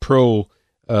the pro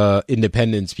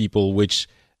independence people, which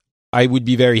I would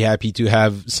be very happy to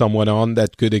have someone on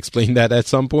that could explain that at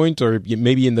some point, or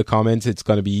maybe in the comments. It's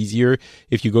going to be easier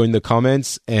if you go in the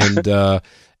comments and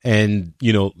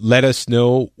let us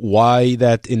know why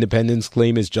that independence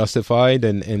claim is justified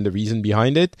and the reason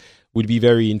behind it. Would be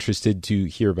very interested to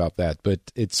hear about that. But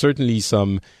it's certainly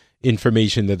some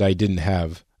information that I didn't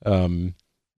have in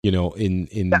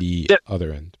the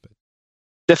other end. But.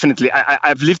 Definitely.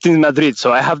 I've lived in Madrid,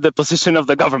 so I have the position of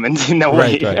the government in a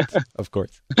way. Right, of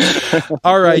course.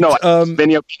 All right. No,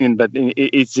 any opinion, but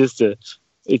it's just that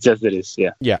it is,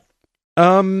 yeah. Yeah.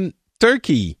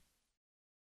 Turkey.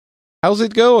 How's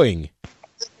it going?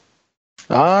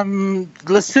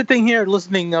 Sitting here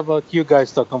listening about you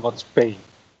guys talking about Spain.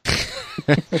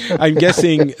 I'm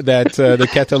guessing that the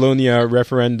Catalonia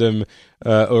referendum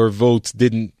or vote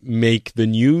didn't make the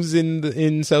news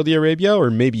in Saudi Arabia, or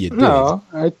maybe it did. No,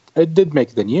 it did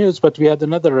make the news, but we had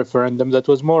another referendum that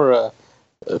was more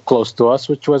close to us,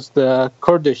 which was the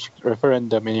Kurdish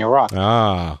referendum in Iraq.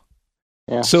 Ah.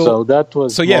 Yeah, so that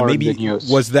was more maybe the news.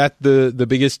 Was that the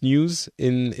biggest news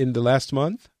in the last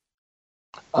month?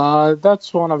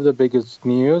 That's one of the biggest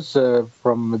news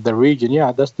from the region.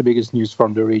 Yeah, that's the biggest news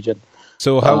from the region.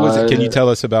 So how was it? Can you tell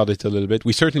us about it a little bit?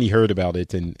 We certainly heard about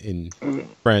it in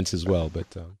France as well, but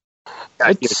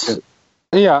it's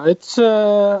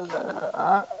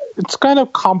kind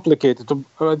of complicated.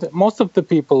 Most of the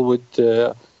people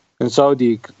in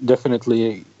Saudi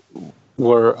definitely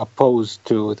were opposed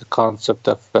to the concept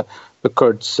of the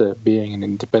Kurds being an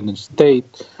independent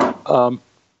state.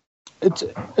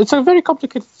 It's a very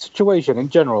complicated situation in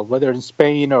general, whether in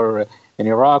Spain or in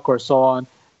Iraq or so on.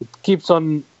 It keeps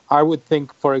on. I would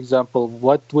think, for example,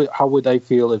 how would I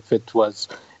feel if it was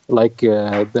like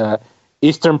the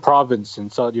eastern province in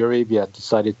Saudi Arabia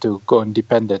decided to go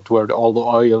independent, where all the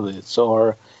oil is,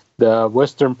 or the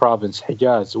western province,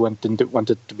 Hijaz,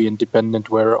 wanted to be independent,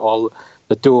 where all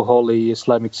the two holy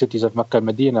Islamic cities of Mecca and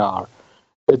Medina are.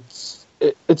 It's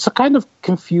a kind of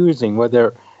confusing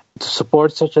whether to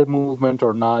support such a movement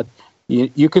or not.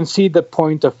 You can see the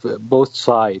point of both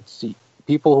sides.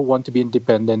 People who want to be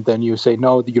independent, then you say,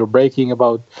 no, you're breaking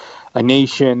about a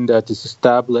nation that is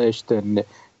established and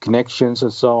connections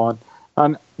and so on.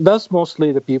 And that's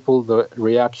mostly the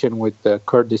reaction with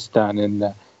Kurdistan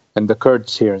and the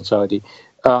Kurds here in Saudi.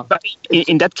 But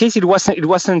in that case, it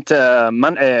wasn't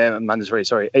mandatory.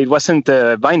 Sorry, it wasn't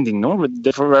binding. No,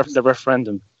 the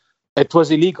referendum. It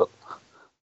was illegal.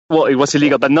 Well, it was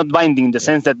illegal, but not binding in the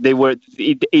sense that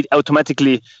it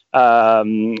automatically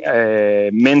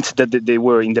meant that they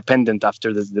were independent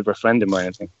after the referendum or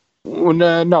anything.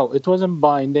 No, it wasn't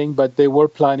binding, but they were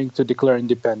planning to declare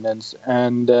independence.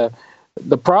 And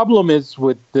the problem is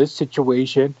with this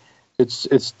situation,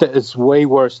 it's way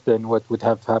worse than what would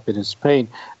have happened in Spain.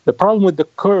 The problem with the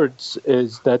Kurds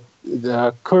is that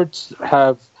the Kurds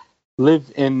have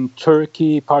lived in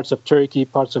Turkey, parts of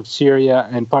Syria,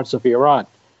 and parts of Iran.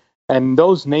 And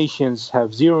those nations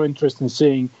have zero interest in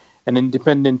seeing an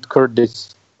independent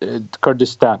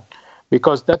Kurdistan,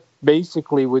 because that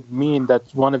basically would mean that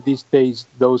one of these days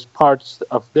those parts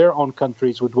of their own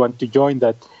countries would want to join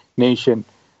that nation,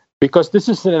 because this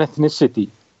is an ethnicity.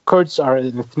 Kurds are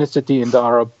an ethnicity in the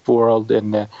Arab world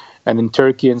and in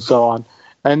Turkey and so on.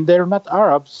 And they're not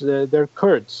Arabs, they're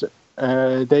Kurds.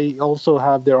 They also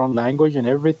have their own language and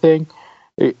everything,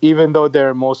 even though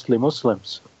they're mostly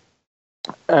Muslims.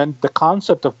 And the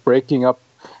concept of breaking up,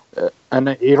 and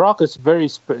Iraq is very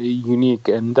unique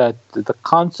in that the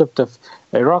concept of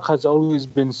Iraq has always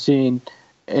been seen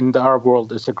in the Arab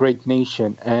world as a great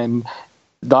nation. And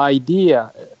the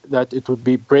idea that it would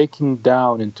be breaking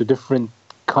down into different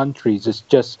countries is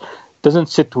just doesn't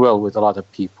sit well with a lot of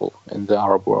people in the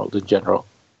Arab world in general.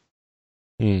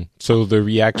 So the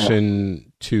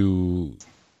reaction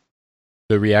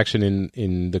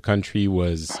in the country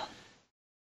was...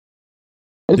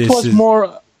 It was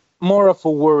more of a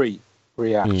worry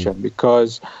reaction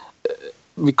because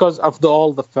of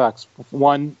all the facts.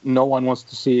 One, no one wants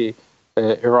to see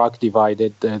Iraq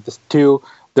divided. Two,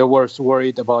 they were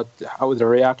worried about how the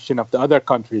reaction of the other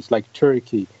countries like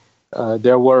Turkey.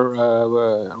 There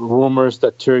were rumors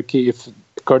that Turkey, if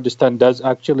Kurdistan does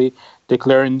actually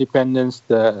declare independence,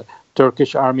 the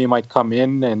Turkish army might come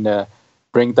in and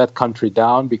bring that country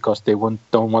down because they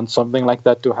don't want something like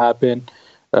that to happen.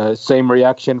 Same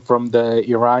reaction from the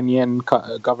Iranian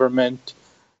government,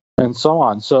 and so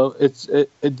on. So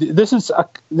this is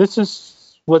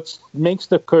what makes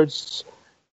the Kurds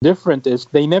different. Is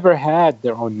they never had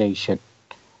their own nation.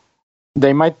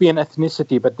 They might be an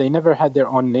ethnicity, but they never had their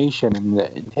own nation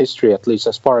in history, at least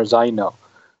as far as I know.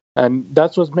 And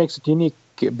that's what makes it unique,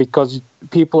 because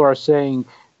people are saying,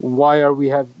 why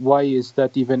is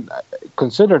that even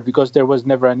considered? Because there was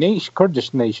never a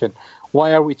Kurdish nation.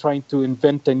 Why are we trying to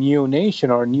invent a new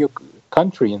nation or a new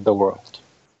country in the world?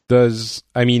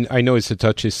 I know it's a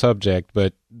touchy subject,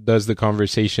 but does the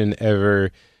conversation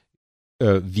ever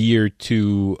veer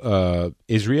to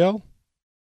Israel?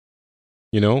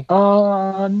 No,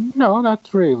 not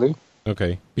really.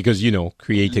 Okay, because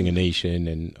creating a nation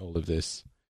and all of this.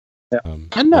 Yeah.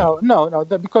 No.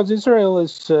 Because Israel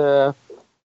is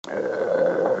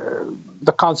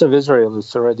the concept of Israel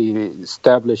is already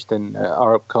established in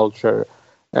Arab culture,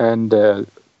 and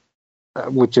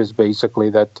which is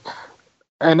basically that.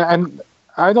 And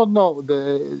I don't know.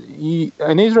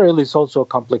 And Israel is also a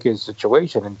complicated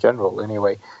situation in general.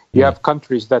 Anyway, you have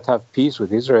countries that have peace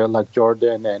with Israel, like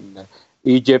Jordan and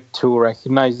Egypt, who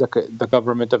recognize the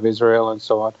government of Israel and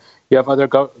so on. You have other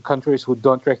countries who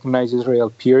don't recognize Israel,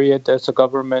 period, as a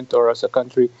government or as a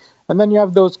country. And then you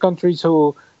have those countries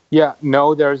who,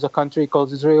 know there's a country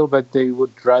called Israel, but they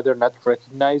would rather not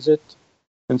recognize it,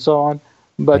 and so on.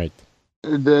 But right.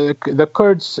 The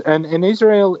Kurds and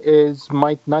Israel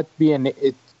might not be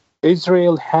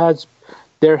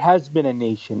there has been a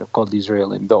nation called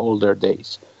Israel in the older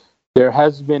days. There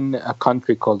has been a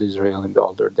country called Israel in the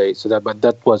older days, but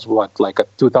that was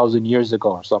 2,000 years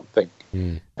ago or something.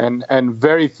 And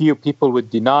very few people would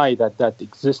deny that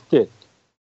existed.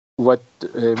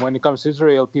 When it comes to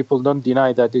Israel, people don't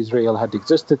deny that Israel had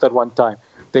existed at one time.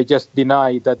 They just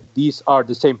deny that these are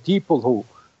the same people who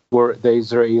were the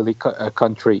Israeli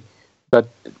country,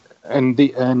 and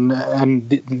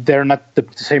they're not the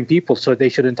same people, so they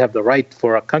shouldn't have the right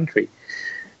for a country.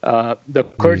 The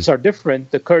Kurds are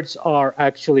different. The Kurds are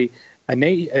actually an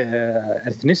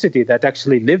ethnicity that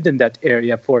actually lived in that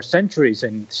area for centuries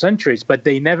and centuries, but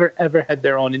they never ever had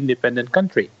their own independent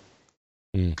country.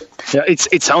 Yeah,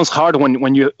 it sounds hard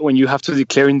when you have to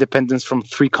declare independence from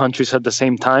three countries at the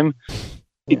same time.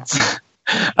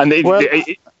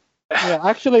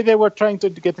 Actually, they were trying to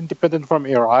get independent from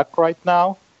Iraq right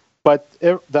now, but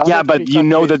but you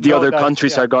know that the other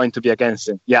countries are going to be against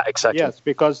it. Yeah, exactly. Yes,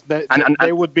 because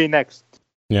they would be next.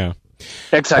 Yeah.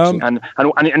 Exactly, and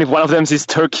if one of them is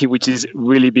Turkey, which is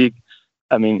really big,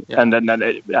 I mean, and then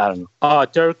I don't know.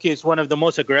 Turkey is one of the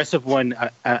most aggressive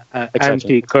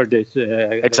anti-Kurdish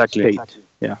exactly. state.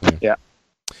 Yeah.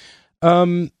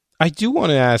 I do want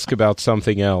to ask about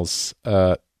something else.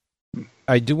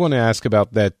 I do want to ask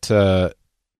about that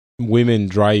women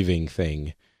driving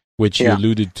thing, which you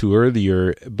alluded to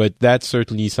earlier, but that's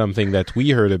certainly something that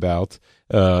we heard about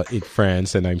in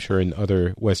France, and I'm sure in other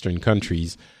Western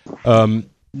countries.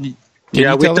 We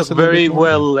took very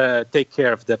well take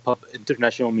care of the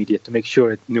international media to make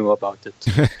sure it knew about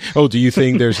it. Oh, do you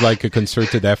think there's like a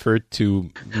concerted effort to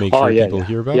make sure people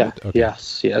hear about it? Okay.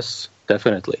 Yes,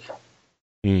 definitely.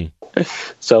 Mm.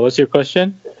 So what's your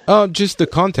question? Just the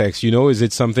context, is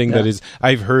it something that is,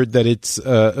 I've heard that it's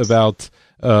about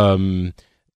the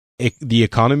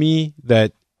economy,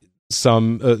 that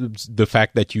the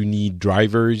fact that you need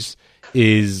drivers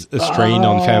is a strain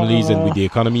on families, and with the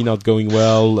economy not going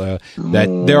well,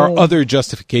 that there are other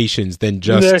justifications than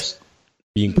just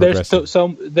being progressive.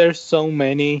 There's so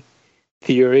many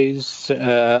theories.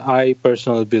 I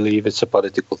personally believe it's a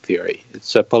political theory.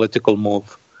 It's a political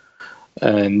move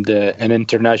and an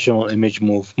international image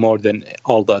move more than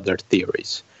all the other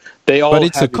theories. But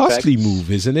it's a costly move,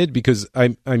 isn't it? Because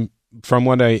I'm from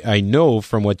what I know,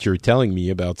 from what you're telling me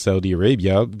about Saudi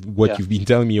Arabia, what you've been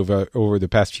telling me over the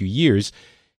past few years,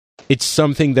 it's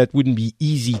something that wouldn't be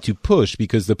easy to push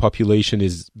because the population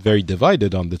is very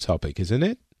divided on the topic, isn't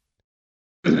it?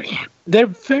 They're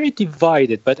very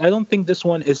divided, but I don't think this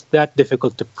one is that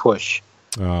difficult to push.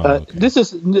 Okay. This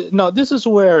is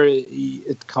where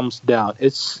it comes down.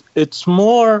 It's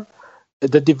more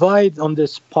the divide on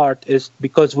this part is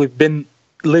because we've been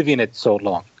living it so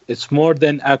long. It's more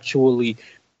than actually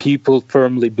people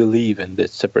firmly believe in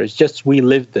this separation. It's just we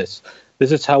live this.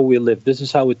 This is how we live. This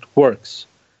is how it works.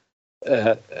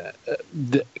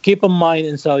 Keep in mind,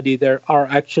 in Saudi, there are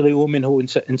actually women who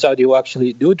in Saudi who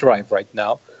actually do drive right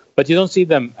now, but you don't see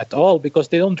them at all because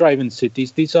they don't drive in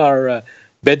cities. These are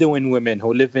Bedouin women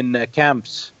who live in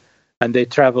camps and they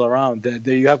travel around.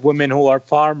 You have women who are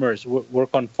farmers,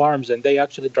 work on farms, and they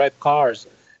actually drive cars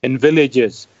in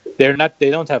villages. They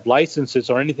don't have licenses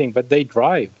or anything, but they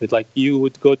drive. It's like you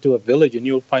would go to a village and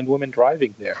you'll find women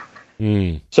driving there.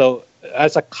 So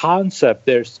as a concept,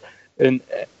 and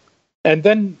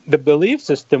then the belief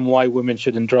system why women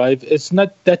shouldn't drive is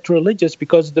not that religious,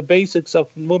 because the basics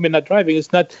of women not driving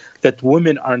is not that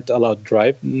women aren't allowed to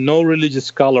drive. No religious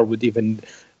scholar would even,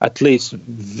 at least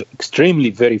extremely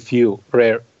very few,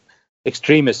 rare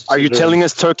extremists. Are you telling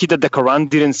us, Turkey, that the Quran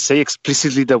didn't say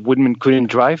explicitly that women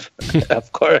couldn't drive?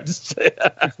 Of course.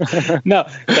 No,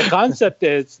 the concept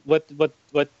is what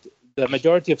the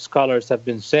majority of scholars have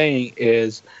been saying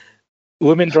is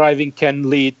women driving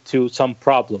can lead to some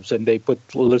problems, and they put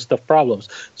a list of problems.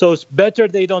 So it's better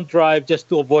they don't drive just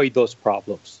to avoid those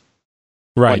problems.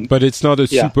 Right, but it's not a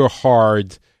super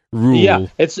hard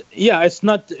rule. It's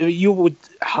not. You would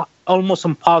almost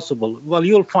impossible. Well,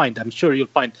 I'm sure you'll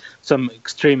find some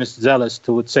extremist zealots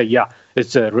who would say,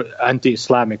 it's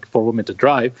anti-Islamic for women to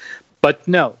drive. But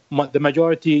no, the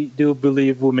majority do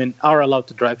believe women are allowed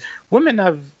to drive. Women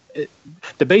have,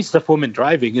 the basis of women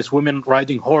driving is women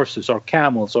riding horses or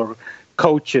camels or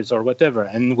coaches or whatever.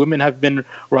 And women have been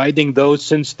riding those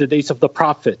since the days of the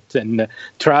Prophet and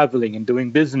traveling and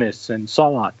doing business and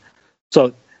so on.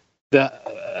 So the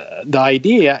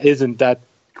idea isn't that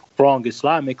wrong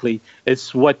Islamically.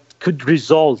 It's what could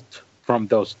result from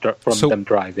them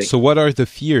driving. So what are the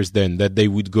fears then? That they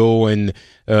would go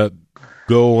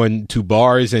to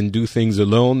bars and do things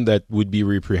alone that would be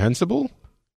reprehensible?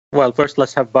 Well, first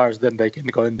let's have bars, then they can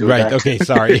go and do that. Right, okay,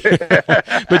 sorry.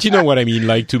 But you know what I mean,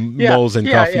 like to malls and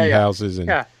coffee houses.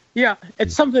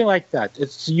 It's something like that.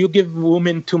 It's you give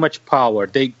women too much power.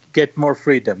 They get more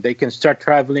freedom. They can start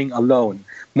traveling alone,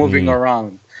 moving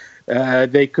around.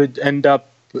 They could end up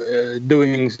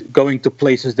going to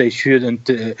places they shouldn't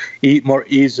eat more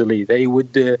easily. They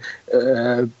would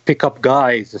pick up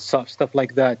guys, stuff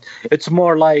like that. It's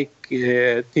more like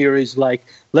theories like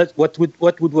what would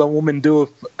a woman do if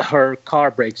her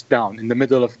car breaks down in the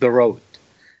middle of the road?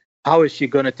 How is she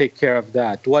going to take care of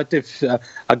that? What if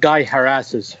a guy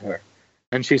harasses her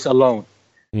and she's alone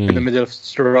in the middle of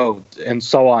the road, and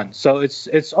so on? So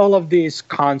it's all of these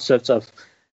concepts of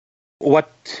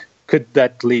what could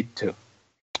that lead to.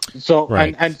 So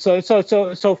right. and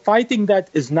so fighting that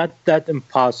is not that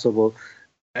impossible,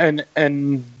 and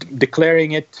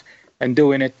declaring it and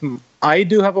doing it. I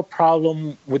do have a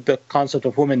problem with the concept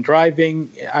of women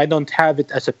driving. I don't have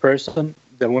it as a person,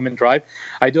 the women drive.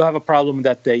 I do have a problem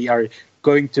that they are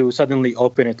going to suddenly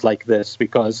open it like this,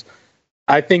 because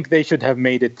I think they should have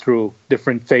made it through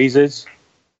different phases.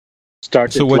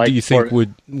 So what do you think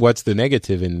what's the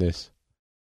negative in this?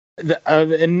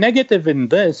 The negative in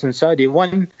this in Saudi,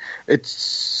 one,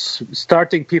 it's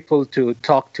starting people to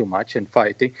talk too much and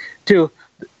fighting. Two,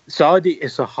 Saudi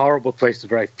is a horrible place to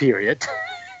drive, period.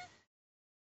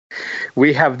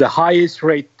 We have the highest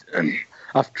rate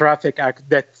of traffic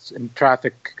deaths and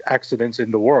traffic accidents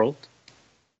in the world.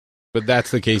 But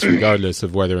that's the case regardless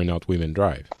of whether or not women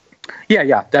drive.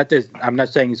 Yeah, that is. I'm not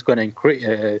saying it's going to increase.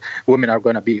 Women are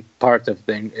going to be part of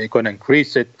going to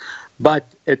increase it, but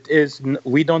it is.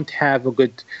 We don't have a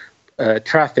good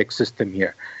traffic system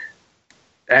here,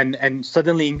 and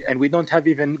suddenly, and we don't have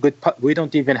even good. We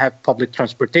don't even have public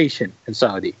transportation in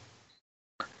Saudi.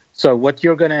 So what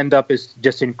you're going to end up is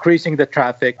just increasing the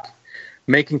traffic,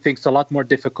 making things a lot more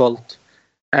difficult,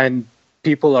 and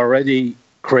people are already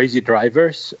crazy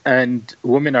drivers, and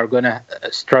women are going to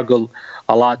struggle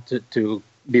a lot to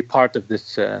be part of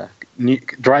this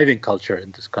driving culture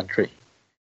in this country.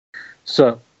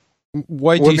 So,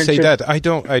 why do you say that? I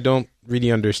don't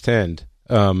really understand.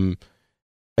 I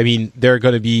mean, they're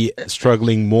going to be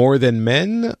struggling more than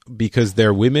men because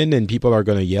they're women, and people are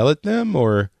going to yell at them,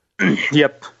 or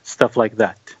yep, stuff like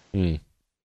that. Yeah,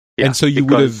 and so you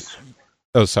would have.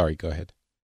 Oh, sorry. Go ahead.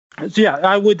 So yeah,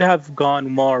 I would have gone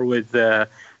more with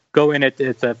going at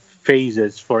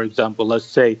phases. For example, let's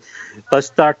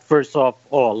start first off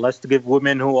all. Let's give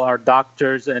women who are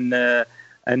doctors and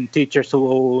teachers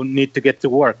who need to get to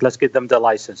work. Let's give them the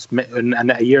license.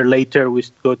 And a year later, we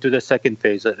go to the second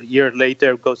phase. A year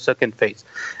later, go second phase,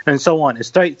 and so on.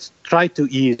 It's try to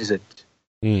ease it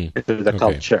into the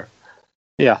culture.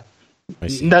 Yeah.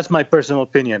 That's my personal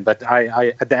opinion, but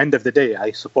I at the end of the day,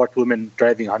 I support women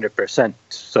driving 100%.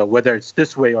 So whether it's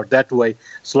this way or that way,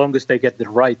 as long as they get the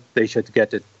right, they should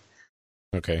get it.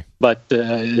 Okay. But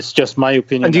it's just my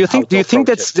opinion. And do you think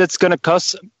that's going to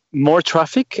cause more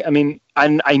traffic? I mean,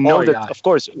 and I know that of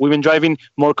course women driving,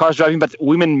 more cars driving, but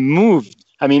women moved.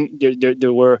 I mean,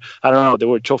 there were, I don't know, there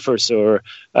were chauffeurs or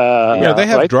they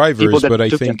have drivers, but I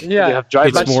think they have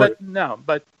drivers. It's more.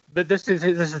 But this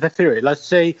is the theory. Let's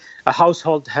say a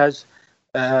household has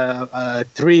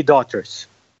 3 daughters.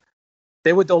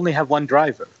 They would only have one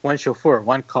driver, one chauffeur,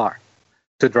 one car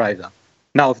to drive them.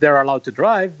 Now, if they're allowed to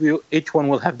drive, each one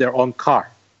will have their own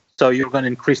car. So you're going to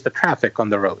increase the traffic on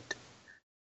the road.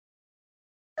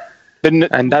 And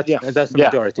that's the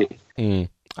majority.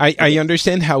 I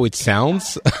understand how it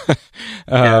sounds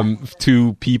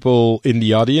to people in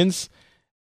the audience.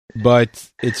 But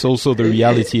it's also the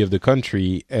reality of the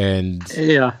country, and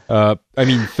I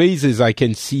mean, phases. I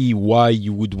can see why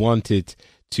you would want it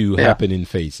to happen in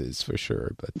phases for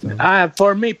sure. But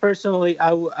for me personally,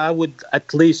 I would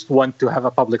at least want to have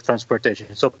a public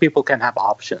transportation so people can have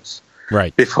options.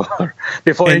 Right. Before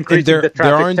increasing the traffic.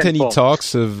 There aren't any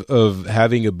talks of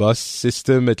having a bus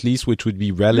system, at least, which would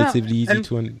be relatively easy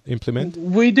to implement.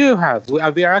 We do have.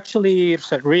 We are actually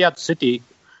Riyadh City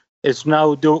is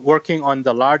now working on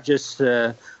the largest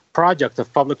project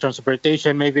of public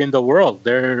transportation maybe in the world.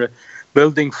 They're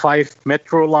building 5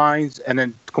 metro lines and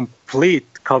a complete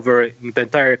covering the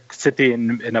entire city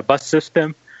in a bus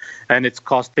system. And it's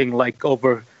costing like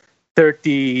over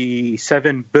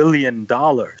 $37 billion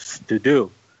to do.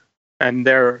 And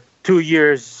they're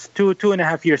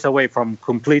 2.5 years away from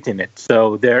completing it.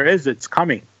 So it's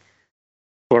coming.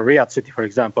 For Riyadh City, for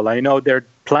example, I know they're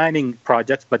planning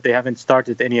projects, but they haven't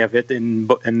started any of it in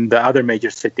the other major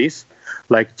cities,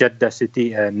 like Jeddah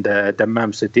City and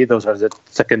Dammam City. Those are the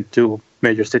second 2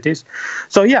 major cities.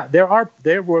 So yeah,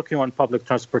 they're working on public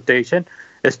transportation.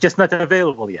 It's just not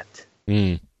available yet.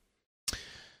 Yeah.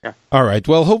 All right.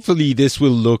 Well, hopefully this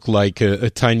will look like a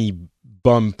tiny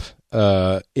bump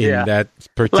in that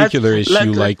particular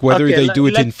issue, like whether they do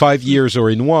it in 5 years or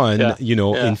in one,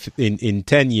 in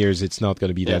 10 years, it's not going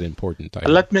to be that important.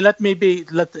 Let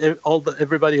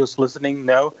everybody who's listening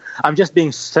know, I'm just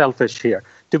being selfish here.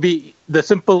 The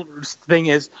simple thing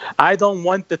is, I don't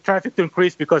want the traffic to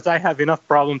increase because I have enough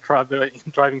problem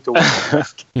driving to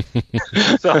work.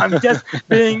 So I'm just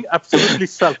being absolutely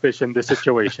selfish in this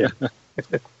situation.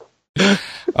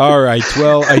 All right.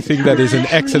 Well, I think that is an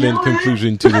excellent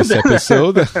conclusion to this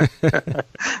episode.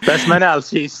 That's Manal.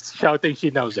 She's shouting. She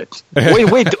knows it.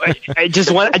 Wait. I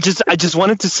just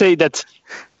wanted to say that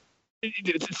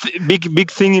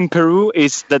big thing in Peru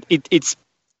is that it's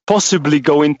possibly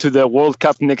going to the World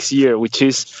Cup next year, which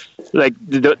is like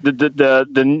the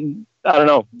I don't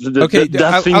know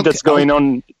that thing that's going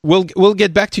on. We'll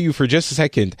get back to you for just a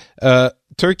second.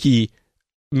 Turkey.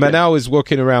 Manal is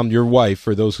walking around, your wife,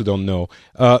 for those who don't know.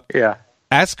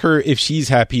 Ask her if she's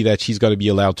happy that she's going to be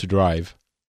allowed to drive.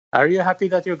 Are you happy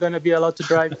that you're going to be allowed to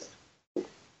drive?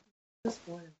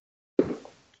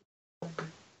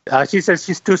 She says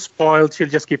she's too spoiled. She'll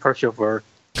just keep her chauffeur.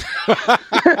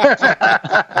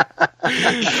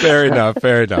 Fair enough.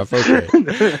 Okay.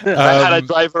 If I had a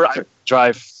driver, I'd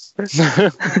drive.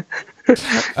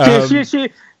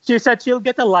 She said she'll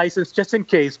get a license just in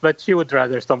case, but she would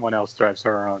rather someone else drives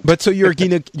her around. But so you're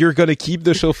gonna keep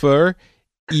the chauffeur,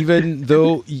 even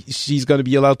though she's gonna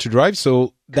be allowed to drive.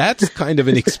 So that's kind of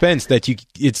an expense that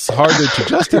it's harder to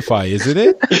justify, isn't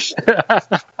it?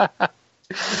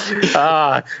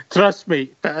 Trust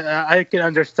me, I can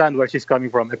understand where she's coming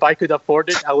from. If I could afford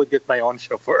it, I would get my own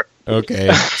chauffeur.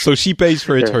 Okay, so she pays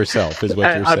for it herself, is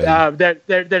what you're saying.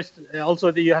 There's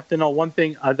also you have to know one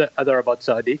thing other about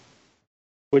Saudi,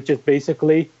 which is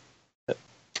basically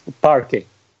parking.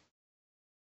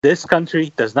 This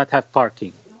country does not have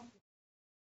parking.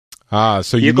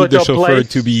 So you need the chauffeur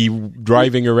to be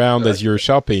driving around as you're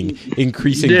shopping,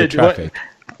 increasing the traffic.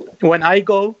 When I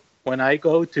go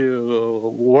to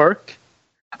work,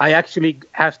 I actually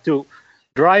have to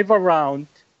drive around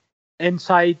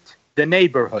inside the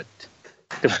neighborhood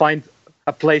to find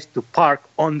a place to park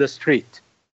on the street.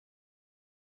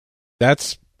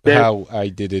 That's how I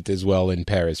did it as well in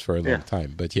Paris for a long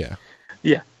time, but yeah.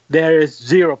 Yeah, there is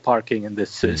zero parking in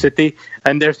this city,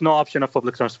 and there's no option of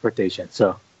public transportation,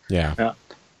 so... Yeah.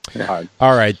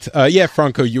 All right.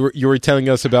 Franco, you were telling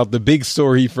us about the big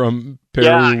story from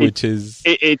Peru, which is...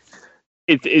 It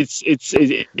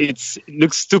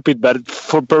looks stupid, but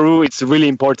for Peru it's really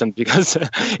important because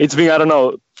it's been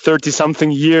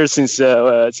 30-something years since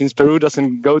Peru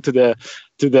doesn't go to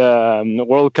the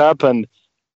World Cup, and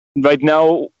right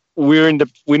now we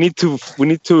need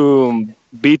to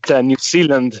beat New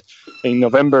Zealand in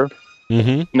November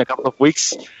in a couple of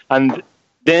weeks, and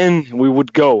then we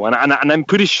would go, and I'm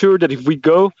pretty sure that if we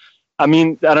go, I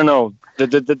don't know.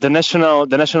 The national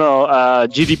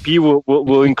GDP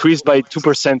will increase by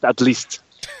 2% at least.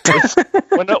 It's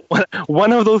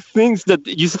one of those things that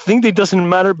you think it doesn't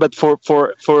matter, but for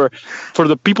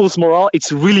the people's morale,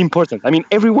 it's really important.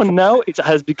 Everyone now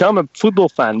has become a football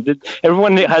fan.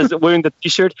 Everyone has wearing the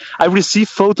T-shirt. I receive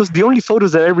photos. The only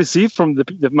photos that I receive from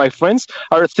my friends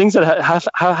are things that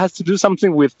has to do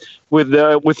something with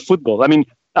football. I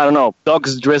don't know,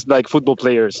 dogs dressed like football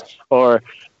players, or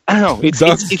I don't know. It's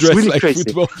really like crazy.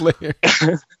 Football player.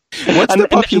 What's the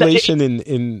population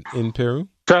in Peru?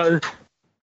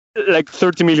 Like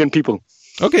 30 million people.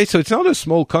 Okay, so it's not a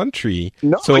small country.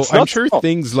 No, so it's I'm not sure small.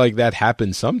 Things like that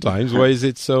happen sometimes. Why is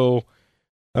it so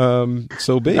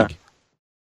big?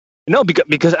 No,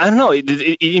 because I don't know.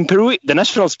 In Peru, the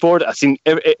national sport, as in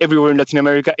everywhere in Latin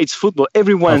America, it's football.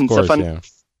 Everyone's a fan of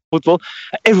football.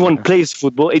 Everyone plays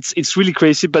football. It's really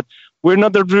crazy, but we're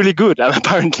not that really good,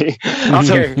 apparently.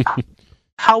 Okay.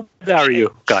 How good are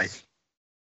you, guys?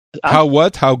 How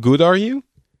good are you?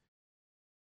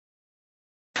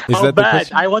 How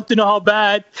bad? I want to know how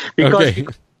bad, because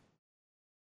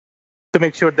to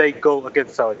make sure they go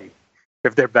against Saudi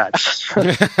if they're bad.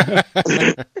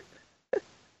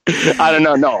 I don't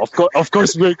know. No, of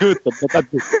course we're good, but not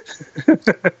that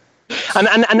good.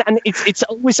 And it's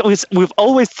always we've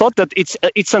always thought that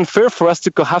it's unfair for us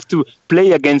to have to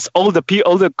play against all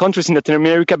the countries in Latin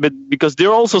America, but because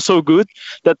they're also so good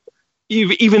that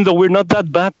even though we're not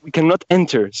that bad, we cannot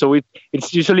enter. So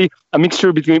it's usually a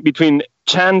mixture between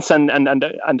chance and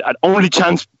only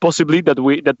chance possibly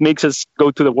that makes us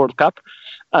go to the World Cup.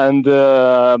 And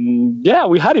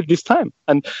we had it this time.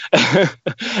 And I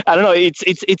don't know.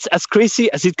 It's as crazy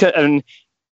as it can. And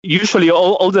usually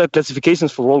all the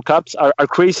classifications for World Cups are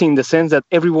crazy in the sense that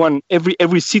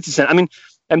every citizen.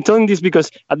 I'm telling this because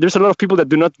there's a lot of people that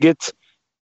do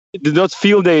not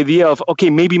feel the idea of, okay,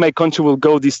 maybe my country will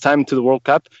go this time to the World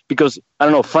Cup because, I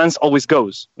don't know, France always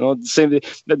goes.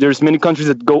 There's many countries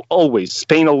that go always.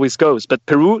 Spain always goes. But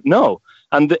Peru, no.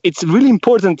 And it's really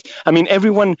important.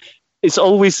 Everyone is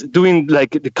always doing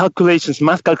like the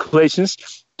math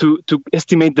calculations to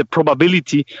estimate the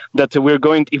probability that we're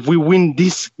going, if we win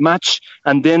this match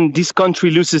and then this country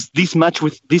loses this match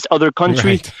with this other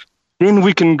country, then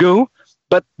we can go.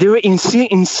 But they're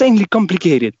insanely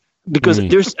complicated. Because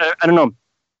there's, I don't know,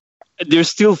 there's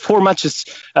still 4 matches.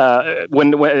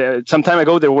 When some time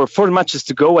ago there were 4 matches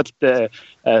to go at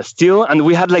still, and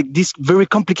we had like these very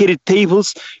complicated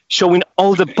tables showing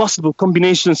all the possible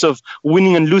combinations of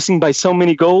winning and losing by so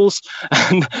many goals.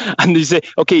 And they say,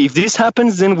 okay, if this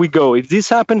happens, then we go. If this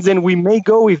happens, then we may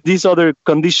go. If this other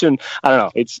condition, I don't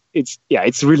know.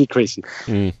 It's really crazy.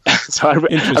 So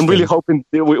I'm really hoping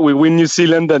we win New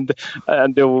Zealand and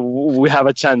we have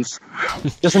a chance.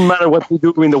 Doesn't matter what we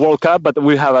do in the World Cup, but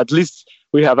we have at least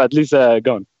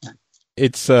gone.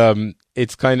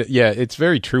 it's kind of, it's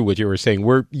very true what you were saying.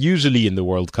 We're usually in the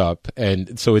World Cup,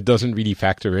 and so it doesn't really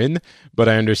factor in. But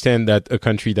I understand that a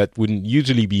country that wouldn't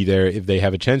usually be there, if they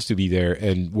have a chance to be there,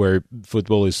 and where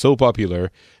football is so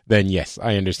popular, then yes,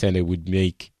 I understand it would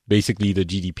make basically the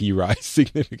GDP rise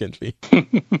significantly.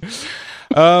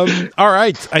 All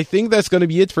right. I think that's going to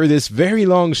be it for this very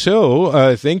long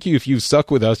show. Thank you if you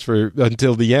stuck with us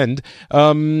until the end.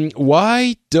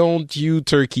 Why don't you,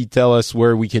 Turkey, tell us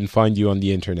where we can find you on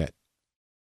the internet?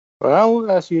 Well,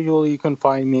 as usual, you can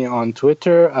find me on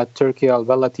Twitter at Turkey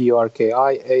Albella,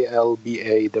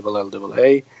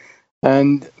 TurkiAlballa.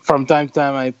 And from time to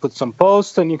time, I put some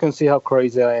posts, and you can see how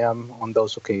crazy I am on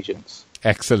those occasions.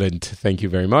 Excellent. Thank you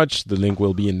very much. The link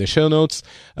will be in the show notes.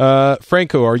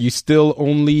 Franco, are you still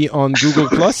only on Google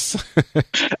Plus?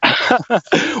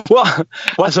 Well,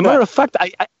 as a matter of fact,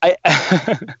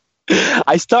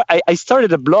 I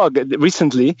started a blog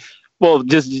recently. Well,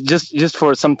 just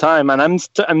for some time, and I'm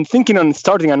thinking on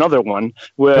starting another one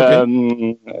where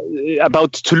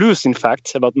about Toulouse, in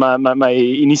fact, about my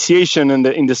initiation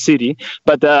in the city.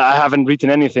 But I haven't written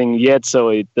anything yet, so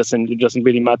it doesn't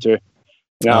really matter.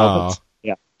 But,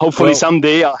 yeah. Hopefully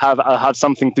someday I'll have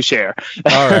something to share.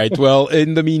 All right. Well,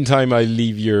 in the meantime, I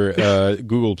leave your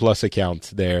Google Plus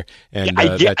account there, and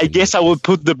I guess I will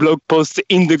put the blog post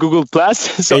in the Google Plus,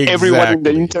 so everyone in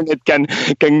the internet can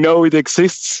know it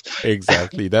exists.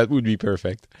 Exactly. That would be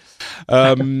perfect.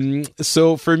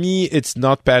 So for me, it's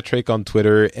Not Patrick on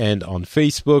Twitter and on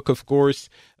Facebook, of course.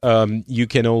 You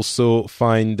can also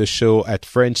find the show at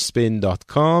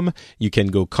FrenchSpin.com. You can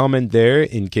go comment there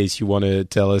in case you want to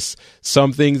tell us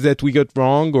some things that we got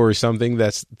wrong or some things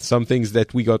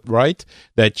that we got right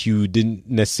that you didn't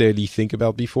necessarily think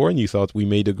about before and you thought we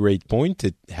made a great point.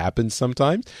 It happens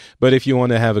sometimes. But if you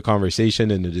want to have a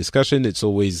conversation and a discussion, it's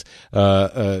always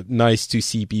nice to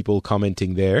see people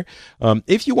commenting there.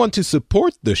 If you want to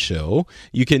support the show,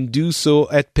 you can do so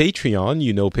at Patreon.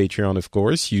 You know Patreon, of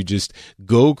course. You just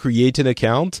go create an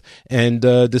account and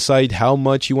decide how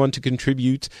much you want to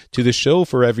contribute to the show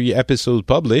for every episode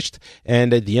published,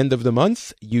 and at the end of the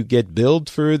month you get billed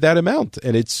for that amount.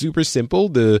 And it's super simple.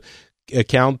 The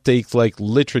account takes like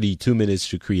literally 2 minutes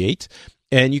to create,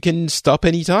 and you can stop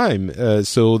anytime.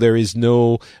 So there is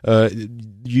no,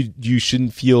 you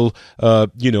shouldn't feel,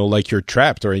 like you're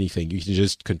trapped or anything. You can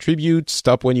just contribute,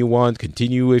 stop when you want,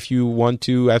 continue if you want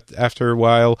to after a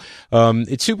while.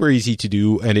 It's super easy to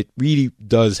do, and it really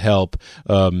does help,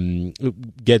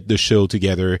 get the show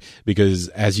together, because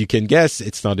as you can guess,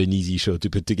 it's not an easy show to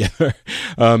put together.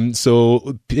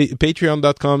 So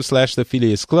patreon.com/the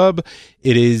Phileas Club.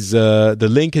 It is, the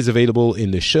link is available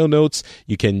in the show notes.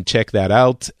 You can check that out.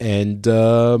 And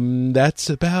that's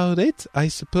about it, I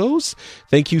suppose.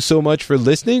 Thank you so much for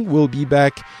listening. We'll be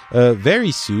back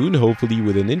very soon, hopefully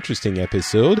with an interesting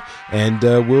episode, and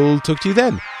we'll talk to you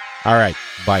then. All right.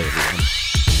 Bye,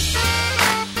 everyone.